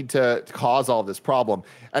didn't need to cause all this problem,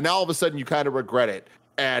 and now all of a sudden you kind of regret it,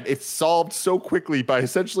 and it's solved so quickly by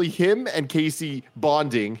essentially him and Casey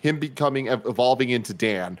bonding, him evolving into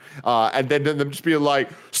Dan, and then them just being like,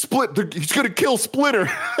 he's gonna kill Splinter,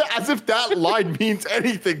 as if that line means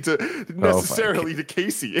anything to necessarily to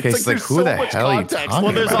Casey. It's Casey's like, there's who so the much hell are you context. talking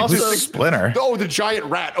Well, there's about? also- Who's Splinter. Oh, the giant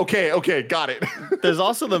rat. Okay, got it. There's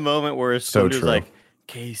also the moment where So Splinter's true. like,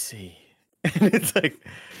 Casey. And it's like,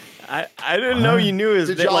 I didn't know you knew his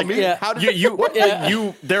Did name. y'all Like, meet? yeah. How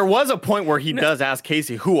did there was a point where he does ask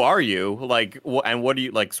Casey, who are you? Like, and what do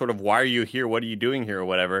you, like, sort of, why are you here? What are you doing here or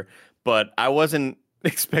whatever? But I wasn't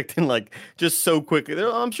expecting, like, just so quickly.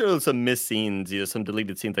 I'm sure there's some missed scenes, some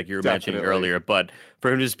deleted scenes like you were mentioning Definitely. earlier, but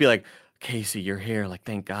for him to just be like, Casey, you're here. Like,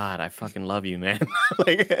 thank God. I fucking love you, man.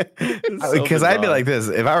 Like, it's so Because I'd be bizarre. like this.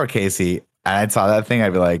 If I were Casey and I saw that thing,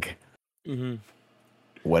 I'd be like, Mm-hmm.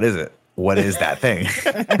 what is it? What is that thing?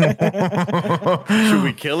 should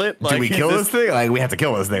we kill it? Do we is kill this thing? Like, we have to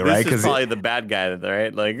kill this thing, This right? is probably the bad guy,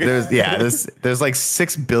 right? Like, there's like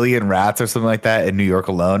 6 billion rats or something like that in New York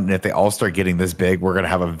alone. And if they all start getting this big, we're going to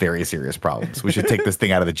have a very serious problem. So we should take this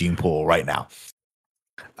thing out of the gene pool right now.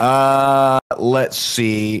 Let's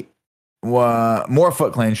see. More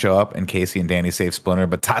Foot Clan show up, and Casey and Danny save Splinter,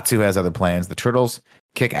 but Tatsu has other plans. The Turtles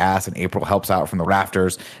kick ass, and April helps out from the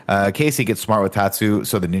rafters. Casey gets smart with Tatsu,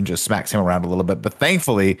 so the ninja smacks him around a little bit, but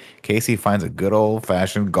thankfully, Casey finds a good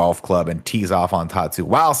old-fashioned golf club and tees off on Tatsu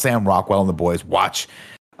while Sam Rockwell and the boys watch.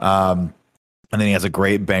 And then he has a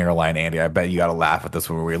great banger line, Andy. I bet you got to laugh at this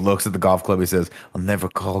one where he looks at the golf club. He says, "I'll never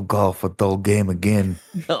call golf a dull game again."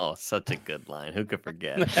 Oh, such a good line. Who could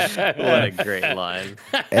forget? What a great line.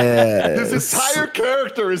 This entire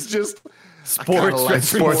character is just sports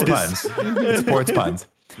puns. Sports puns.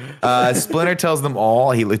 Splinter tells them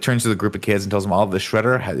all. He turns to the group of kids and tells them all the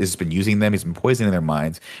Shredder has been using them. He's been poisoning their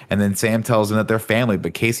minds. And then Sam tells them that they're family,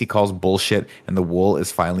 but Casey calls bullshit, and the wool is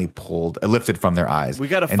finally lifted from their eyes. We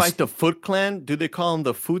got to fight the Foot Clan. Do they call them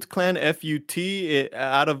the Foot Clan? FUT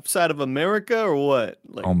outside of America or what?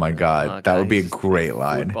 Like, oh my God, that would be a great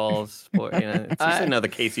line. Football, sport, it's just another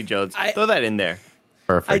Casey Jones. Throw that in there.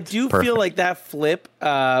 Perfect. I do feel like that flip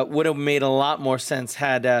would have made a lot more sense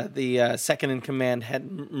had the second in command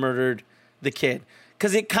had murdered the kid.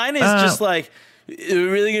 Because it kind of is just like, they're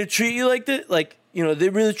really going to treat you like this? Like,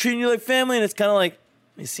 they're really treating you like family? And it's kind of like,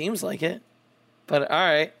 it seems like it. But all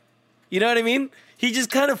right. You know what I mean? He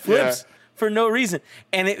just kind of flips for no reason.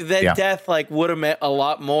 And death would have meant a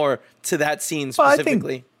lot more to that scene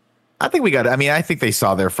specifically. I think we got it. I mean, I think they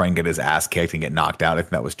saw their friend get his ass kicked and get knocked out. I think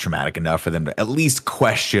that was traumatic enough for them to at least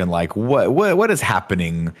question, what is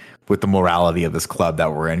happening with the morality of this club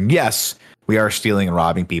that we're in. Yes, we are stealing and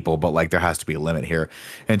robbing people, but there has to be a limit here.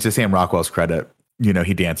 And to Sam Rockwell's credit,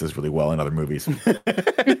 he dances really well in other movies.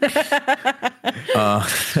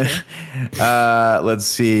 Let's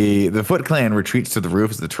see. The Foot Clan retreats to the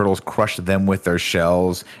roof as the Turtles crush them with their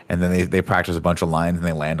shells, and then they practice a bunch of lines and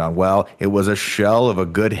they land on, well, it was a shell of a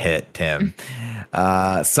good hit, Tim.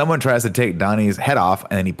 Someone tries to take Donnie's head off,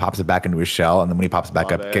 and then he pops it back into his shell, and then when he pops it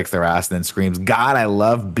back up, he kicks their ass and then screams, "God, I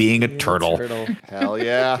love being a turtle." Hell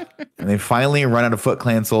yeah. And they finally run out of Foot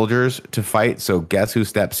Clan soldiers to fight, so guess who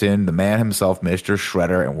steps in? The man himself, Mr.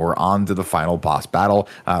 Shredder, and we're on to the final boss battle.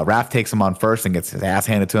 Raph takes him on first and gets his ass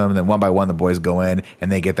handed to him, and then one by one the boys go in,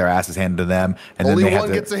 and they get their asses handed to them. And Only then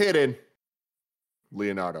one gets a hit in.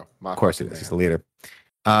 Leonardo. Of course he is. He's the leader.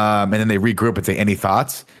 And then they regroup and say, "Any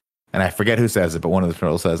thoughts?" And I forget who says it, but one of the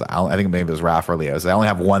turtles says, I think maybe it was Raph or Leo, says, "I only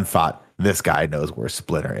have one thought. This guy knows where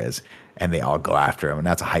Splinter is." And they all go after him. And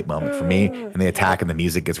that's a hype moment for me. And they attack, and the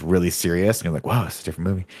music gets really serious. And you're like, wow, it's a different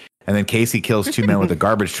movie. And then Casey kills two men with a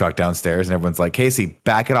garbage truck downstairs. And everyone's like, "Casey,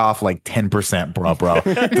 back it off 10%, bro.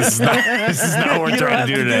 This is not what we're trying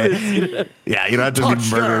to do today." Yeah, you don't have to be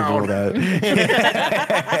murdered for that.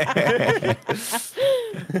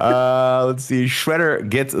 Let's see. Shredder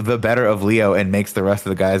gets the better of Leo and makes the rest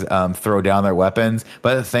of the guys throw down their weapons.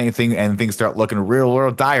 But things start looking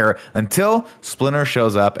real dire until Splinter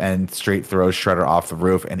shows up and straight throws Shredder off the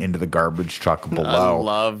roof and into the garbage truck below. I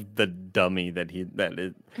love the dummy that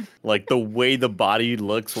is the way the body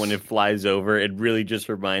looks when it flies over. It really just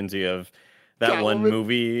reminds me of that one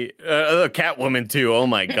movie, Catwoman too. Oh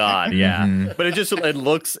my God, yeah. But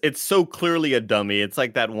it's so clearly a dummy. It's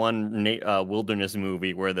like that one wilderness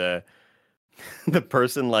movie where the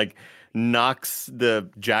person knocks the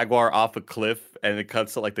jaguar off a cliff and it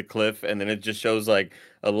cuts to the cliff, and then it just shows a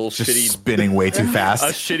little just shitty spinning way too fast, a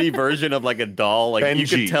shitty version of a doll. Benji. You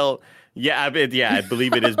could tell. Yeah, I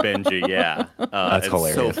believe it is Benji. Yeah, that's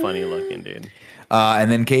hilarious. So funny looking, dude.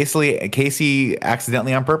 And then Casey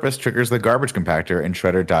accidentally on purpose triggers the garbage compactor, and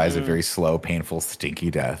Shredder dies a very slow, painful,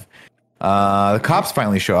 stinky death. The cops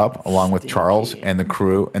finally show up along with Charles and the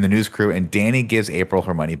crew and the news crew, and Danny gives April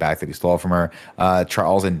her money back that he stole from her.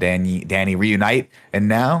 Charles and Danny reunite, and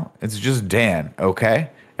now it's just Dan, okay?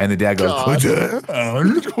 And the dad goes,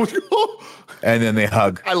 and then they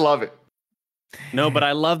hug. I love it. No, but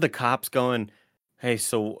I love the cops going, hey,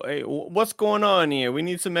 what's going on here? We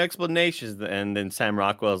need some explanations. And then Sam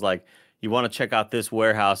Rockwell's like, "You want to check out this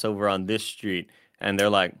warehouse over on this street?" And they're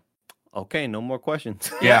like, "Okay, no more questions."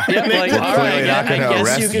 Yeah. All right,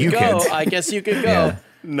 I guess you could go. Yeah.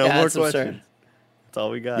 No more questions. That's all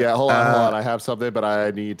we got. Yeah, hold on. I have something, but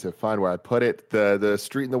I need to find where I put it. The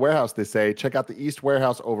street in the warehouse, they say, check out the East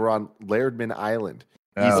Warehouse over on Lairdman Island.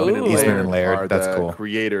 Eastman and Laird. That's cool.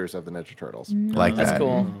 Creators of the Ninja Turtles. Like That's that.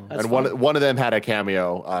 cool. That's And one of them had a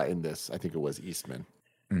cameo in this. I think it was Eastman.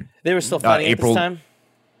 They were still fighting April- at this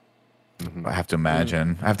time. I have to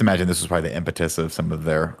imagine. This was probably the impetus of some of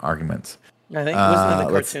their arguments. I think wasn't it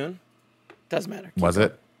the cartoon? Doesn't matter. Was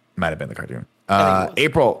it? Might have been the cartoon. I think it was.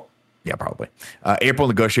 April. Yeah, probably. April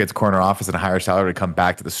negotiates a corner office and a higher salary to come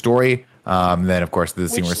back to the story. Then, of course, the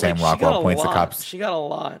scene where Sam she Rockwell got a points the lot. cops. She got a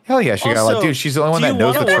lot. Hell yeah, she got a lot. Also, Dude, she's the only one do that you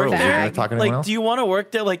knows the wanna work turtles. there? You're not talking to anyone Like, else? do you want to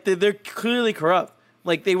work there? Like, they're clearly corrupt.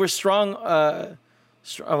 Like, they were strong armed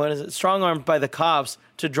by the cops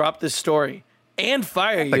to drop this story and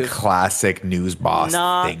fire The you. classic news boss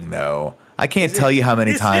Nah. thing, though. I can't tell you how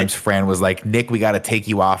many times Fran was like, Nick, we got to take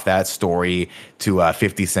you off that story to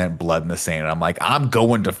 50 Cent Blood in the Sand. And I'm like, I'm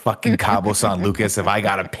going to fucking Cabo San Lucas if I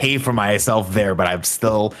got to pay for myself there, but I'm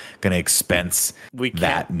still going to expense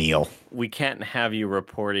that meal. We can't have you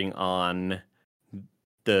reporting on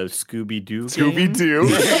the Scooby-Doo game. Scooby-Doo.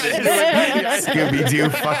 Scooby-Doo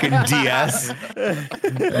fucking DS.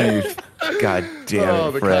 God damn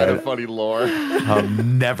it, the Fred. kind of funny lore. I'll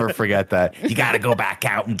never forget that. You got to go back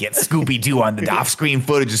out and get Scooby-Doo on the off-screen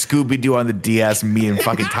footage of Scooby-Doo on the DS. Me and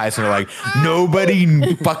fucking Tyson are like,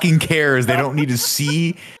 nobody fucking cares. They don't need to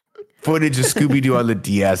see footage of Scooby-Doo on the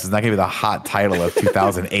DS. It's not going to be the hot title of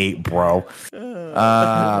 2008, bro.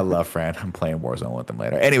 I love Fran. I'm playing Warzone with them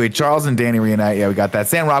later. Anyway, Charles and Danny reunite. Yeah, we got that.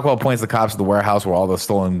 Sam Rockwell points the cops to the warehouse where all the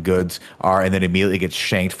stolen goods are and then immediately gets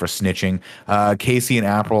shanked for snitching. Casey and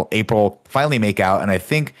April finally make out, and I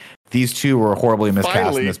think these two were horribly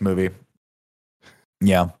miscast in this movie.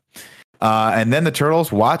 Yeah. And then the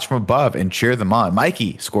turtles watch from above and cheer them on.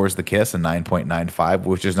 Mikey scores the kiss, a 9.95,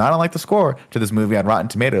 which is not unlike the score to this movie on Rotten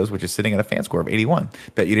Tomatoes, which is sitting at a fan score of 81.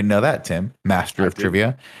 Bet you didn't know that, Tim, master of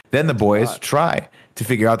trivia. Then the boys try to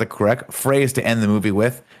figure out the correct phrase to end the movie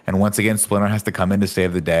with. And once again, Splinter has to come in to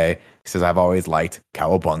save the day. He says, I've always liked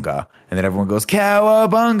Cowabunga. And then everyone goes,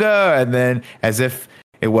 Cowabunga. And then, as if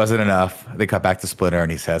it wasn't enough, they cut back to Splinter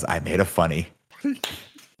and he says, I made a funny.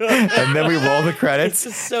 And then we roll the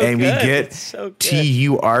credits and we get Turtle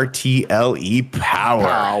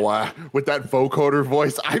power. Wow, with that vocoder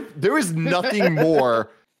voice. There is nothing more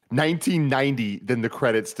 1990 than the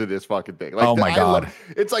credits to this fucking thing. Like, oh my God.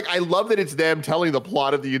 It's like, I love that it's them telling the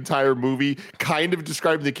plot of the entire movie, kind of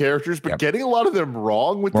describing the characters, but getting a lot of them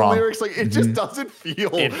wrong with the lyrics. Like, it just doesn't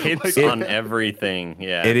feel. It hits on everything.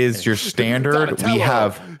 Yeah. It is your standard.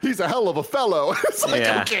 He's a hell of a fellow. It's like,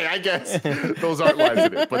 okay, I guess those aren't lines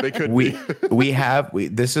in it, but they could be.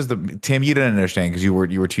 This is Tim, you didn't understand because you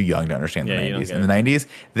were too young to understand the 90s. In the 90s,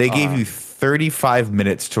 they gave you 35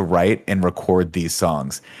 minutes to write and record these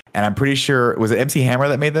songs. And I'm pretty sure, was it MC Hammer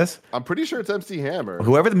that made this? I'm pretty sure it's MC Hammer.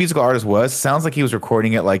 Whoever the musical artist was, sounds like he was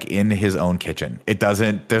recording it like in his own kitchen. It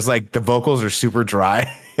doesn't, there's like, the vocals are super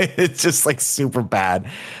dry. It's just like super bad.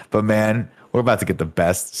 But man, we're about to get the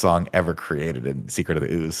best song ever created in Secret of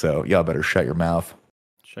the Ooze. So y'all better shut your mouth.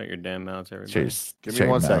 Shut your damn mouths, everybody. Cheers. Give me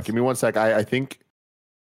one sec. Give me one sec. I think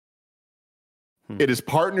it is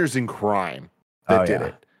Partners in Crime that did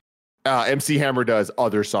it. MC Hammer does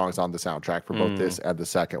other songs on the soundtrack for both this and the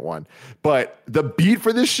second one. But the beat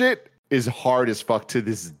for this shit is hard as fuck to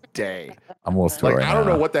this day. I'm listening to it right now. I don't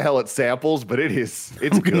know what the hell it samples, but it's I'm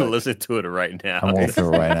going to listen to it right now. I'm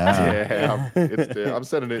listening to it right now. Yeah, I'm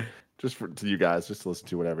sending it just to you guys, just to listen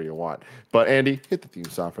to whatever you want. But Andy, hit the theme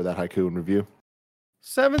song for that haiku and review.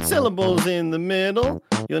 7 syllables in the middle.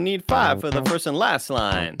 You'll need 5 for the first and last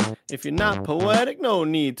line. If you're not poetic, no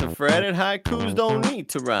need to fret it. Haikus don't need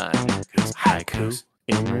to rhyme. Haiku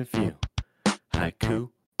in review. Haiku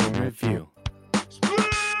in review.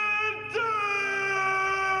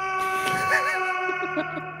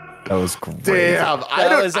 That was great. Damn,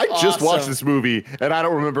 I just awesome. watched this movie and I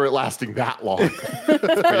don't remember it lasting that long.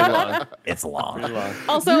 It's long.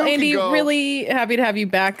 Also, You Andy, can go- really happy to have you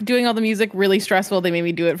back. Doing all the music, really stressful. They made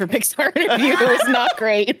me do it for Pixar review. It was not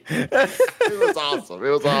great. It was awesome. It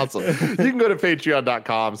was awesome. You can go to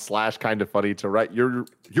patreon.com/kindafunny to write your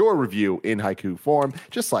review in haiku form,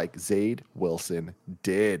 just like Zaid Wilson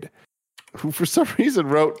did, who for some reason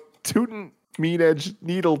wrote Tootin' Mean Edge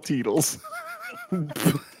Needle Teetles.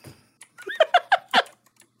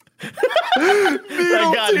 I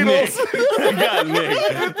got Nick.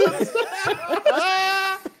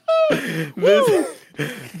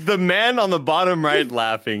 The man on the bottom right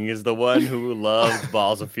laughing is the one who loves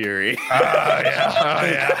Balls of Fury.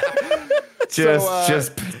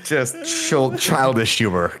 Just childish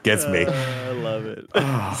humor gets me. I love it.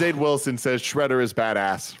 Zaid Wilson says Shredder is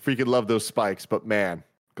badass. Freaking love those spikes, but man,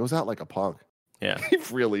 goes out like a punk. Yeah. He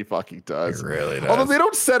really fucking does. He really does. Although they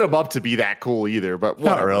don't set him up to be that cool either, but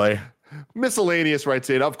Not whatever. really. Miscellaneous writes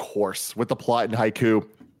in, of course, with the plot in haiku.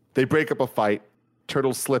 They break up a fight.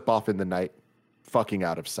 Turtles slip off in the night, fucking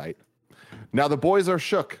out of sight. Now the boys are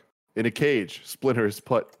shook. In a cage, Splinter is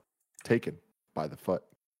taken by the foot.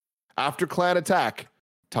 After clan attack,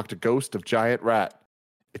 talk to ghost of giant rat.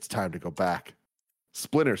 It's time to go back.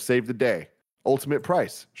 Splinter saved the day. Ultimate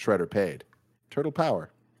price, Shredder paid. Turtle power.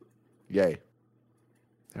 Yay.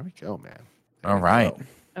 There we go, man. All right.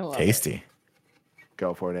 I love it. Tasty.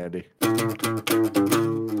 Go for it, Andy.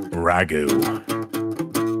 Ragu.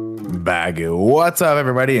 Bagu. What's up,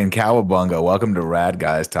 everybody in Cowabunga? Welcome to Rad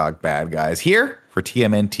Guys Talk Bad Guys here for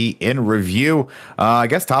TMNT in review. I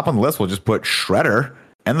guess top on the list, we'll just put Shredder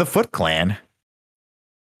and the Foot Clan.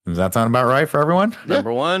 Does that sound about right for everyone?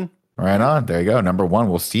 Number one. Right on. There you go. Number one.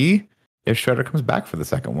 We'll see if Shredder comes back for the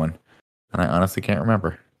second one. And I honestly can't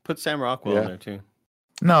remember. Put Sam Rockwell in there too.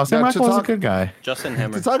 No, Sam Now, to Rockwell's a talk- good guy. Justin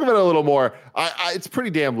Hammer. To talk about it a little more, it's pretty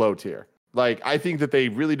damn low tier. Like, I think that they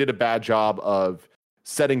really did a bad job of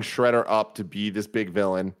setting Shredder up to be this big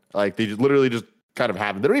villain. Like, they just literally just kind of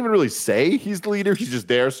have him. They don't even really say he's the leader. He's just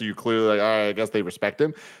there, so you're clearly like, all right, I guess they respect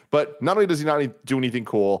him. But not only does he not do anything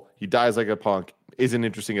cool, he dies like a punk, isn't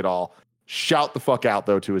interesting at all. Shout the fuck out,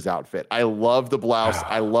 though, to his outfit. I love the blouse.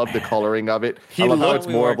 I love the coloring of it. I love how it's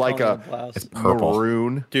more of like a It's purple.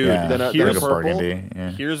 maroon Dude, than a here's Like a purple. burgundy.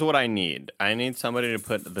 Yeah. Here's what I need. I need somebody to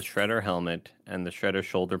put the Shredder helmet and the Shredder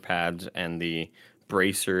shoulder pads and the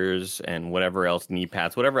bracers and whatever else, knee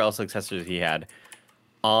pads, whatever else accessories he had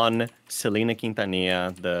on Selena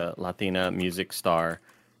Quintanilla, the Latina music star,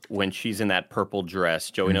 when she's in that purple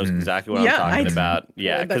dress. Joey knows exactly what Yeah, I'm talking I- about.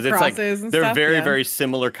 Yeah, the because it's like crosses and they're stuff, very, yeah. very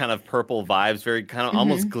similar kind of purple vibes, very kind of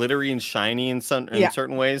almost glittery and shiny in Yeah.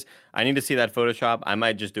 certain ways. I need to see that Photoshop. I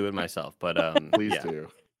might just do it myself, but Please yeah. do.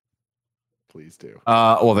 Please do.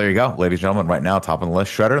 Well, there you go, ladies and gentlemen. Right now, top on the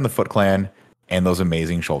list, Shredder and the Foot Clan, and those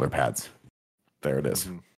amazing shoulder pads. There it is.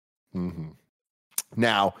 Mm-hmm.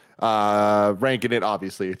 Now, ranking it,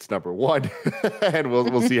 obviously, it's number one, and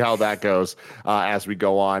we'll see how that goes as we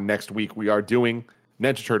go on. Next week, we are doing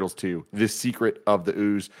Ninja Turtles 2, The Secret of the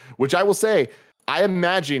Ooze, which I will say, I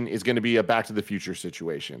imagine is going to be a Back to the Future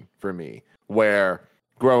situation for me, where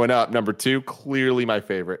growing up, number two, clearly my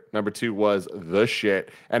favorite. Number two was the shit,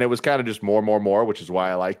 and it was kind of just more, which is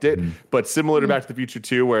why I liked it. But similar to Back to the Future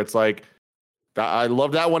 2, where it's like, I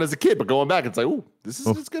loved that one as a kid, but going back, it's like, ooh, this is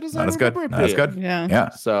as good as I Not as good. remember it Not as being. good. Yeah. Yeah.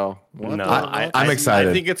 So No, I'm excited.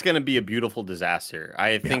 I think it's going to be a beautiful disaster.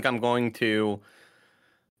 I think I'm going to.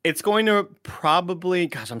 It's going to probably.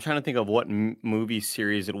 Gosh, I'm trying to think of what movie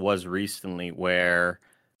series it was recently where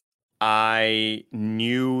I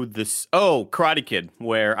knew this. Oh, Karate Kid,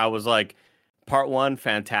 where I was like, part one,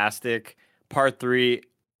 fantastic. Part three,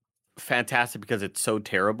 fantastic because it's so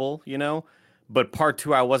terrible, you know? But part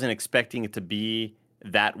two, I wasn't expecting it to be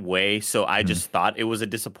that way. So I just thought it was a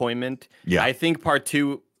disappointment. Yeah. I think part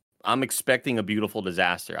two, I'm expecting a beautiful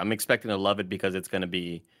disaster. I'm expecting to love it because it's going to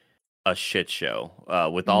be a shit show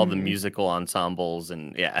with all the musical ensembles.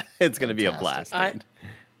 And yeah, it's going to be a blast. Fantastic. dude.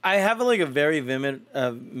 I have like a very vivid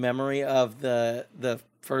memory of the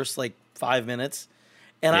first like 5 minutes,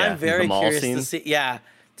 and Yeah, I'm very the mall curious scene.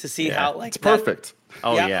 to see Yeah. how like it's perfect.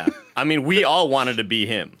 Oh Yeah. yeah. I mean, we all wanted to be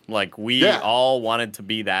him. Like we Yeah. all wanted to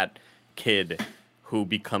be that kid who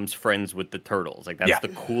becomes friends with the turtles. Like that's Yeah. the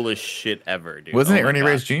coolest shit ever, dude. Wasn't Oh it my Ernie God.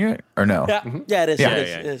 Reyes Jr. or no? Yeah, it is. Yeah. It is.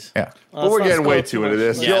 Yeah, It is. Yeah. But we're let's getting not way spoil too much into for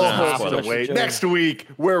this. Joey. Yeah, You'll no, have spoilers to for wait. Joey. Next week,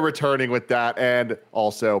 we're returning with that. And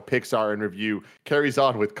also, Pixar in review carries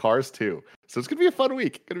on with Cars 2. So it's going to be a fun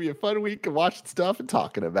week. Going to be a fun week of watching stuff and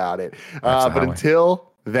talking about it. That's the But highway.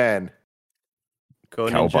 until then, Go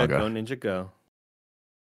Cowabunga. Ninja, go Ninja, go.